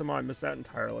 okay, somehow I missed that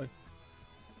entirely.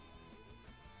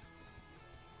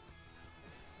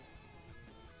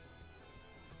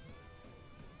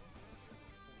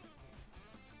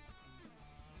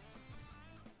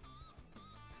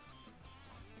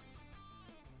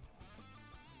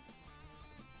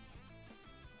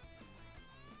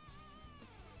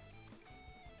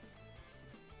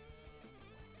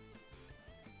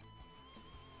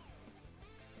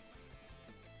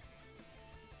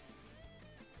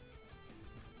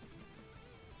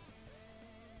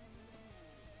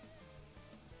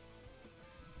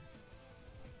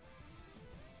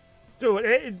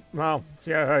 Dude, well,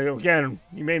 see, again,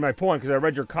 you made my point because I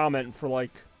read your comment for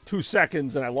like 2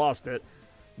 seconds and I lost it.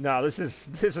 No, this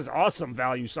is awesome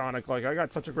value, Sonic. Like, I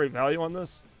got such a great value on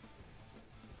this.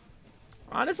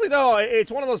 Honestly, though,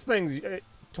 it's one of those things.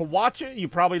 To watch it, you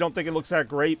probably don't think it looks that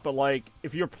great, but like,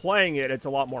 if you're playing it, it's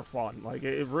a lot more fun. Like,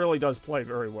 it really does play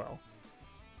very well.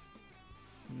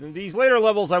 These later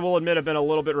levels, I will admit, have been a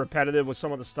little bit repetitive with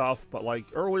some of the stuff, but like,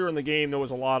 earlier in the game, there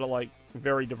was a lot of like,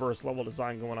 very diverse level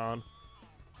design going on.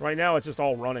 Right now, it's just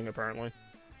all running, apparently.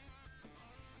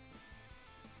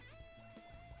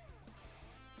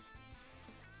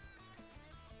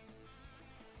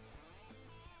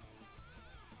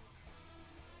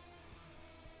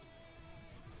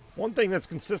 One thing that's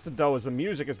consistent, though, is the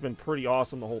music has been pretty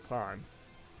awesome the whole time.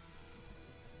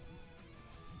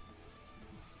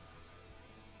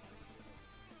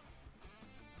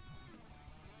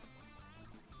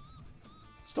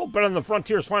 Still better than the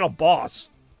Frontier's final boss.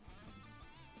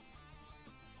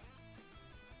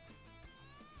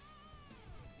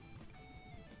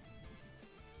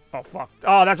 Oh, fuck.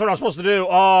 Oh, that's what I was supposed to do.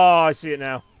 Oh, I see it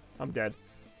now. I'm dead.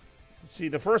 See,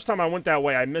 the first time I went that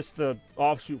way, I missed the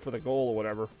offshoot for the goal or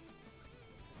whatever.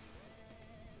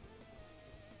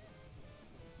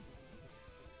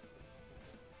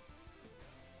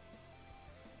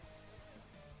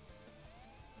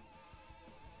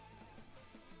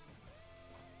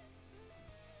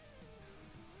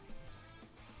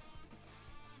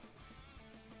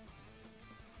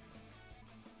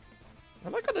 I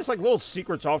like how there's like little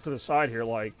secrets off to the side here.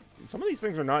 Like, some of these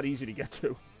things are not easy to get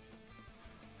to.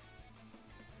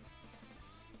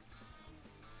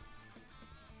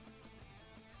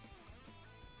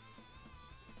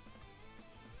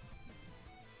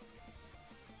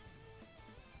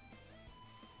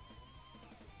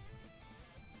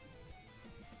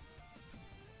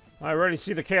 I already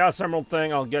see the Chaos Emerald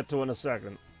thing. I'll get to in a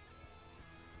second.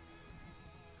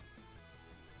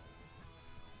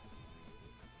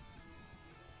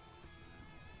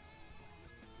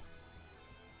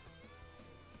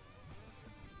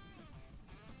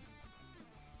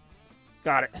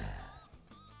 Got it.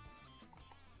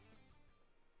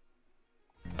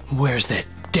 Where's that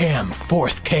damn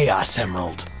fourth Chaos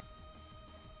Emerald?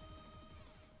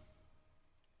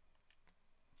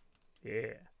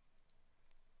 Yeah.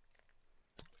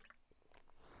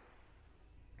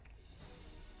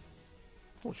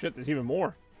 Oh shit, there's even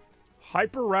more.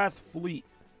 Hyper Wrath Fleet.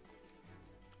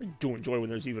 I do enjoy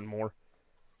when there's even more.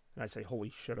 And I say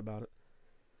holy shit about it.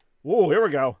 Whoa, here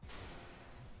we go.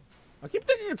 I keep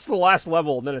thinking it's the last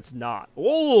level, and then it's not.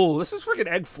 Oh, this is freaking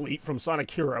Egg Fleet from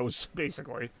Sonic Heroes,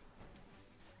 basically.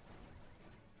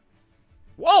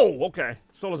 Whoa, okay.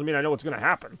 Still doesn't mean I know what's going to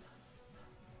happen.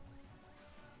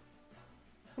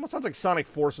 Almost sounds like Sonic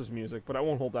Forces music, but I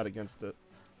won't hold that against it.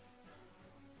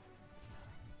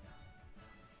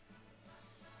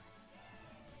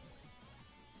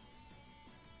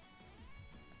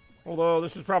 Although,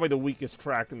 this is probably the weakest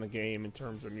track in the game in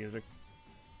terms of music.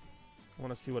 I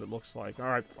want to see what it looks like.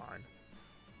 Alright, fine.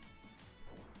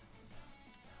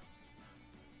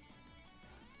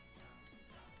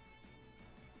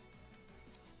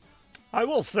 I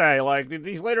will say, like,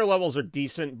 these later levels are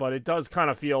decent, but it does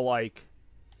kind of feel like...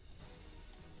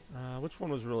 which one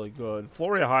was really good?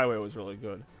 Florida Highway was really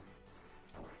good.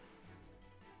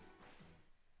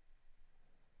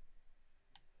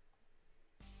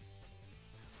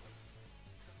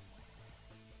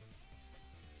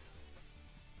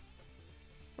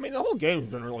 I mean, the whole game's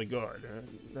been really good.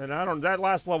 And I don't... That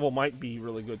last level might be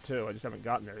really good, too. I just haven't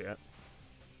gotten there yet.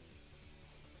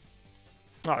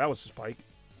 Oh, that was a spike.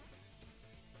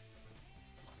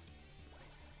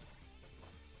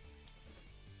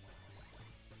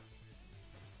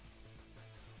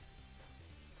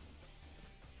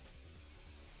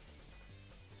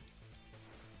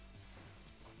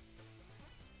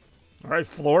 Alright,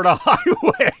 Florida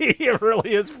Highway. It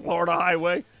really is Florida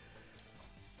Highway.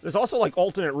 There's also, like,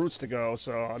 alternate routes to go,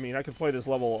 so, I mean, I could play this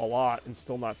level a lot and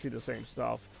still not see the same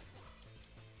stuff.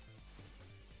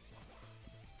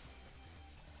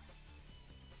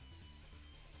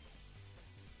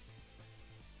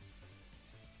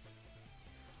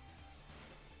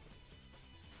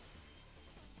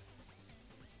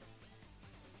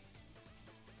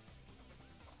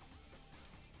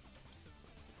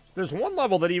 There's one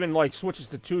level that even, like, switches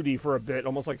to 2D for a bit,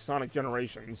 almost like Sonic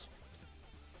Generations.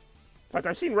 In fact,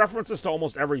 I've seen references to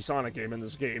almost every Sonic game in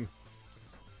this game.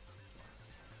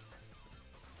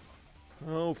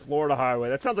 Oh, Florida Highway.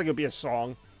 That sounds like it'd be a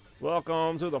song.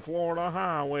 Welcome to the Florida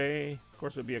Highway. Of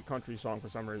course, it'd be a country song for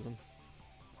some reason.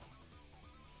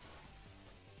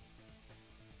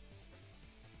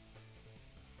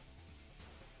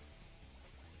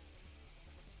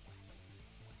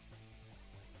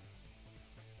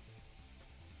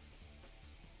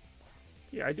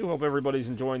 Yeah, I do hope everybody's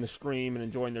enjoying the stream and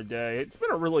enjoying their day. It's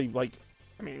been a really, like,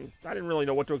 I mean, I didn't really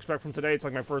know what to expect from today. It's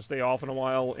like my first day off in a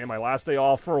while and my last day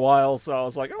off for a while, so I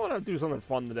was like, I want to do something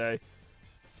fun today.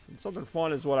 And something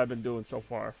fun is what I've been doing so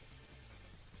far.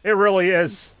 It really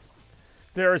is.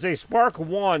 There is a Spark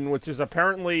 1, which is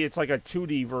apparently, it's like a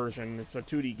 2D version. It's a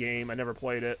 2D game. I never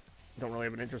played it. Don't really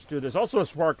have an interest to. There's also a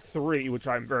Spark 3, which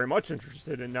I'm very much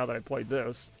interested in now that I played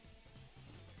this.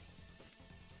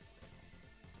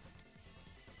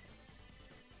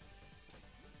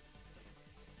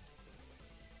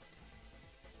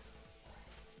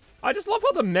 I just love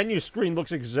how the menu screen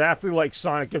looks exactly like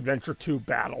Sonic Adventure 2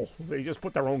 Battle. They just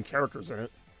put their own characters in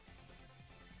it.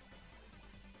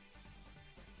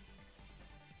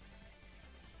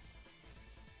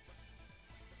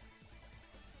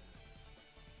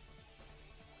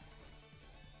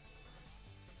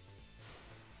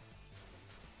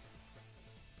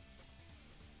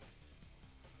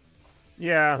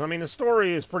 Yeah, I mean, the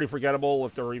story is pretty forgettable,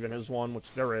 if there even is one,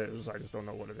 which there is. I just don't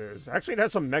know what it is. Actually, it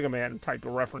has some Mega Man type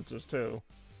of references, too.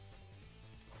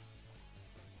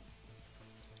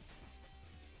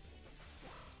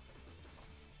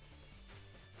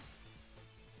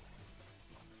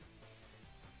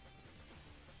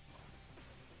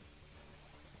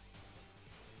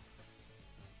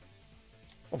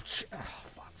 Oh,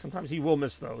 fuck. Sometimes he will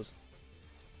miss those.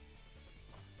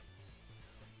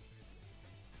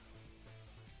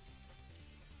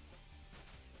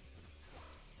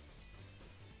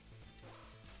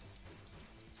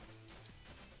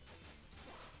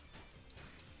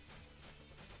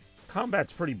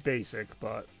 Combat's pretty basic,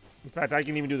 but... In fact, I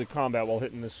can even do the combat while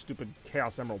hitting this stupid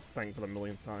Chaos Emerald thing for the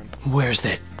millionth time. Where's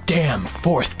that damn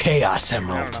fourth Chaos I don't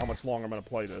Emerald? know how much longer I'm going to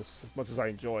play this, as much as I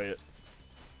enjoy it.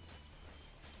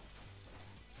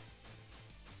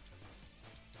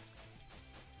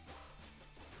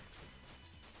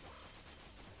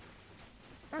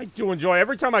 I do enjoy.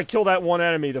 Every time I kill that one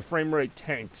enemy, the frame rate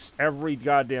tanks. Every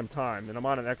goddamn time. And I'm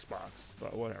on an Xbox,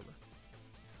 but whatever.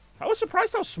 I was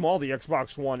surprised how small the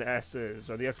Xbox One S is,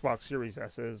 or the Xbox Series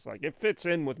S is. Like, it fits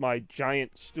in with my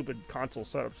giant, stupid console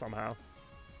setup somehow.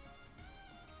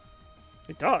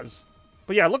 It does.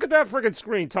 But yeah, look at that friggin'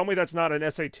 screen. Tell me that's not an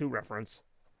SA2 reference.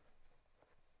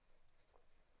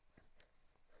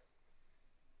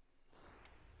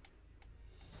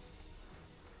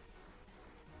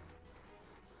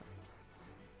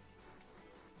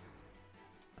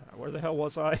 Where the hell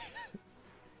was I?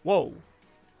 Whoa.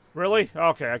 Really?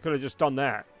 Okay, I could have just done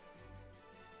that.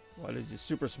 Why did you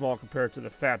super small compared to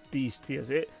the fat beast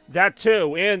PS8? That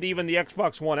too, and even the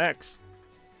Xbox One X.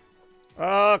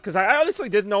 Because I honestly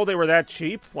didn't know they were that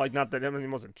cheap. Like, not that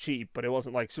everything wasn't cheap, but it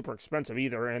wasn't, like, super expensive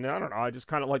either. And I don't know, I just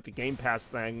kind of like the Game Pass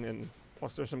thing. And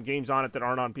plus, there's some games on it that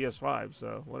aren't on PS5,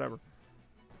 so whatever.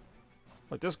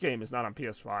 Like, this game is not on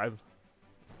PS5.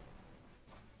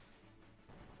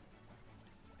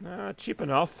 Cheap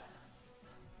enough.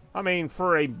 I mean,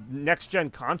 for a next-gen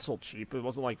console cheap, it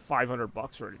wasn't like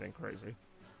 $500 or anything crazy.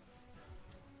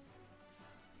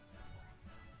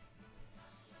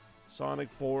 Sonic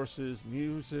Forces,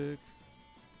 music.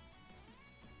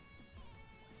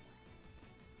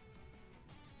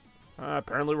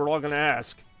 Apparently we're all going to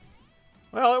ask.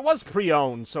 Well, it was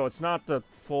pre-owned, so it's not the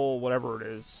full whatever it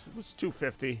is. It was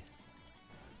 $250.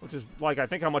 Which is, like, I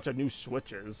think how much a new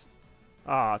Switch is.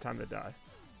 Ah, time to die.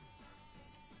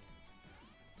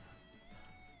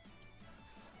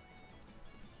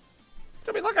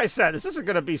 I mean, like I said, this isn't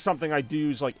going to be something I do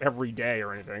use, like, every day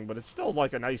or anything, but it's still,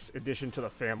 like, a nice addition to the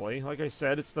family. Like I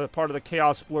said, it's the part of the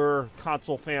Chaos Blur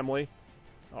console family.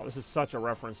 Oh, this is such a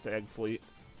reference to Egg Fleet.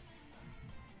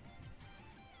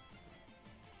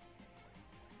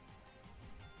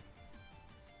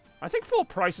 I think full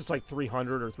price is like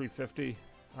 $300 or $350.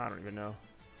 I don't even know.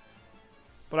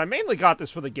 But I mainly got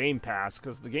this for the Game Pass,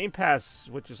 because the Game Pass,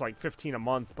 which is like $15 a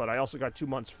month, but I also got 2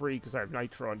 months free because I have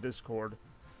Nitro on Discord.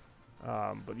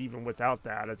 But even without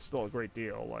that, it's still a great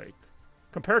deal. Like,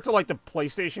 compared to like the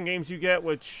PlayStation games you get,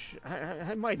 which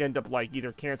I might end up like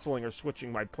either canceling or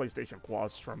switching my PlayStation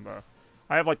Plus from the.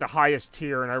 I have like the highest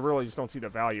tier, and I really just don't see the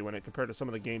value in it compared to some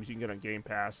of the games you can get on Game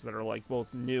Pass that are like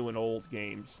both new and old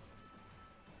games.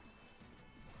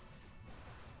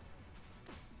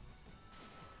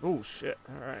 Oh shit!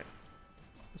 All right,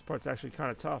 this part's actually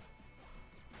kind of tough.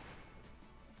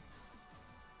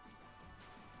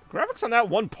 Graphics on that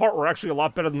one part were actually a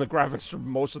lot better than the graphics for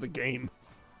most of the game.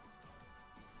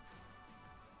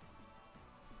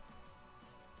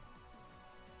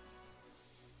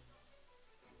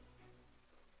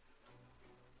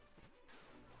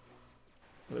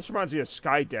 This reminds me of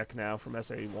Skydeck now from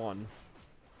SA1.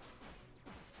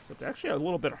 Except actually a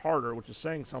little bit harder, which is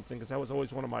saying something, because that was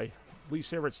always one of my least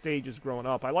favorite stages growing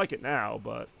up. I like it now,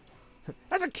 but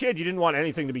as a kid, you didn't want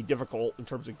anything to be difficult in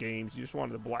terms of games. You just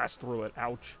wanted to blast through it.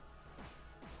 Ouch.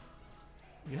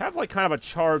 You have, like, kind of a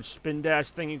charged spin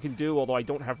dash thing you can do, although I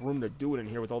don't have room to do it in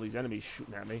here with all these enemies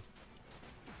shooting at me.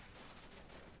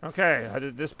 Okay,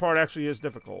 this part actually is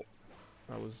difficult.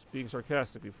 I was being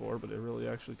sarcastic before, but it really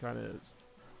actually kind of is.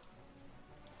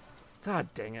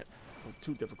 God dang it. Well,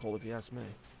 too difficult if you ask me.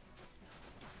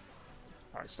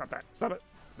 Alright, stop that. Stop it.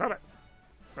 Stop it.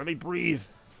 Let me breathe.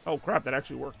 Oh, crap, that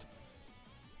actually worked.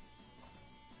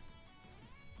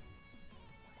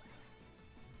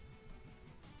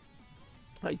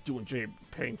 I do enjoy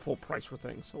paying full price for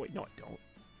things. Oh, wait, no, I don't.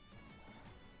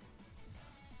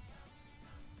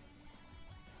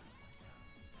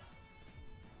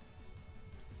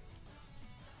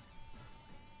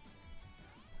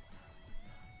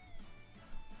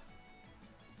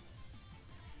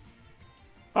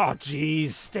 Oh,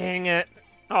 jeez, dang it.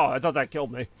 Oh, I thought that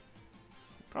killed me.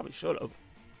 Probably should have.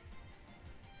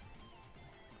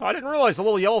 Oh, I didn't realize the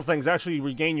little yellow things actually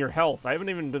regain your health. I haven't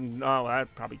even been... Oh,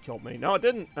 that probably killed me. No, it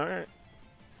didn't. All right.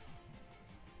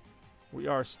 We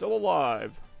are still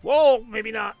alive. Whoa,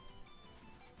 maybe not.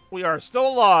 We are still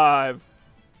alive.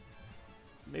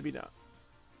 Maybe not.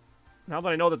 Now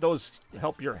that I know that those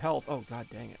help your health... Oh, god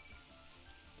dang it.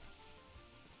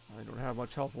 I don't have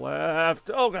much health left.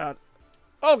 Oh, god.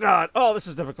 Oh, god. Oh, this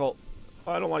is difficult.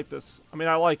 I don't like this. I mean,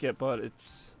 I like it, but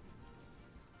it's...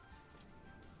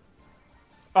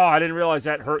 Oh, I didn't realize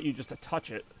that hurt you just to touch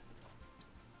it.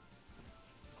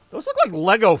 Those look like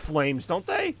Lego flames, don't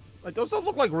they? Like, those don't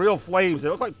look like real flames. They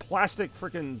look like plastic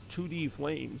freaking 2D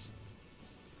flames.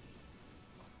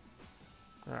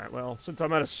 Alright, well, since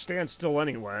I'm at a standstill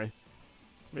anyway,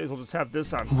 may as well just have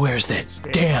this on. Where's that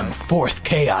damn fourth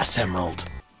Chaos Emerald?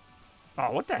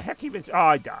 Oh, what the heck even... Oh,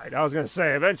 I died. I was going to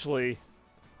say, eventually...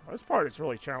 Oh, this part is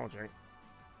really challenging.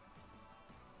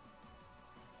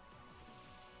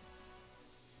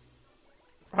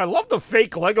 I love the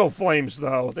fake Lego flames,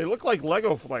 though. They look like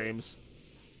Lego flames.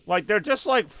 Like, they're just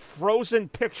like frozen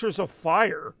pictures of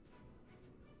fire.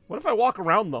 What if I walk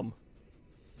around them?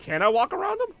 Can I walk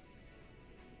around them?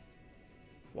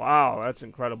 Wow, that's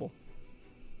incredible.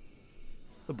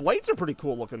 The blades are pretty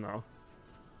cool looking, though.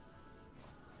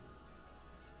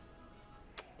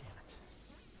 Damn it.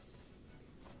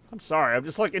 I'm sorry, I'm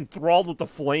just like enthralled with the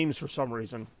flames for some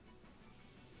reason.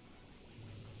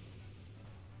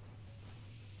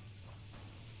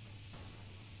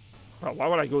 Oh, why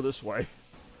would I go this way?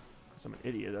 Because I'm an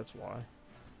idiot, that's why.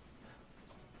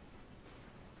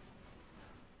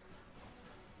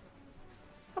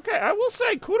 Okay, I will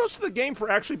say kudos to the game for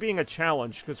actually being a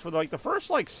challenge, because for like the first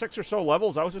like 6 or so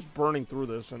levels, I was just burning through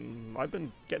this, and I've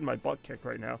been getting my butt kicked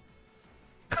right now.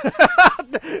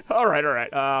 all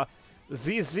right.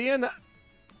 Zizien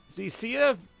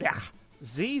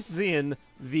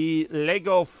the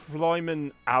Lego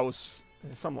Fleimen aus.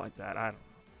 Something like that. I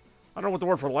don't know what the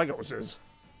word for Legos is.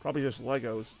 Probably just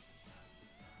Legos.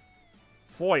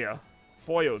 Foya.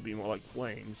 Foya would be more like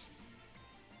flames.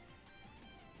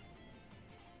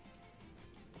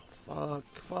 Fudge.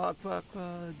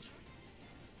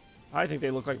 I think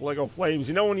they look like Lego flames.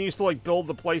 You know when you used to like build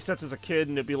the playsets as a kid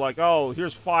and it'd be like, oh,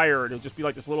 here's fire, and it'd just be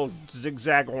like this little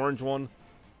zigzag orange one?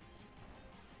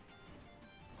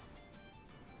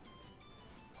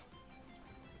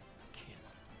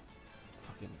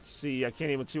 See, I can't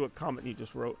even see what comment he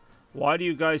just wrote. Why do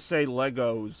you guys say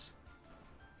Legos?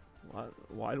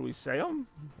 Why do we say them?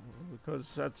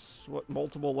 Because that's what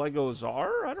multiple Legos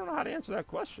are? I don't know how to answer that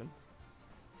question.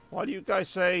 Why do you guys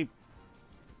say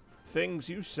things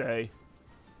you say?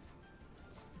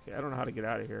 Okay, I don't know how to get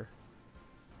out of here.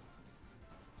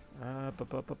 I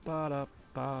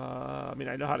mean,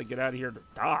 I know how to get out of here to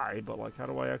die, but like, how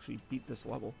do I actually beat this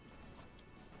level?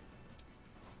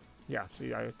 Yeah,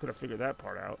 see, I could have figured that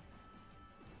part out.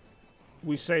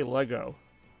 We say Lego.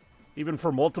 Even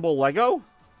for multiple Lego?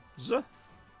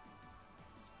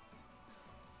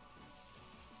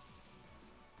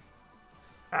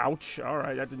 Ouch.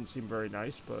 Alright, that didn't seem very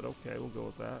nice, but okay, we'll go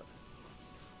with that.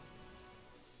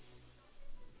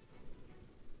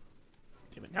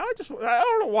 Damn it. Now I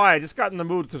don't know why, I just got in the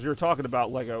mood because we were talking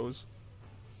about Legos.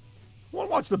 I want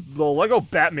to watch the Lego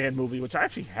Batman movie, which I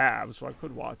actually have, so I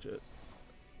could watch it.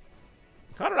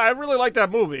 I really like that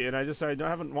movie, and I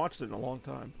haven't watched it in a long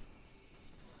time.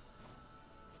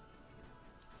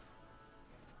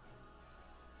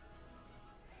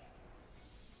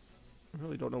 I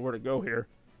really don't know where to go here.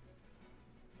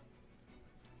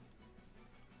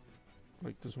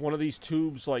 Like, does one of these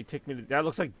tubes, like, take me to... That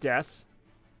looks like death.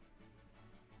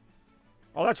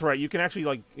 Oh, that's right. You can actually,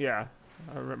 like... Yeah.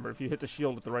 I remember. If you hit the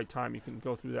shield at the right time, you can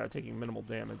go through that taking minimal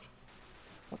damage.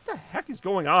 What the heck is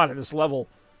going on in this level?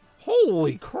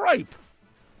 Holy cripe!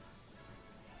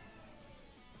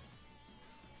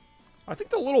 I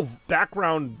think the little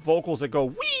background vocals that go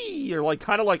wee are like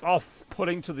kind of like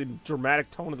off-putting to the dramatic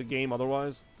tone of the game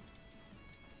otherwise.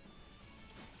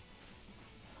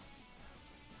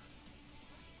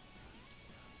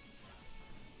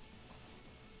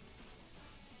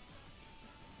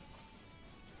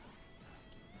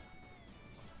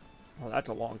 Oh, that's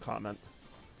a long comment.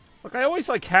 Look, I always,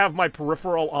 like, have my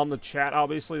peripheral on the chat,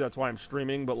 obviously. That's why I'm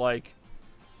streaming, but, like...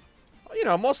 You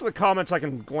know, most of the comments I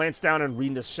can glance down and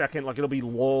read in a second. Like, it'll be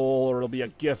lol, or it'll be a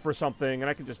GIF or something, and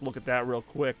I can just look at that real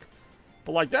quick.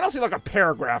 But, like, then I'll see, like, a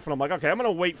paragraph, and I'm like, okay, I'm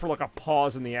gonna wait for, like, a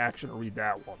pause in the action to read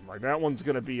that one. Like, that one's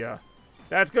gonna be a...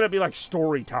 That's gonna be, like,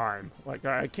 story time. Like,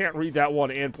 I can't read that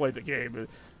one and play the game.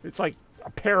 It's, like,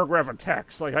 a paragraph of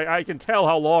text. Like, I can tell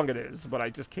how long it is, but I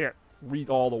just can't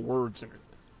read all the words in it.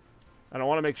 And I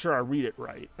want to make sure I read it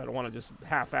right. I don't want to just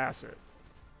half-ass it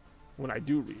when I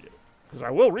do read it. Because I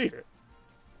will read it.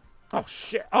 Oh,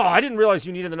 shit. Oh, I didn't realize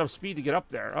you needed enough speed to get up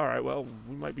there. All right, well,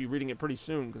 we might be reading it pretty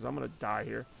soon because I'm going to die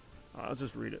here. I'll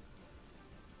just read it.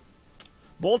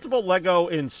 Multiple Lego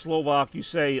in Slovak, you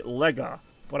say Lega.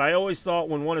 But I always thought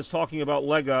when one is talking about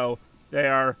Lego,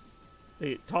 they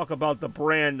talk about the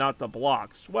brand, not the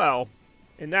blocks. Well...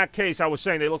 In that case, I was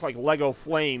saying they look like Lego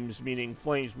flames, meaning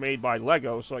flames made by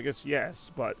Lego, so I guess yes.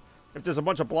 But if there's a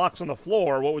bunch of blocks on the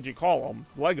floor, what would you call them?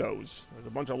 Legos. There's a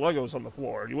bunch of Legos on the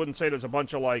floor. You wouldn't say there's a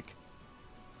bunch of, like...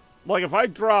 Like, if I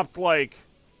dropped, like...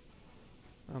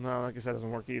 Oh, no, I guess that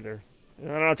doesn't work either. I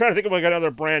don't know, I'm trying to think of, like,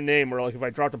 another brand name where, like, if I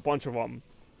dropped a bunch of them...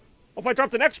 Well, if I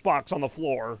dropped an Xbox on the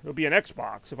floor, it would be an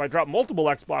Xbox. If I dropped multiple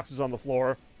Xboxes on the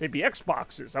floor, they'd be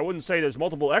Xboxes. I wouldn't say there's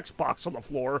multiple Xbox on the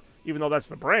floor, even though that's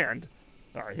the brand.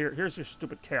 Alright, here's your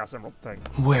stupid Chaos Emerald thing.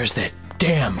 Where's that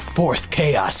damn 4th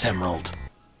Chaos Emerald?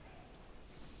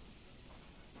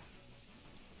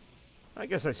 I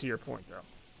guess I see your point, though.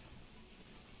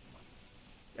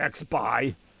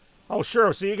 X-Buy. Oh,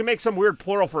 sure, so you can make some weird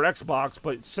plural for Xbox,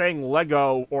 but saying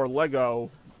Lego or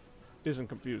Lego isn't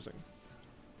confusing.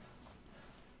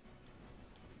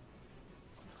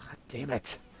 God damn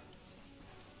it.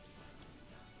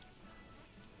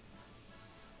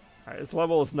 This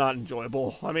level is not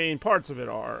enjoyable. I mean, parts of it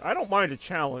are. I don't mind a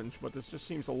challenge, but this just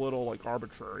seems a little, like,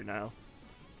 arbitrary now.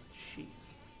 Jeez.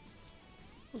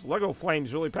 Those Lego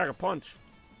flames really pack a punch.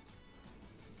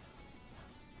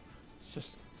 It's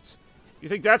just... You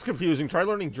think that's confusing? Try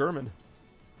learning German.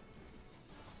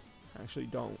 Actually,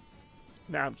 don't.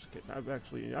 Nah, I'm just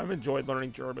kidding. I've enjoyed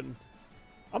learning German.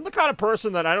 I'm the kind of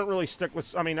person that I don't really stick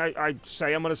with... I mean, I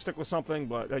say I'm going to stick with something,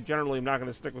 but I generally am not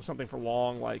going to stick with something for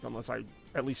long, like, unless I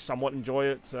at least somewhat enjoy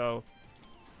it, so...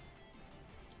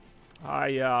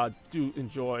 I do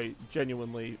enjoy,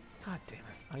 genuinely... God damn it.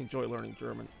 I enjoy learning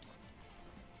German.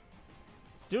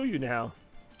 Do you now?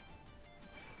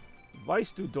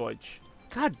 Weißt du Deutsch?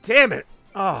 God damn it!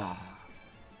 Ah.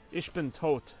 Ich bin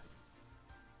tot.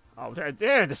 Oh,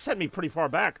 damn, this sent me pretty far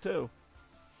back, too.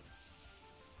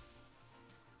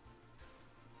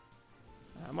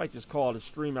 I might just call it a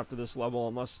stream after this level,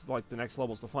 unless, like, the next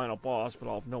level's the final boss, but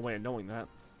I'll have no way of knowing that.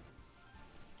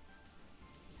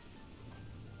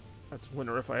 That's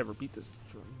winner if I ever beat this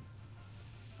German.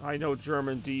 I know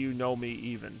German, do you know me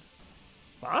even?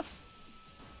 Was?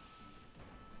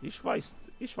 Ich weiß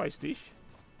dich.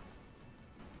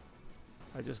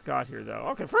 I just got here, though.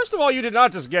 Okay, first of all, you did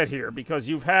not just get here, because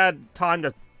you've had time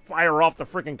to fire off the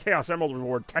freaking Chaos Emerald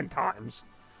reward 10 times.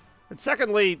 And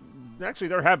secondly, actually,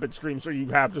 there have been streams where you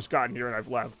have just gotten here and I've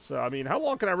left. So, I mean, how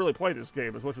long can I really play this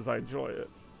game as much as I enjoy it?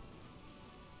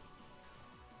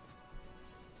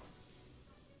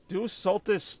 Du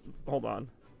solltest... Hold on.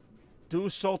 Du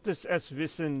solltest es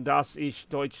wissen, dass ich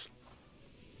Deutsch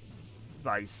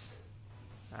weiß.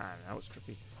 Ah, that was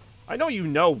tricky. I know you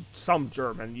know some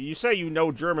German. You say you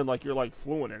know German like you're, like,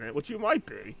 fluent in it, which you might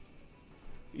be.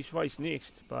 Ich weiß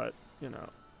nicht, but, you know.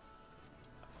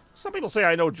 Some people say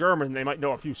I know German, they might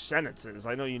know a few sentences.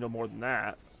 I know you know more than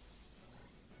that.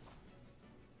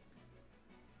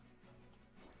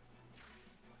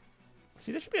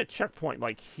 See, there should be a checkpoint,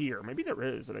 like, here. Maybe there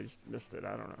is, and I just missed it.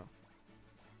 I don't know.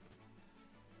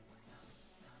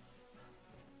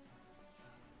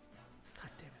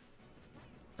 God damn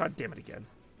it. God damn it again.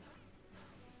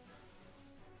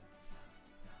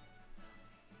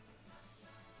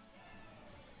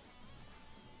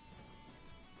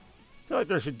 I feel like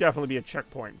there should definitely be a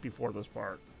checkpoint before this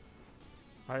part.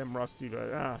 I am rusty,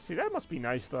 but... see, that must be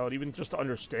nice, though, even just to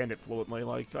understand it fluently.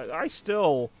 Like, I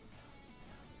still...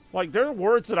 Like, there are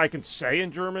words that I can say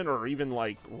in German, or even,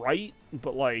 like, write,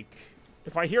 but, like,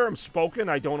 if I hear them spoken,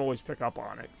 I don't always pick up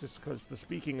on it, just because the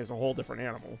speaking is a whole different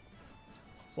animal.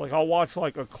 So, like, I'll watch,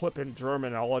 like, a clip in German,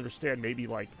 and I'll understand maybe,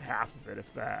 like, half of it,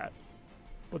 if that.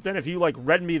 But then if you, like,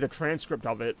 read me the transcript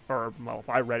of it, or, well, if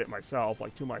I read it myself,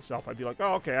 like, to myself, I'd be like,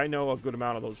 oh, okay, I know a good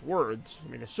amount of those words.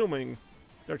 I mean, assuming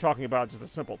they're talking about just a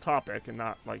simple topic and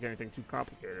not, like, anything too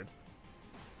complicated.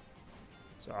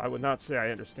 So I would not say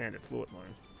I understand it fluently.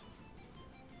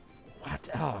 What?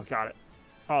 Oh, got it.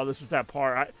 Oh, this is that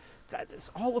part. God, this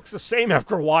all looks the same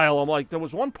after a while. I'm like, there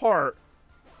was one part,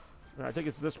 and I think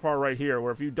it's this part right here,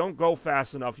 where if you don't go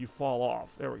fast enough, you fall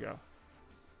off. There we go.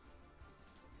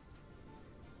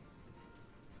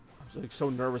 I'm like so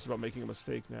nervous about making a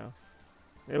mistake now.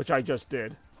 Which I just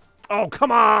did. Oh,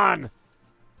 come on!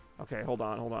 Okay, hold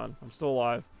on, hold on. I'm still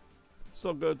alive.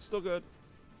 Still good, still good.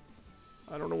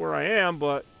 I don't know where I am,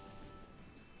 but...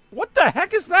 What the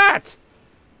heck is that?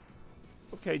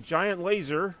 Okay, giant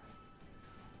laser.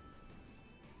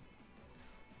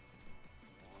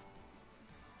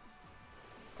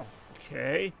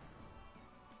 Okay.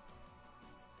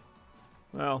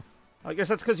 Well, I guess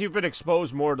that's because you've been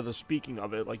exposed more to the speaking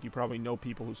of it. Like, you probably know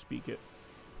people who speak it.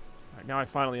 Alright, now I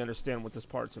finally understand what this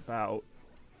part's about.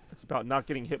 It's about not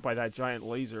getting hit by that giant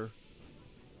laser.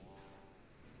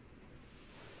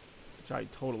 Which I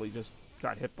totally just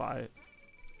got hit by it.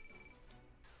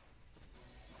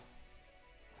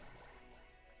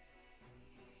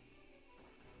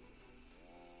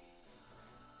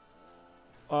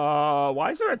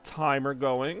 Why is there a timer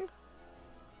going?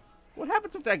 What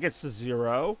happens if that gets to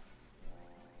 0?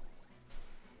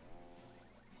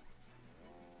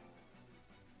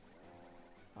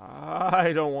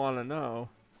 I don't want to know.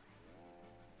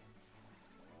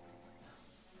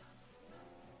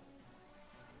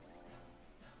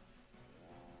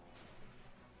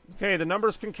 Okay, the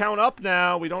numbers can count up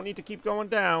now. We don't need to keep going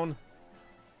down.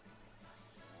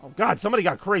 Oh, God, somebody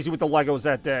got crazy with the Legos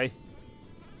that day.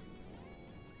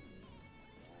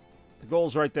 The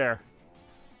goal's right there.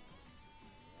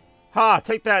 Ha!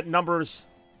 Take that, numbers.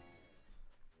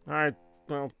 Alright,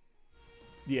 well...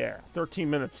 Yeah, 13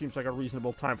 minutes seems like a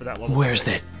reasonable time for that level. Where's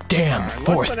that damn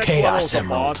fourth Chaos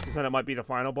Emerald? Because then it might be the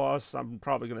final boss. I'm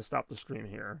probably going to stop the stream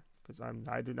here. Because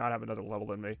I do not have another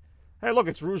level in me. Hey, look,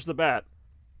 it's Rouge the Bat.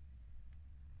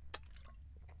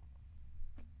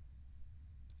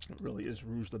 It really is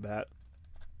Rouge the Bat.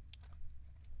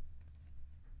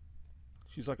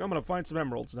 She's like, I'm going to find some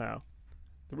emeralds now.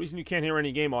 The reason you can't hear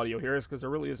any game audio here is because there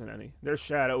really isn't any. There's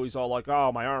Shadow. He's all like,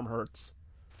 oh, my arm hurts.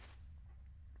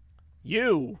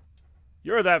 You're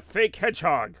that fake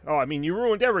hedgehog. Oh, I mean, you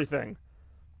ruined everything.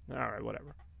 Alright,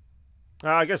 whatever.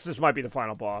 I guess this might be the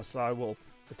final boss. I will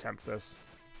attempt this.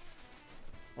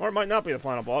 Or it might not be the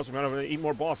final boss. We might have to eat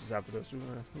more bosses after this.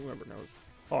 Whoever knows.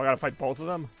 Oh, I gotta fight both of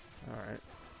them? Alright.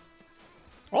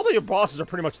 All the bosses are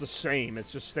pretty much the same.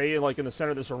 It's just stay like in the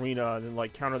center of this arena and then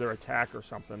like counter their attack or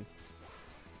something.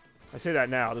 I say that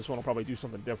now. This one will probably do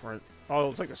something different. Oh,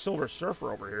 it's like a Silver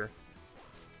Surfer over here.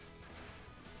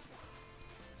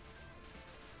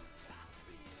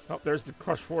 Oh, there's the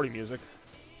Crush 40 music.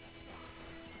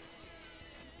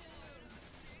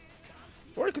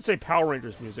 Or you could say Power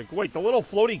Rangers music. Wait, the little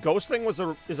floaty ghost thing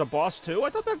is a boss too? I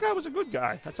thought that guy was a good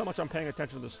guy. That's how much I'm paying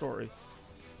attention to the story.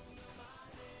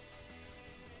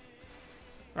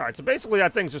 Alright, so basically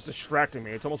that thing's just distracting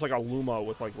me. It's almost like a Luma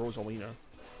with like Rosalina.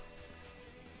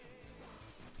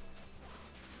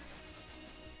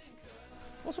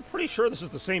 I'm also pretty sure this is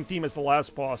the same theme as the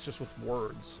last boss, just with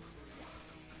words.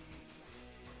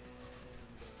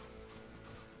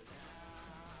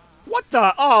 What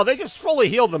the? Oh, they just fully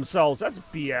healed themselves. That's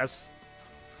BS.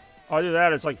 Either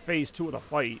that, it's like phase 2 of the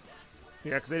fight.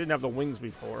 Yeah, because they didn't have the wings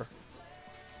before.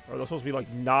 Or they're supposed to be like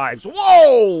knives.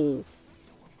 Whoa!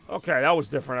 Okay, that was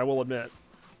different, I will admit.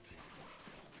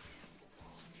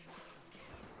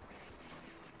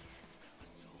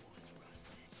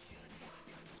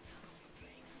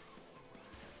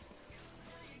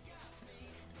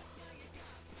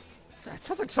 That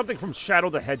sounds like something from Shadow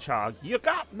the Hedgehog. You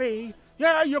got me!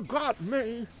 Yeah, you got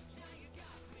me!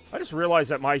 I just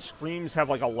realized that my screams have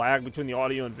like a lag between the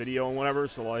audio and video and whatever,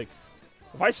 so like...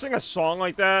 If I sing a song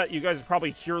like that, you guys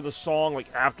probably hear the song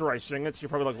like after I sing it, so you're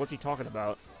probably like, what's he talking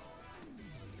about?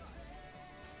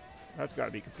 That's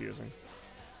gotta be confusing.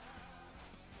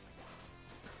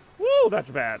 Woo, that's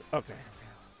bad. Okay.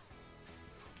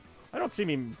 I don't see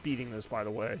me beating this, by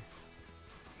the way.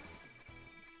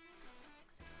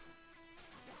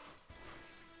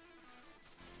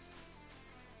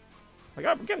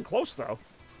 I'm getting close, though.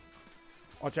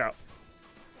 Watch out.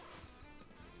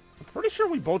 I'm pretty sure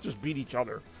we both just beat each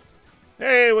other.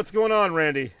 Hey, what's going on,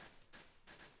 Randy?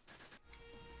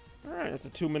 Alright, that's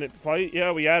a 2-minute fight.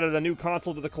 Yeah, we added a new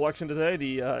console to the collection today,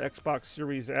 the Xbox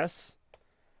Series S.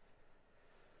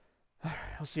 Alright,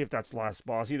 I'll see if that's the last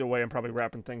boss. Either way, I'm probably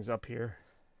wrapping things up here.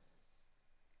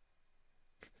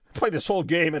 I played this whole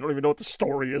game, I don't even know what the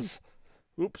story is.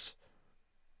 Oops.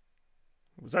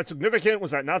 Was that significant? Was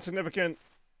that not significant?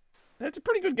 It's a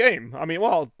pretty good game. I mean,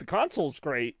 well, the console's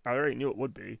great. I already knew it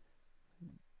would be.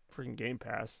 Freaking Game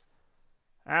Pass.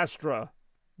 Astra.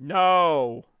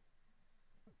 No.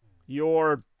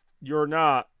 You're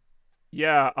not.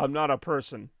 Yeah, I'm not a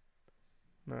person.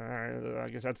 I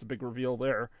guess that's the big reveal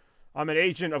there. I'm an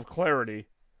agent of clarity.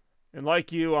 And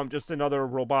like you, I'm just another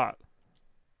robot.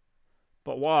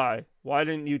 But why? Why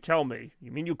didn't you tell me?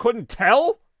 You mean you couldn't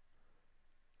tell?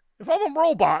 If I'm a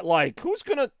robot, like, who's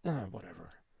gonna... whatever.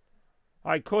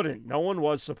 I couldn't. No one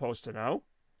was supposed to know.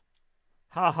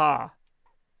 Ha.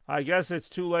 I guess it's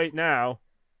too late now.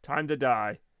 Time to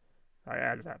die. I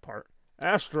added that part.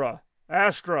 Astra.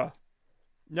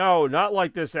 No, not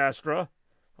like this, Astra.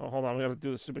 Oh, hold on. We gotta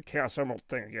do the stupid Chaos Emerald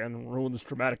thing again and ruin this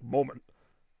dramatic moment.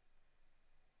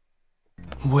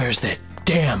 Where's that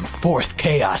damn 4th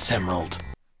Chaos Emerald?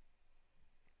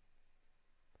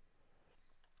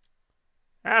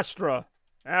 Astra,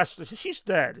 she's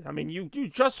dead. I mean, you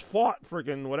just fought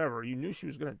friggin' whatever. You knew she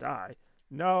was gonna die.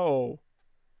 No.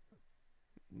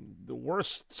 The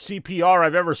worst CPR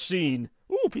I've ever seen.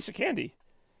 Ooh, piece of candy.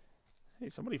 Hey,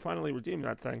 somebody finally redeemed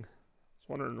that thing. I was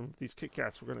wondering if these Kit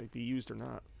Kats were gonna be used or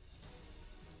not.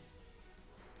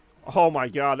 Oh my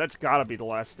god, that's gotta be the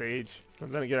last stage. And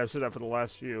then again, I've said that for the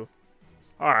last few.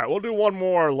 Alright, we'll do one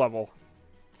more level.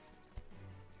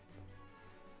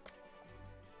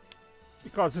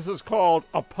 Because this is called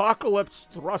Apocalypse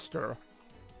Thruster.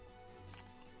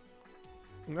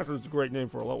 And that was a great name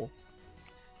for a level.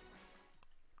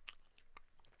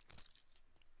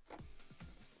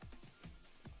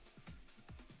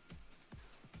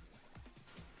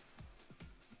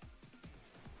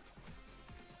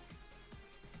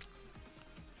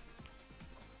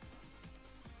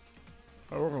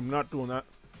 However, I'm not doing that.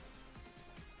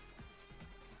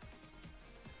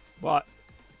 But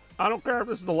I don't care if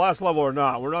this is the last level or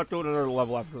not. We're not doing another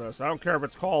level after this. I don't care if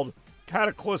it's called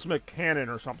Cataclysmic Cannon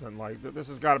or something. Like, this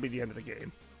has got to be the end of the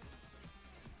game.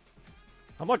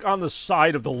 I'm like on the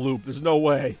side of the loop. There's no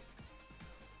way.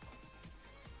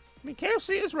 I mean,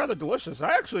 KFC is rather delicious.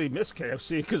 I actually miss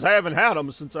KFC because I haven't had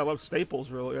them since I left Staples,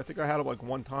 really. I think I had them like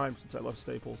one time since I left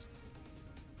Staples.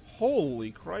 Holy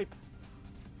cripe.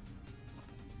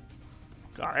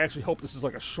 God, I actually hope this is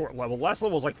like a short level. Last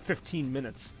level was like 15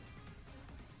 minutes.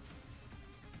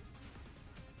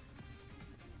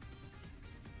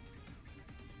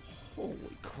 Holy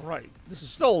cripe. This is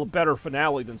still a better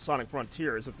finale than Sonic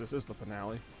Frontiers, if this is the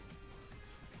finale.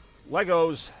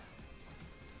 Legos.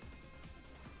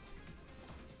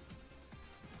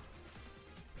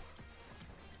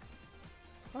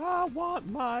 I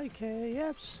want my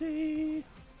KFC.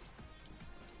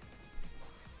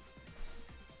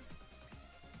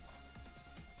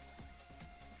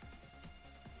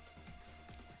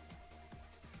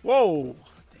 Whoa!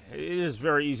 It is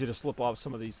very easy to slip off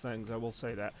some of these things, I will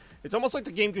say that. It's almost like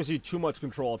the game gives you too much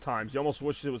control at times. You almost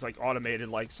wish it was like automated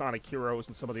like Sonic Heroes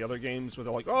and some of the other games where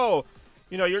they're like, oh,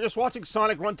 you know, you're just watching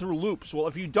Sonic run through loops. Well,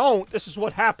 if you don't, this is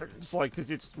what happens. Like,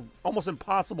 because it's almost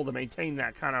impossible to maintain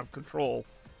that kind of control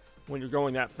when you're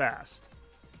going that fast.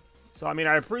 So, I mean,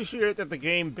 I appreciate that the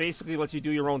game basically lets you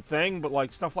do your own thing, but,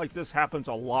 like, stuff like this happens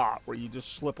a lot where you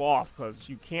just slip off because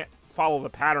you can't follow the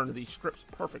pattern of these scripts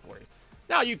perfectly.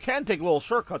 Now, you can take little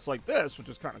shortcuts like this, which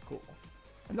is kind of cool.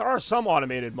 And there are some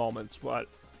automated moments, but,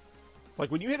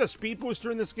 like, when you hit a speed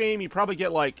booster in this game, you probably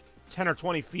get, like, 10 or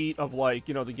 20 feet of, like,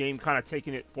 you know, the game kind of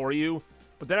taking it for you.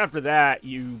 But then after that,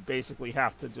 you basically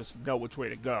have to just know which way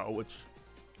to go, which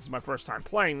is my first time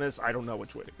playing this. I don't know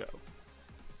which way to go.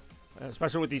 And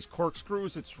especially with these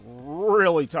corkscrews, it's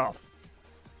really tough.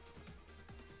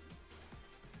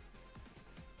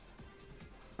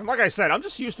 And like I said, I'm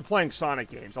just used to playing Sonic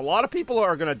games. A lot of people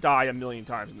are going to die a million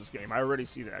times in this game. I already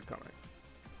see that coming.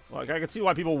 Like, I can see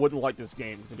why people wouldn't like this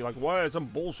game. They'd be like, what? Some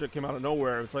bullshit came out of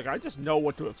nowhere. It's like, I just know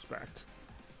what to expect.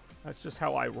 That's just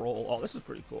how I roll. Oh, this is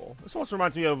pretty cool. This almost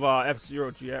reminds me of F-Zero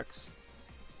GX.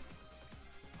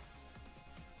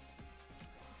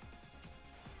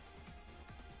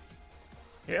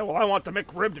 Yeah, well, I want the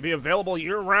McRib to be available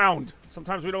year-round.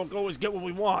 Sometimes we don't always get what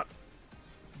we want.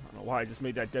 I don't know why I just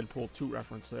made that Deadpool 2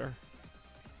 reference there.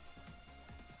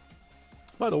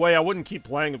 By the way, I wouldn't keep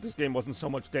playing if this game wasn't so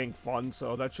much dang fun,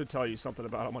 so that should tell you something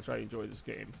about how much I enjoy this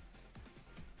game.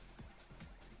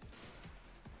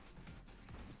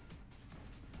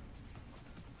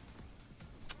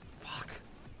 Fuck.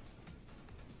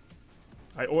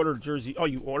 I ordered Jersey... Oh,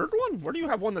 you ordered one? Where do you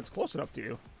have one that's close enough to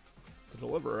you to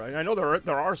deliver? I know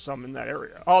there are some in that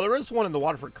area. Oh, there is one in the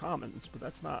Waterford Commons, but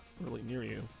that's not really near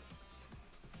you.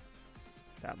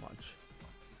 That much.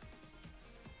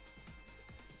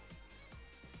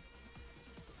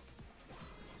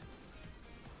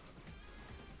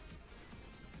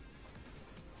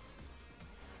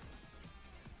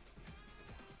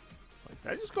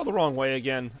 Did I just go the wrong way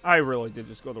again? I really did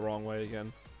just go the wrong way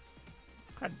again.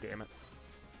 God damn it.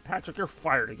 Patrick, you're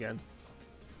fired again.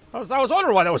 I was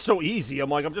wondering why that was so easy. I'm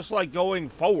like, I'm just like going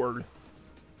forward.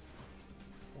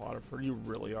 Waterford, you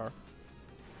really are.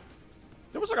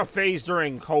 There was like a phase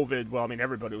during COVID. Well, I mean,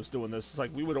 everybody was doing this. It's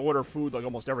like we would order food like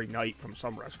almost every night from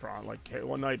some restaurant. Like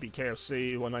one night it'd be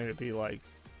KFC, one night it'd be like,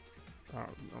 I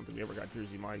don't think we ever got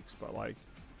Jersey Mike's, but like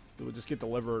it would just get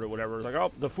delivered or whatever. It's like,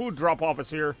 oh, the food drop-off is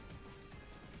here.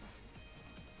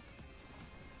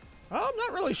 I'm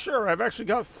not really sure. I've actually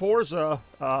got Forza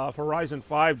Horizon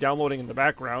 5 downloading in the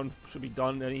background. Should be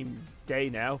done any day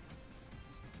now.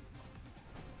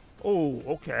 Oh,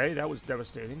 okay. That was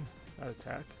devastating. That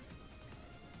attack.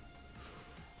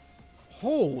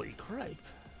 Holy crap.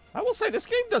 I will say, this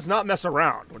game does not mess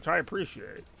around, which I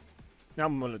appreciate. Now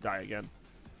I'm going to die again.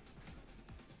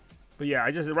 But yeah,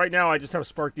 right now I just have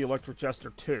Spark the Electric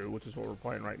Jester 2, which is what we're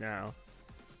playing right now.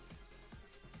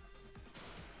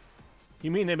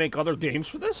 You mean they make other games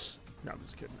for this? No, I'm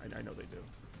just kidding. I know they do.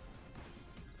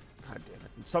 God damn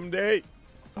it. And someday,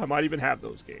 I might even have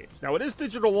those games. Now, it is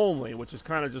digital only, which is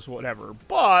kind of just whatever.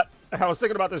 But, I was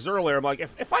thinking about this earlier. I'm like,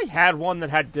 if I had one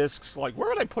that had discs, like, where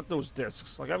would I put those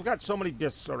discs? Like, I've got so many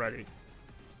discs already.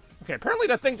 Okay, apparently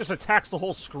that thing just attacks the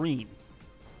whole screen.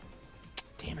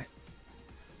 Damn it.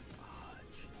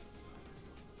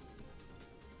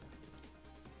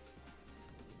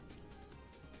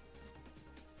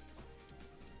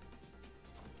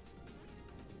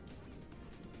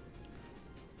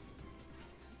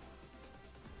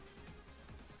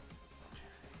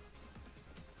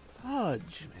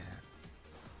 Fudge, man.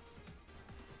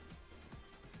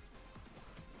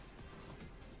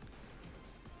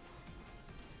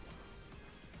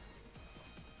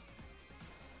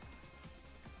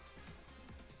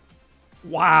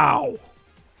 Wow.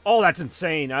 Oh, that's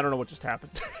insane. I don't know what just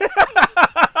happened.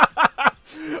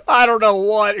 I don't know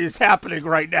what is happening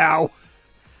right now.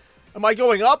 Am I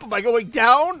going up? Am I going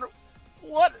down?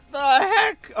 What the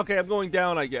heck? Okay, I'm going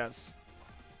down, I guess.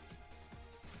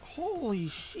 Holy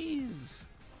sheez.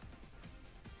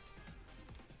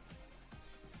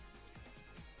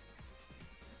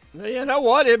 You know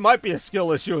what? It might be a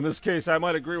skill issue in this case. I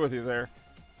might agree with you there.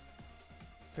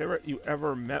 Favorite you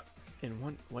ever met in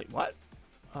one... Wait, what?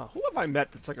 Who have I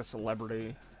met that's like a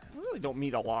celebrity? I really don't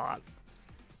meet a lot.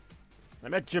 I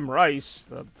met Jim Rice,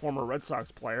 the former Red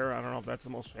Sox player. I don't know if that's the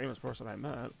most famous person I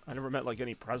met. I never met, like,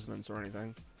 any presidents or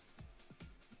anything.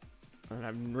 And I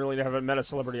really haven't met a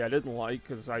celebrity I didn't like,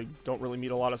 because I don't really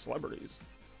meet a lot of celebrities.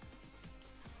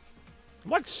 I'm,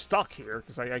 like, stuck here,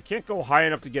 because I can't go high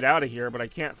enough to get out of here, but I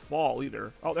can't fall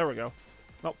either. Oh, there we go.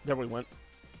 Oh, there we went.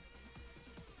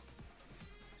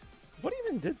 What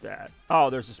even did that? Oh,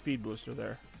 there's a speed booster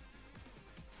there.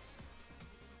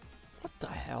 What the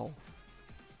hell?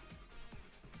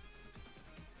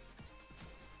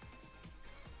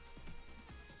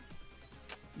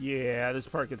 Yeah, this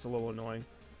part gets a little annoying.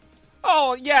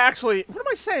 Oh, yeah, actually, what am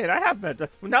I saying? I have met...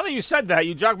 Now that you said that,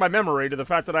 you jogged my memory to the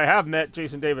fact that I have met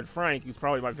Jason David Frank. He's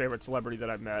probably my favorite celebrity that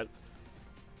I've met.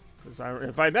 Because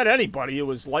if I met anybody, it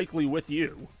was likely with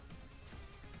you.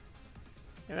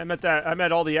 And I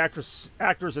met all the actors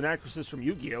and actresses from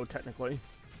Yu-Gi-Oh! Technically.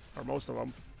 Or most of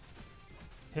them.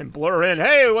 And blur in,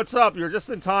 hey, what's up? You're just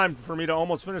in time for me to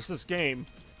almost finish this game.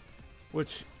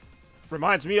 Which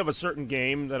reminds me of a certain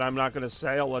game that I'm not going to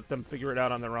say. I'll let them figure it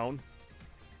out on their own.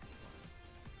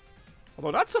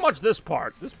 Although not so much this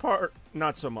part. This part,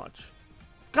 not so much.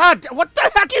 God, what the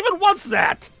heck even was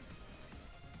that?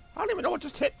 I don't even know what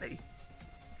just hit me.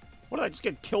 What, did I just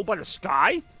get killed by the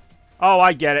sky? Oh,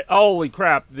 I get it. Holy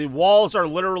crap. The walls are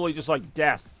literally just like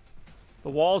death. The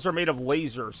walls are made of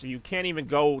laser, so you can't even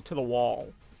go to the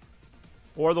wall.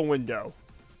 Or the window.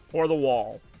 Or the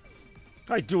wall.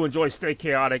 I do enjoy Stay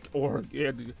Chaotic, or...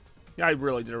 I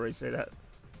really did already say that.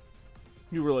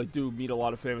 You really do meet a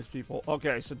lot of famous people.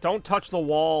 Okay, so don't touch the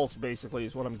walls, basically,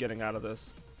 is what I'm getting out of this.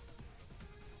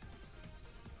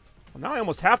 Well, now I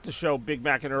almost have to show Big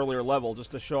Mac an earlier level,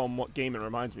 just to show him what game it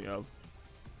reminds me of.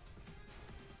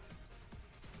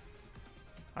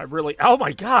 I really... Oh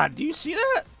my god, do you see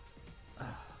that? Oh,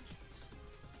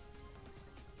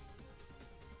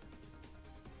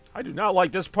 I do not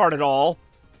like this part at all.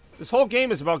 This whole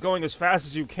game is about going as fast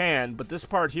as you can, but this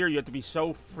part here, you have to be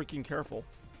so freaking careful.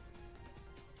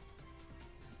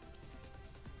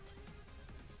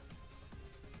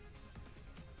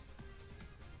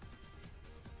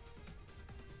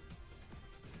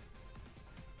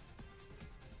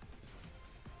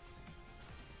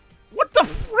 What the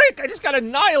frick? I just got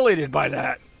annihilated by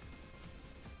that.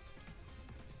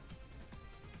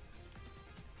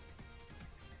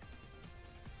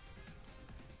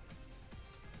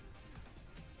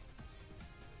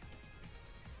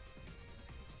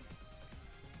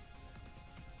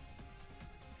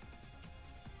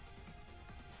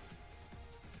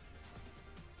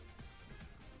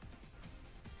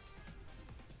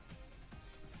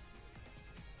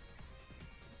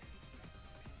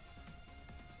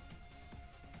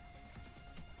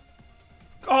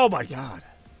 Oh my god.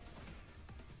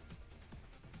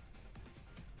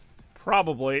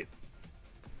 Probably.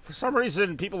 For some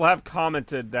reason, people have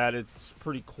commented that it's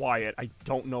pretty quiet. I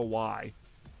don't know why.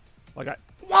 Like,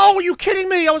 whoa, are you kidding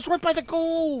me? I was right by the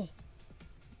goal!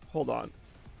 Hold on.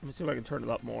 Let me see if I can turn it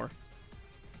up more.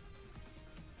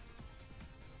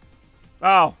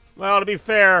 Oh, well, to be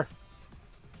fair...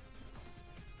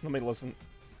 Let me listen.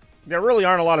 There really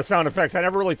aren't a lot of sound effects. I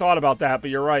never really thought about that, but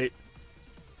you're right.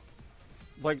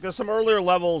 Like, there's some earlier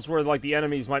levels where, like, the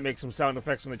enemies might make some sound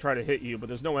effects when they try to hit you, but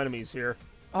there's no enemies here.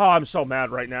 Oh, I'm so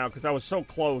mad right now, because I was so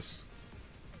close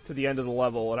to the end of the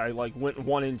level, and I, like, went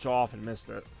 1 inch off and missed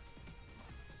it.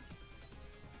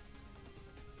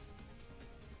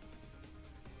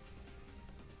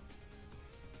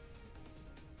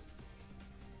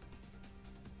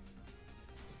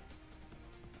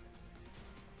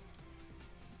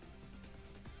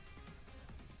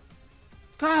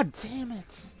 God damn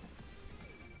it!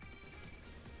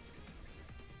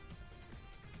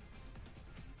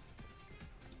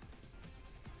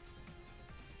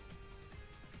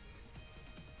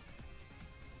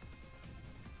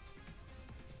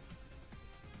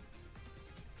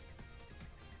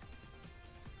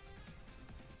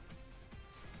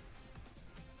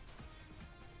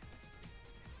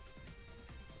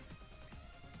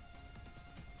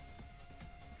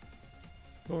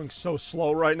 Going so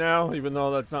slow right now, even though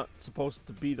that's not supposed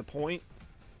to be the point.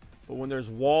 But when there's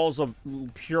walls of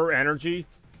pure energy,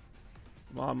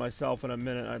 I'm on myself in a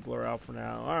minute. I blur out for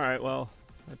now. Alright, well,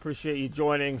 I appreciate you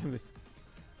joining.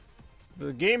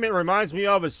 The game it reminds me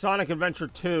of is Sonic Adventure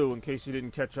 2, in case you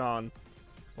didn't catch on.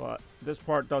 But this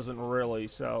part doesn't really,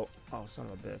 so... Oh, son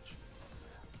of a bitch.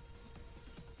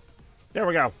 There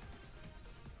we go.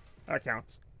 That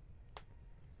counts.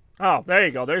 Oh, there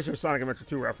you go. There's your Sonic Adventure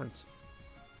 2 reference.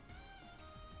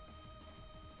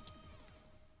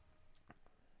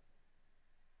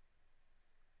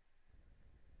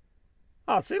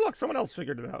 Oh, see, look, someone else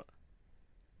figured it out.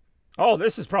 Oh,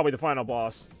 this is probably the final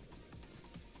boss.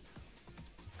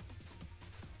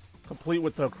 Complete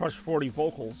with the Crush 40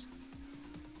 vocals.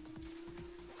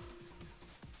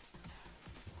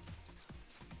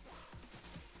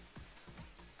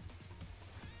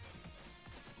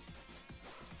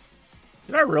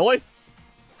 Did I really?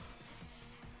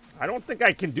 I don't think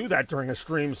I can do that during a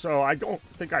stream, so I don't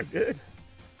think I did.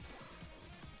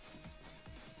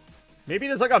 Maybe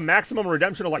there's like a maximum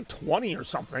redemption of like 20 or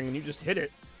something, and you just hit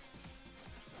it.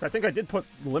 I think I did put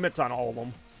limits on all of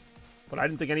them, but I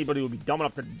didn't think anybody would be dumb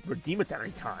enough to redeem it that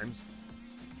many times.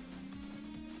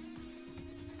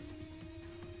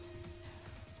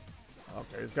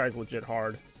 Okay, this guy's legit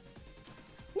hard.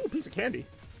 Ooh, a piece of candy.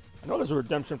 I know there's a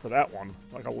redemption for that one,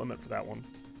 like a limit for that one.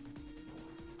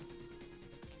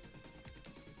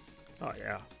 Oh,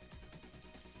 yeah.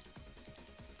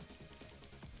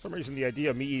 For some reason, the idea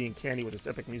of me eating candy with this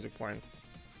epic music playing.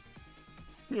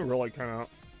 You really kind of...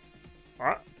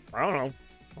 I don't know.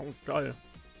 I'll tell you.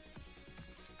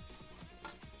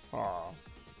 Aw.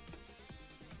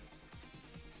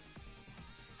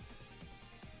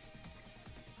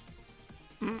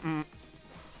 Mm-mm.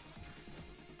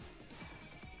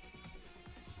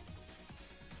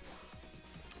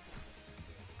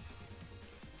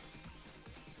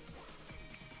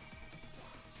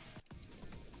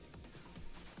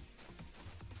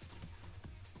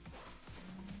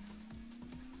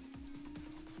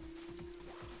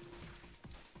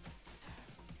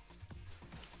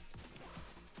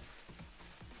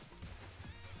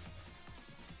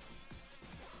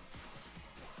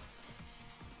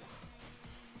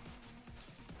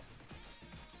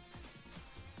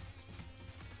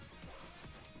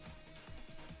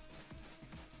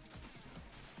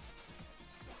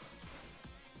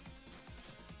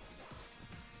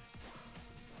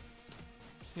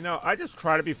 You know, I just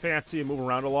try to be fancy and move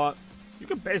around a lot. You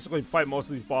can basically fight most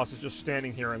of these bosses just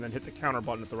standing here and then hit the counter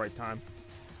button at the right time.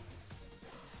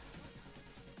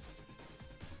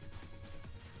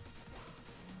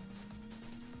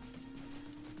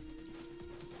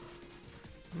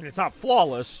 I mean, it's not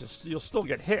flawless. You'll still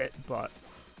get hit, but...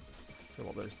 Okay,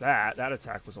 well, there's that. That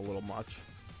attack was a little much.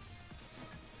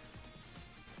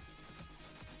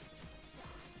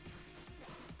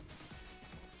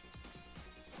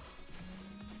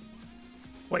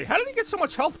 Wait, how did he get so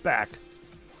much health back?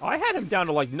 Oh, I had him down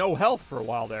to, like, no health for a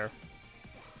while there.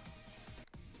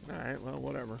 Alright, well,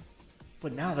 whatever.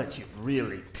 But now that you've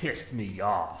really pissed me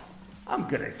off, I'm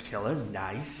gonna kill her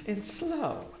nice and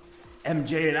slow.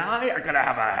 MJ and I are gonna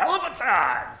have a hell of a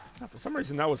time! Oh, for some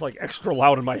reason, that was, like, extra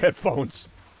loud in my headphones.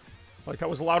 Like, that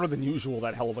was louder than usual,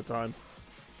 that hell of a time.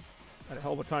 I had a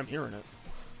hell of a time hearing it.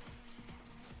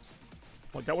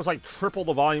 Like, that was, like, triple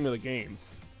the volume of the game.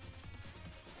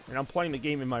 And I'm playing the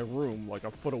game in my room, like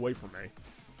a foot away from me.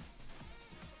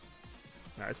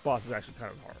 Nah, this boss is actually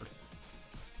kind of hard.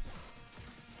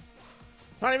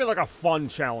 It's not even like a fun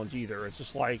challenge either. It's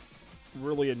just like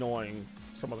really annoying,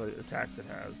 some of the attacks it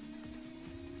has.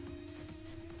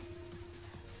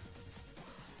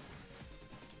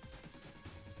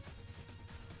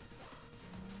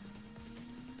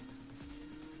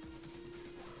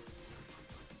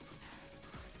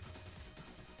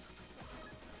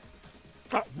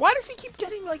 Why does he keep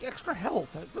getting, like, extra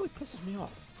health? That really pisses me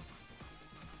off.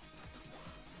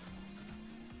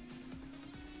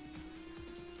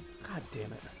 God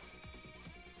damn it.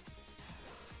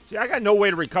 See, I got no way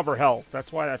to recover health.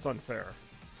 That's why that's unfair.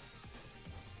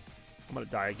 I'm gonna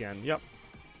die again. Yep.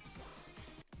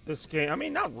 This game, I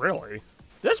mean, not really.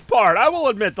 This part, I will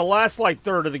admit, the last, like,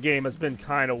 third of the game has been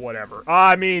kind of whatever.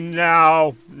 I mean,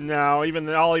 no, I'll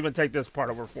even take this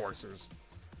part over Forces.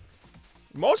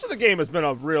 Most of the game has been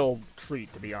a real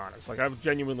treat, to be honest. Like, I've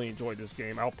genuinely enjoyed this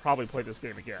game. I'll probably play this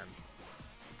game again.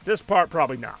 This part,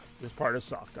 probably not. This part has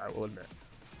sucked, I will admit.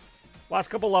 Last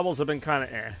couple levels have been kind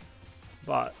of eh.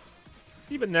 But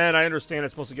even then, I understand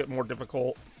it's supposed to get more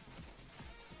difficult.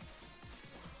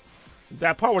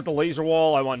 That part with the laser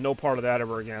wall, I want no part of that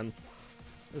ever again.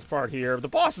 This part here. The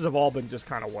bosses have all been just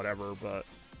kind of whatever, but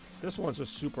this one's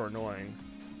just super annoying.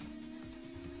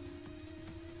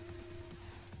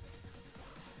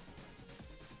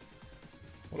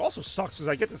 What also sucks is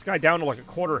I get this guy down to like a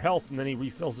quarter health and then he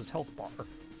refills his health bar.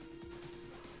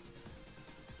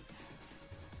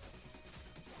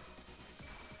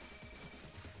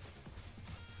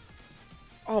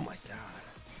 Oh my god.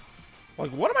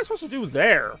 Like, what am I supposed to do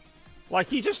there? Like,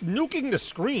 he's just nuking the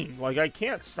screen. Like, I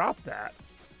can't stop that.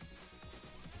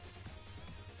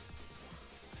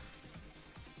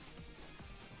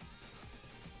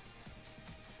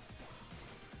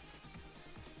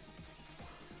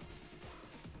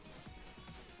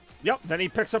 Yep, then he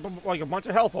picks up, like, a bunch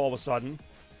of health all of a sudden.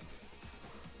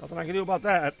 Nothing I can do about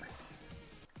that.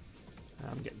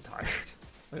 I'm getting tired.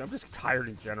 Like, I'm just tired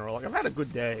in general. Like, I've had a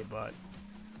good day, but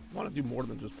I want to do more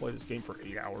than just play this game for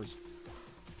 8 hours.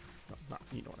 No, not,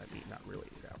 you know what I mean? Not really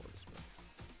 8 hours. But...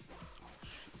 Oh,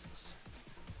 Jesus.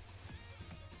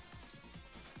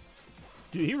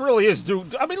 Dude, he really is,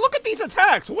 dude. I mean, look at these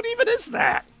attacks. What even is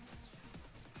that?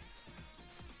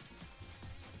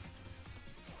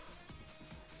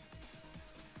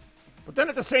 But then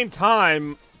at the same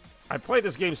time, I played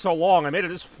this game so long, I made it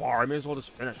this far, I may as well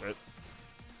just finish it.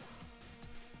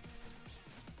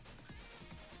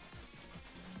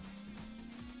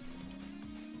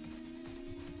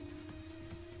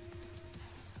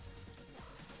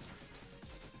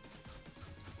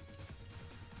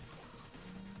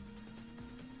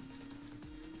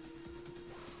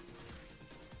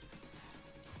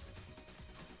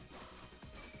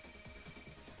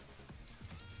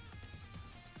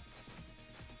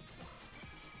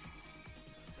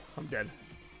 I'm dead.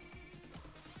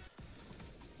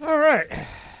 All right.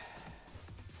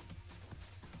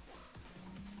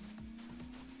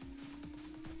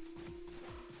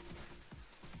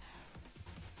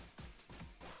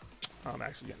 I'm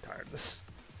actually getting tired of this.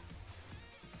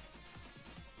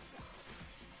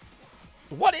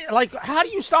 What? Like, how do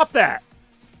you stop that?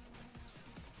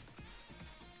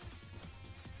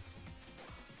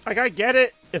 Like, I get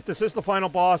it. If this is the final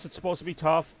boss, it's supposed to be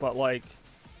tough, but, like...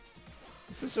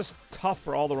 This is just tough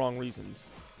for all the wrong reasons.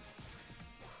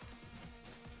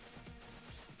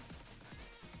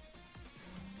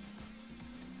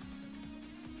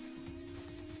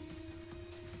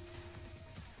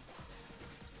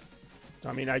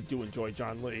 I mean, I do enjoy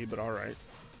John Lee, but alright.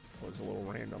 It was a little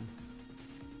random.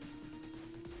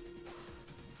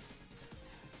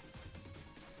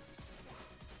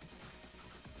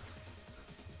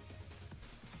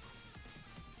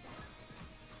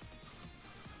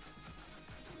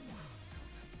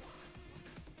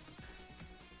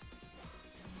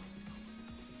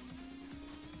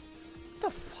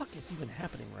 What the fuck is even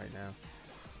happening right now?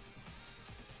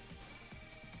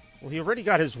 Well, he already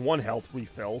got his 1 health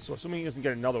refill, so assuming he doesn't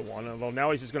get another one, although now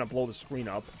he's just going to blow the screen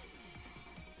up.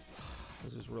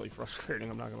 This is really frustrating,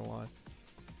 I'm not going to lie.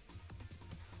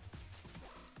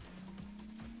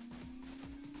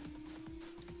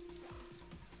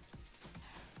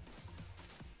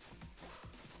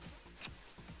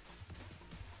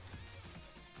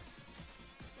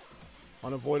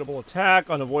 Unavoidable attack,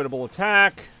 unavoidable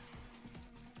attack.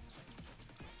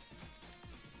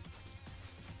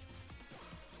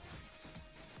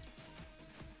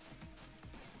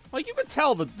 Like, you could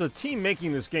tell that the team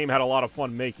making this game had a lot of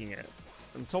fun making it.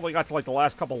 Until they got to, like, the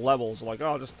last couple levels. Like,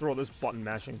 oh, just throw this button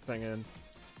mashing thing in.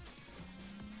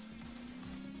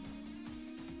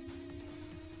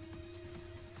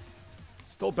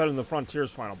 Still better than the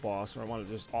Frontier's final boss, or I want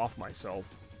to just off myself.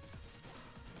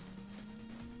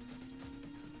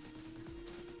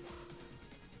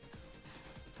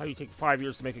 How do you take 5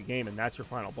 years to make a game and that's your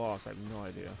final boss? I have no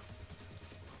idea.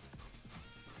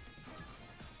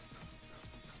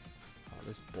 Oh,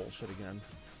 this bullshit again.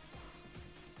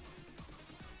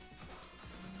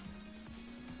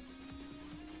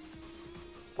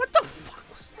 What the fuck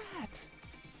was that?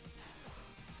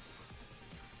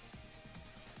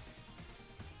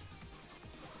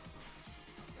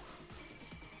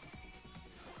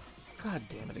 God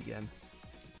damn it again.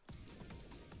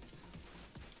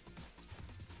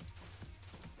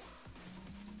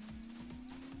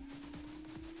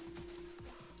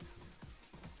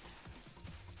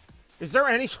 Is there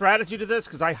any strategy to this?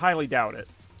 Because I highly doubt it.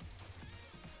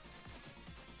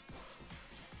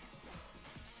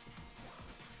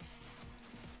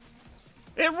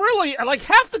 It really, like,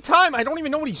 half the time, I don't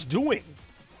even know what he's doing.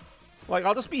 Like,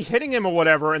 I'll just be hitting him or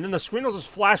whatever, and then the screen will just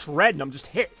flash red, and I'm just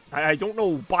hit. I don't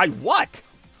know by what.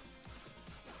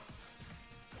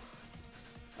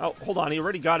 Oh, hold on. He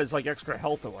already got his, like, extra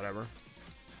health or whatever.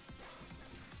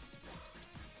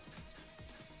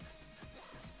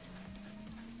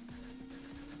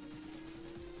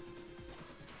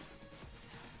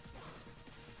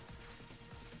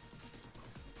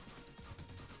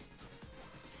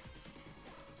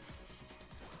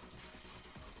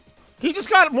 He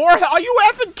just got more. Are you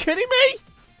effing kidding me?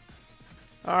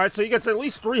 Alright, so he gets at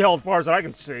least 3 health bars that I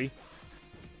can see.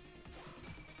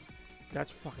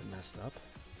 That's fucking messed up.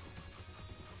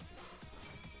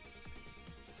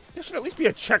 There should at least be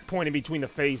a checkpoint in between the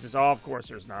phases. Oh, of course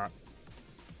there's not.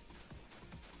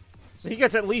 So he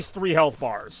gets at least 3 health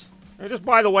bars. And just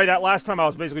by the way, that last time I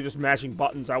was basically just mashing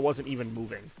buttons. I wasn't even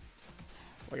moving.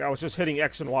 Like, I was just hitting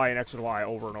X and Y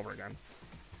over and over again.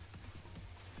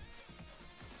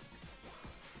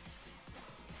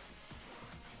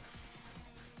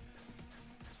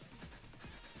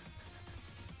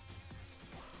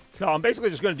 So I'm basically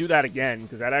just going to do that again,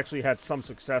 because that actually had some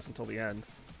success until the end.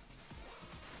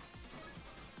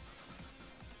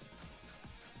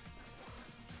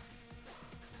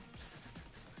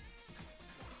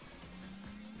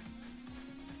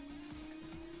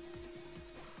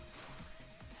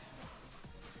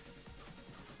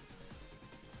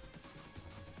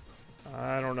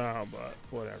 I don't know, but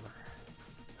whatever.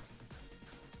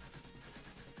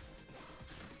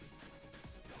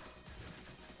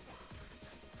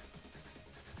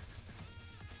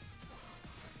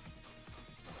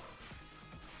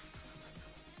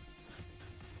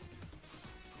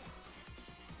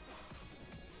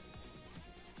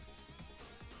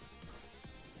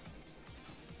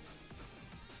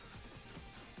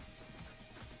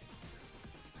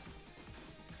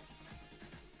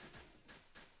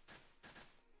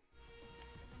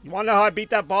 You want to know how I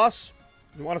beat that boss?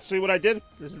 You want to see what I did?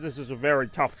 This is a very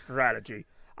tough strategy.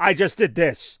 I just did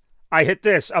this. I hit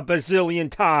this a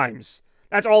bazillion times.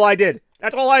 That's all I did.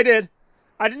 That's all I did.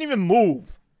 I didn't even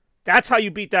move. That's how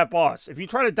you beat that boss. If you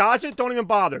try to dodge it, don't even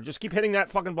bother. Just keep hitting that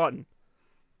fucking button.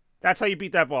 That's how you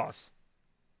beat that boss.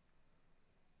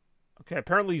 Okay,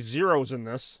 apparently Zero's in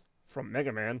this from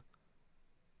Mega Man.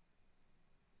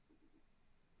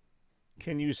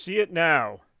 Can you see it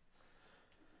now?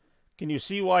 Can you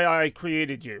see why I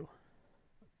created you?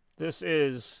 This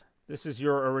is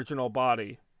your original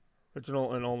body.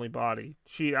 Original and only body.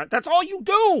 That's all you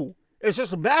do! It's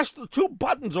just mash the 2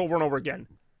 buttons over and over again.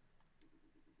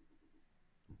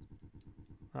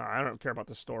 I don't care about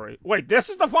the story. Wait, this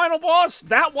is the final boss?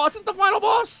 That wasn't the final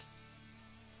boss?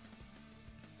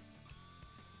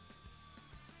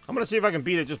 I'm gonna see if I can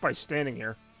beat it just by standing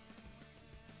here.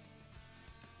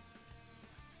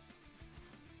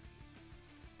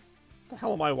 What the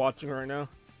hell am I watching right now?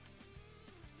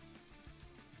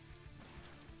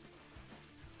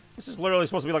 This is literally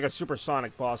supposed to be like a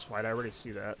supersonic boss fight. I already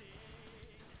see that.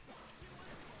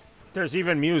 There's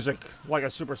even music like a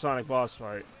supersonic boss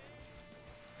fight.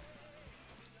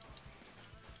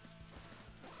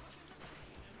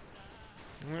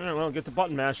 Alright, well, get to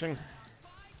button mashing.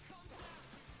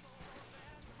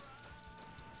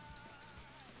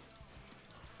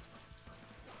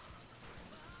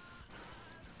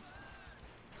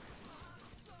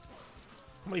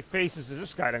 How many faces is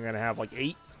this guy gonna have? Like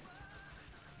 8?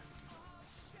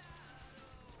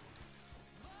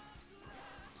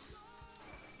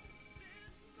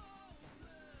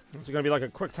 Is it gonna be like a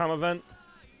quick time event?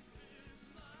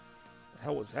 The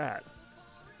hell was that?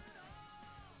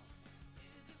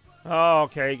 Oh,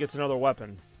 okay, he gets another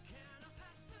weapon.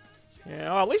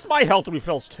 Yeah, well, at least my health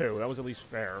refills too. That was at least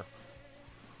fair.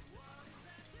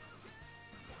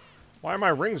 Why are my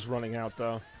rings running out,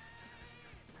 though?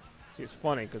 See, it's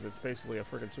funny, because it's basically a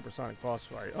freaking supersonic boss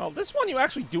fight. Oh, this one you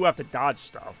actually do have to dodge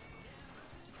stuff.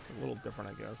 It's a little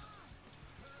different, I guess.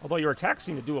 Although your attacks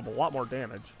seem to do a lot more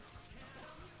damage.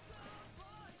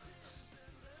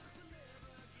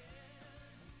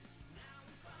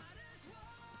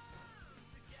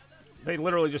 They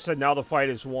literally just said, now the fight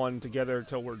is won, together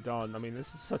until we're done. I mean,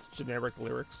 this is such generic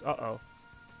lyrics. Uh-oh.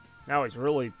 Now he's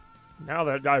really... Now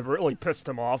that I've really pissed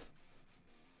him off.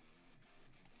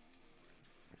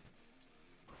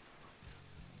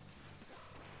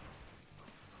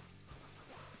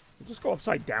 Just go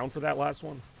upside down for that last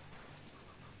one.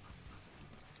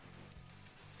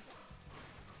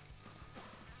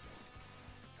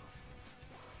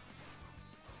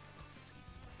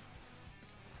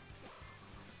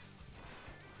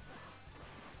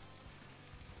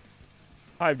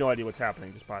 I have no idea what's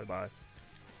happening, just by the by.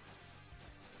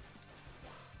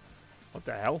 What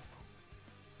the hell?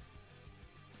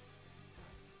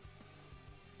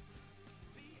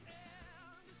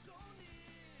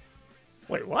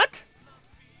 Wait, what?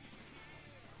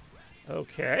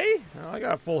 Okay. Well, I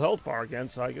got a full health bar again,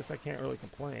 so I guess I can't really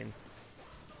complain.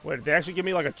 Wait, did they actually give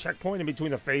me like a checkpoint in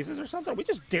between the phases or something? Are we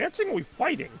just dancing or are we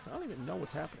fighting? I don't even know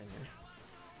what's happening here.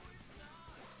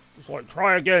 Just like,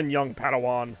 try again, young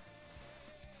Padawan.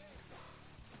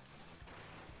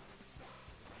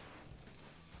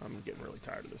 I'm getting really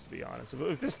tired of this, to be honest.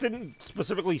 If this didn't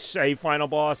specifically say final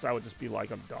boss, I would just be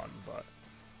like, I'm done, but...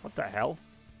 What the hell?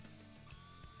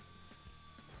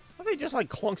 Why they just, like,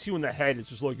 clunks you in the head? It's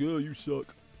just like, oh, you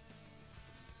suck.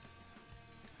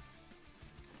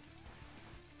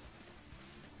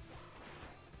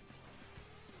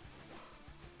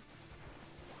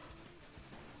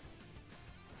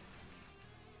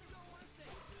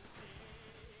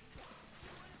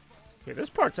 Okay, this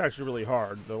part's actually really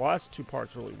hard. The last two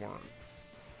parts really weren't.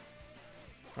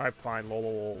 Alright, fine.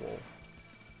 Lol.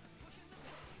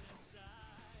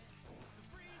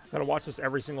 Gotta watch this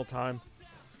every single time.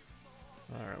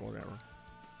 Alright, whatever.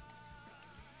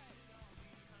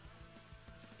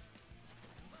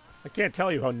 I can't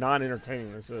tell you how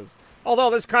non-entertaining this is. Although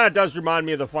this kind of does remind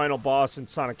me of the final boss in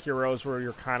Sonic Heroes, where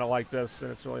you're kind of like this,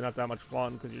 and it's really not that much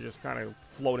fun, because you're just kind of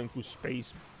floating through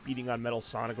space, beating on Metal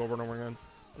Sonic over and over again.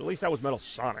 But at least that was Metal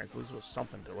Sonic. At least there was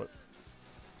something to it.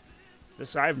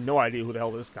 This, I have no idea who the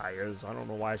hell this guy is. I don't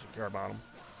know why I should care about him.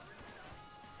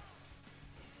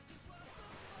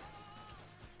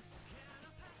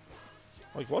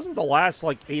 Like, wasn't the last,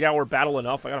 like, 8-hour battle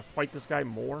enough? I gotta fight this guy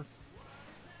more?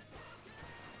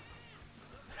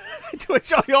 To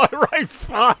which I alright,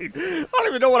 fine. I don't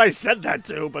even know what I said that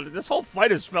to, but this whole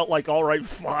fight has felt like alright,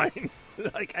 fine.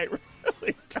 Like, I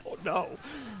really don't know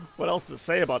what else to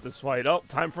say about this fight. Oh,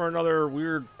 time for another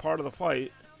weird part of the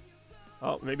fight.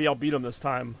 Oh, maybe I'll beat him this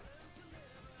time.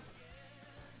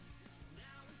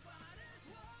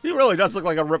 He really does look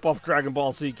like a rip-off Dragon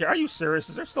Ball Z character. Are you serious?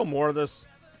 Is there still more of this?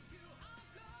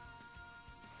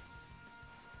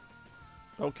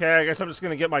 Okay, I guess I'm just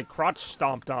gonna get my crotch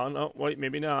stomped on. Oh, wait,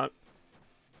 maybe not.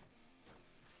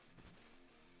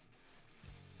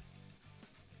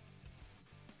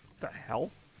 What the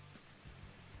hell?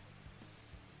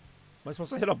 Am I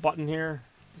supposed to hit a button here?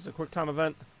 Is this a quick time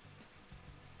event?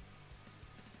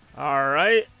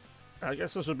 Alright. I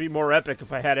guess this would be more epic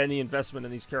if I had any investment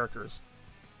in these characters.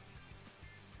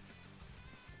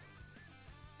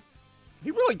 He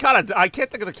really kind of... I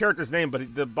can't think of the character's name,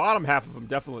 but the bottom half of him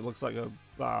definitely looks like a...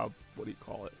 what do you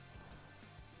call it?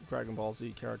 Dragon Ball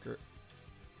Z character.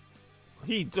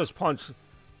 He just punched...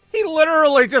 He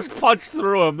literally just punched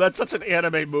through him. That's such an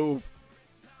anime move.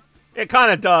 It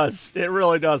kind of does. It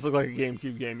really does look like a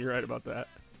GameCube game. You're right about that.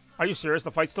 Are you serious?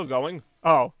 The fight's still going?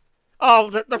 Oh. Oh,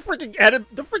 the freaking edit...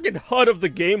 The freaking HUD of the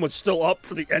game was still up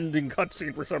for the ending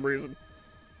cutscene for some reason.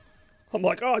 I'm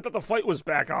like, oh, I thought the fight was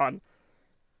back on.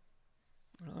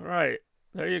 Alright.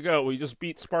 There you go. We just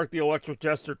beat Spark the Electric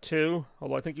Jester 2.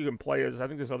 Although I think you can play as... I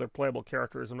think there's other playable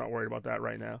characters. I'm not worried about that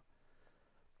right now.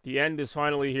 The end is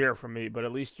finally here for me, but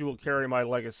at least you will carry my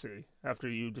legacy after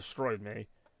you destroyed me.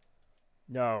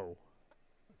 No.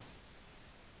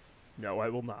 No, I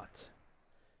will not.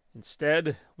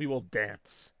 Instead, we will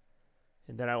dance.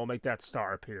 And then I will make that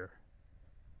star appear.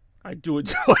 I do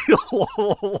enjoy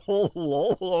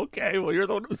lol. Okay, well, you're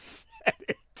the one who said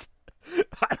it.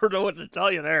 I don't know what to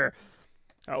tell you there.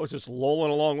 I was just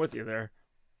lolling along with you there.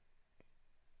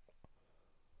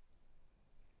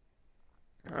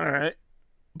 Alright.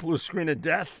 Blue screen of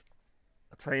death.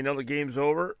 That's how you know the game's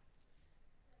over.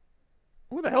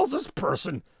 Who the hell's this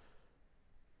person?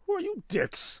 Who are you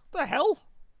dicks? What the hell?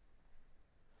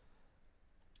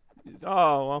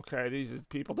 Oh, okay. These are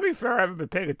people. To be fair, I haven't been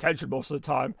paying attention most of the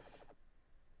time.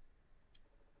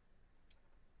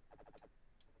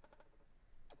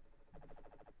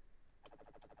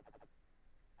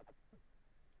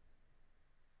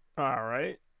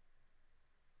 Alright.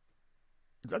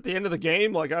 Is that the end of the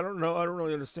game? Like, I don't know. I don't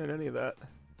really understand any of that.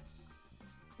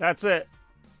 That's it.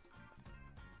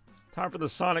 Time for the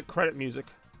Sonic credit music.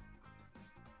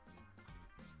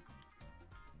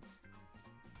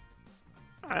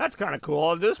 Ah, that's kind of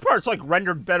cool. This part's, like,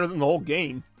 rendered better than the whole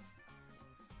game.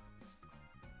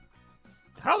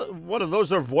 How? What are those?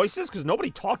 Their voices? Because nobody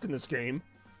talked in this game.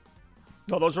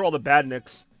 No, those are all the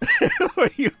badniks.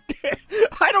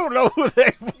 I don't know who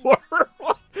they were.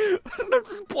 I'm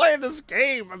just playing this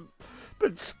game. I've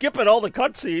been skipping all the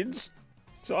cutscenes.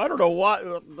 So I don't know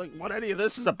what any of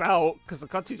this is about, because the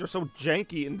cutscenes are so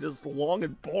janky and just long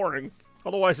and boring.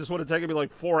 Otherwise, this would have taken me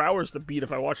like 4 hours to beat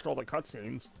if I watched all the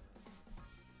cutscenes.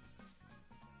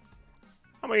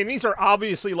 I mean, these are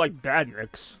obviously like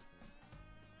badniks.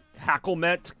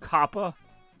 Hacklemet, Kappa,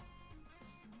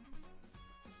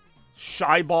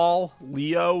 Shyball,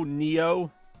 Leo,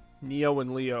 Neo. Neo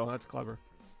and Leo, that's clever.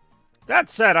 That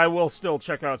said, I will still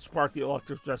check out Spark the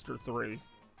Electric Jester 3.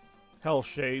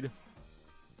 Hellshade.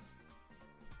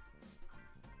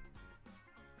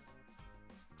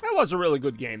 That was a really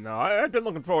good game, though. I've been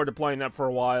looking forward to playing that for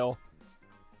a while.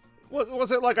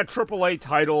 Was it like a AAA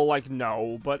title? Like,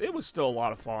 no, but it was still a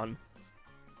lot of fun.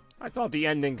 I thought the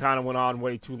ending kind of went on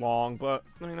way too long, but,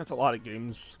 I mean, that's a lot of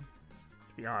games,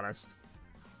 to be honest.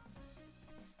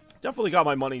 Definitely got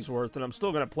my money's worth, and I'm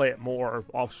still going to play it more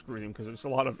off-screen, because there's a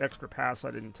lot of extra paths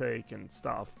I didn't take and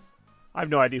stuff. I have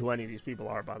no idea who any of these people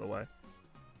are, by the way.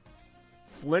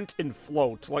 Flint and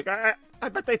Float. Like, I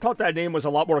bet they thought that name was a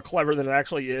lot more clever than it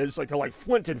actually is. Like, they're like,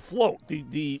 Flint and Float.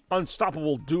 The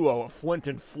unstoppable duo of Flint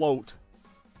and Float.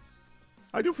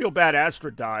 I do feel bad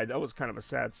Astra died. That was kind of a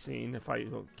sad scene if I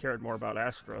cared more about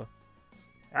Astra.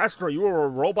 Astra, you were a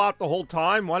robot the whole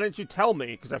time? Why didn't you tell me?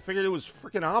 Because I figured it was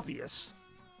freaking obvious.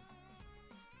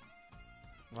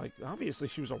 Like, obviously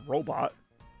she was a robot.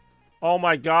 Oh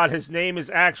my god, his name is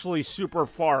actually Super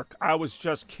Fark. I was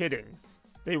just kidding.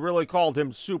 They really called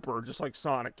him Super, just like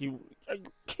Sonic. Are you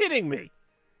kidding me?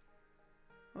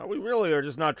 Well, we really are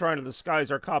just not trying to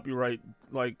disguise our copyright,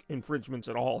 like, infringements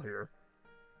at all here.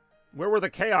 Where were the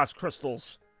Chaos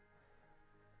Crystals?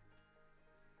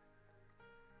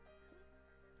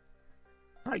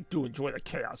 I do enjoy the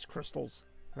Chaos Crystals.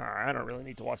 Alright, I don't really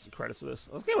need to watch the credits of this.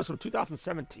 This game was from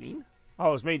 2017? Oh,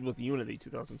 it was made with Unity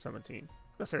 2017. I was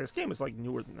gonna say, this game is, like,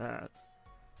 newer than that.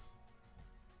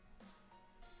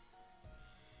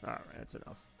 Alright, that's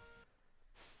enough.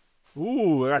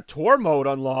 Ooh, I got tour mode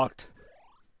unlocked.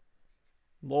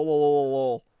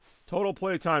 Lol. Total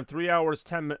playtime, 3 hours,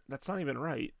 10 minutes. That's not even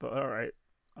right, but alright.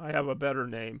 I have a better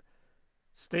name.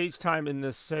 Stage time in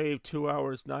this save, 2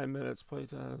 hours, 9 minutes.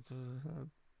 Playtime.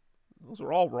 Those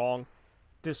are all wrong.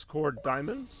 Discord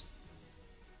diamonds.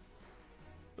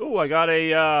 Ooh, I got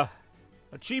a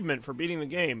achievement for beating the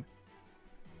game.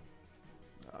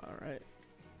 Alright.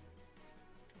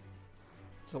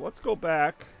 So let's go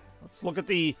back. Let's look at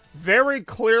the very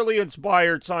clearly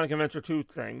inspired Sonic Adventure 2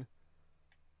 thing.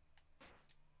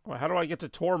 Well, how do I get to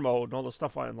tour mode and all the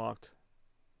stuff I unlocked?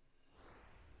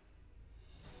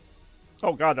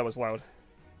 Oh god, that was loud.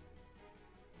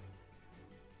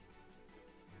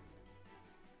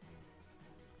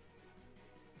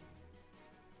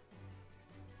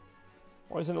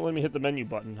 Why isn't it letting me hit the menu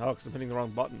button? Oh, because I'm hitting the wrong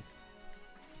button.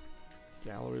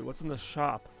 Gallery, what's in the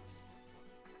shop?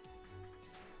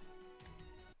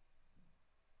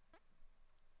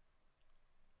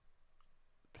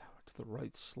 To the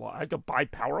right slot. I have to buy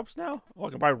power-ups now? Oh, I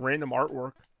can buy random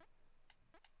artwork.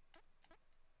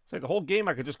 It's like the whole game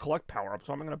I could just collect power-ups,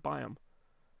 so I'm going to buy them.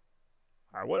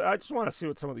 Alright, I just want to see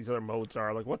what some of these other modes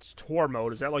are. Like, what's tour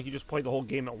mode? Is that like you just play the whole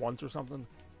game at once or something?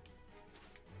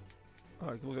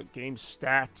 I can look at game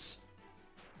stats.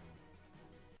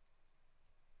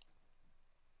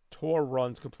 Tour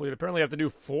runs complete. Apparently I have to do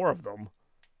 4 of them.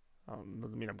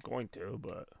 Doesn't mean I'm going to,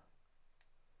 but...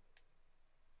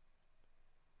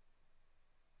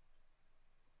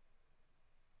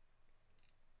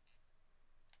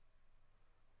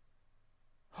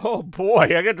 Oh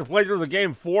boy, I get to play through the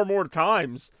game 4 more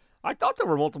times. I thought there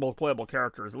were multiple playable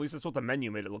characters. At least that's what the menu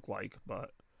made it look like,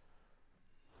 but...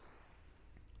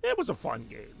 It was a fun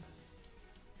game.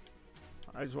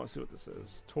 I just want to see what this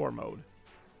is. Tour mode.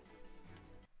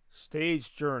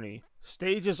 Stage journey.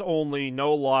 Stages only,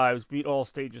 no lives, beat all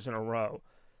stages in a row.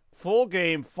 Full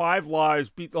game, 5 lives,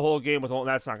 beat the whole game with only...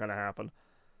 That's not going to happen.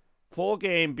 Full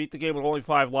game, beat the game with only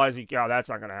 5 lives. Yeah, that's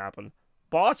not going to happen.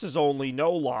 Bosses only,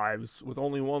 no lives, with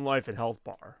only 1 life and health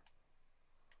bar.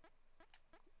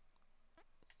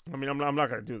 I mean, I'm not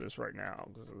going to do this right now,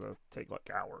 because it'll take, like,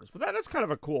 hours. But that's kind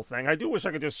of a cool thing. I do wish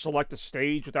I could just select a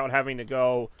stage without having to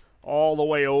go all the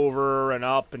way over and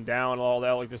up and down and all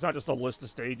that. Like, there's not just a list of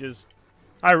stages.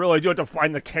 I really do have to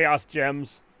find the Chaos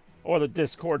Gems, or the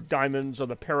Discord Diamonds, or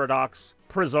the Paradox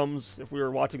Prisms, if we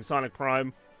were watching Sonic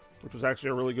Prime, which was actually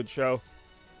a really good show.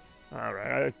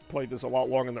 Alright, I played this a lot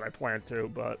longer than I planned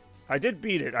to, but I did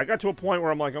beat it. I got to a point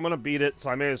where I'm like, I'm going to beat it, so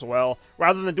I may as well.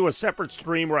 Rather than do a separate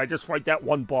stream where I just fight that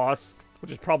one boss,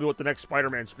 which is probably what the next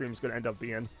Spider-Man stream is going to end up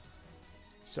being.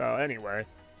 So, anyway,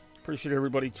 appreciate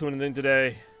everybody tuning in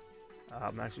today.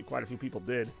 Actually, quite a few people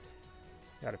did.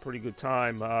 Had a pretty good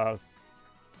time.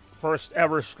 First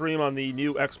ever stream on the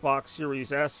new Xbox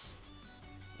Series S.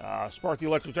 Spark the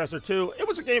Electric Jester 2. It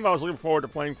was a game I was looking forward to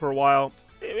playing for a while.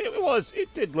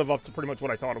 It did live up to pretty much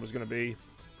what I thought it was going to be.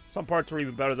 Some parts were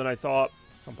even better than I thought.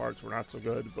 Some parts were not so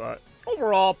good, but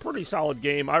overall, pretty solid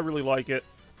game. I really like it.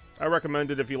 I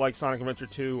recommend it if you like Sonic Adventure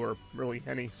 2 or really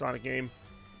any Sonic game,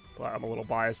 but I'm a little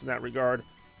biased in that regard.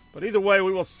 But either way,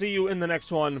 we will see you in the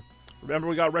next one. Remember,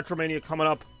 we got Retromania coming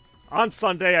up on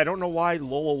Sunday. I don't know why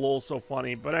lol's so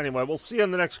funny, but anyway, we'll see you in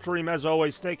the next stream. As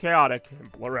always, stay chaotic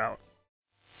and blur out.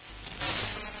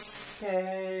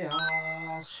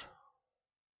 Chaos.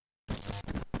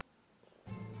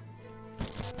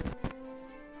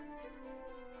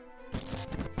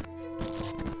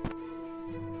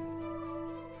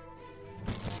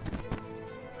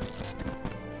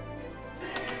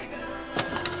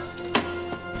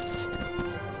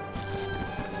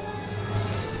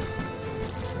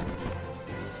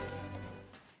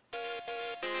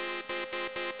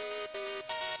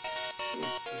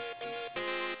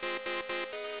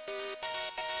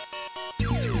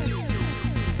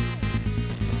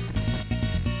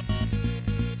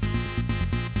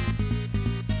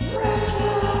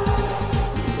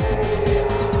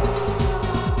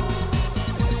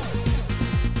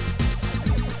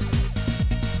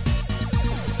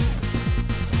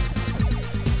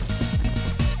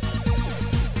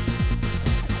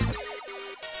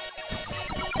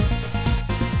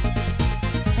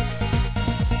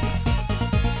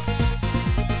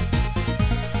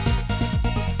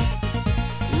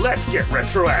 let's get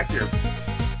retroactive.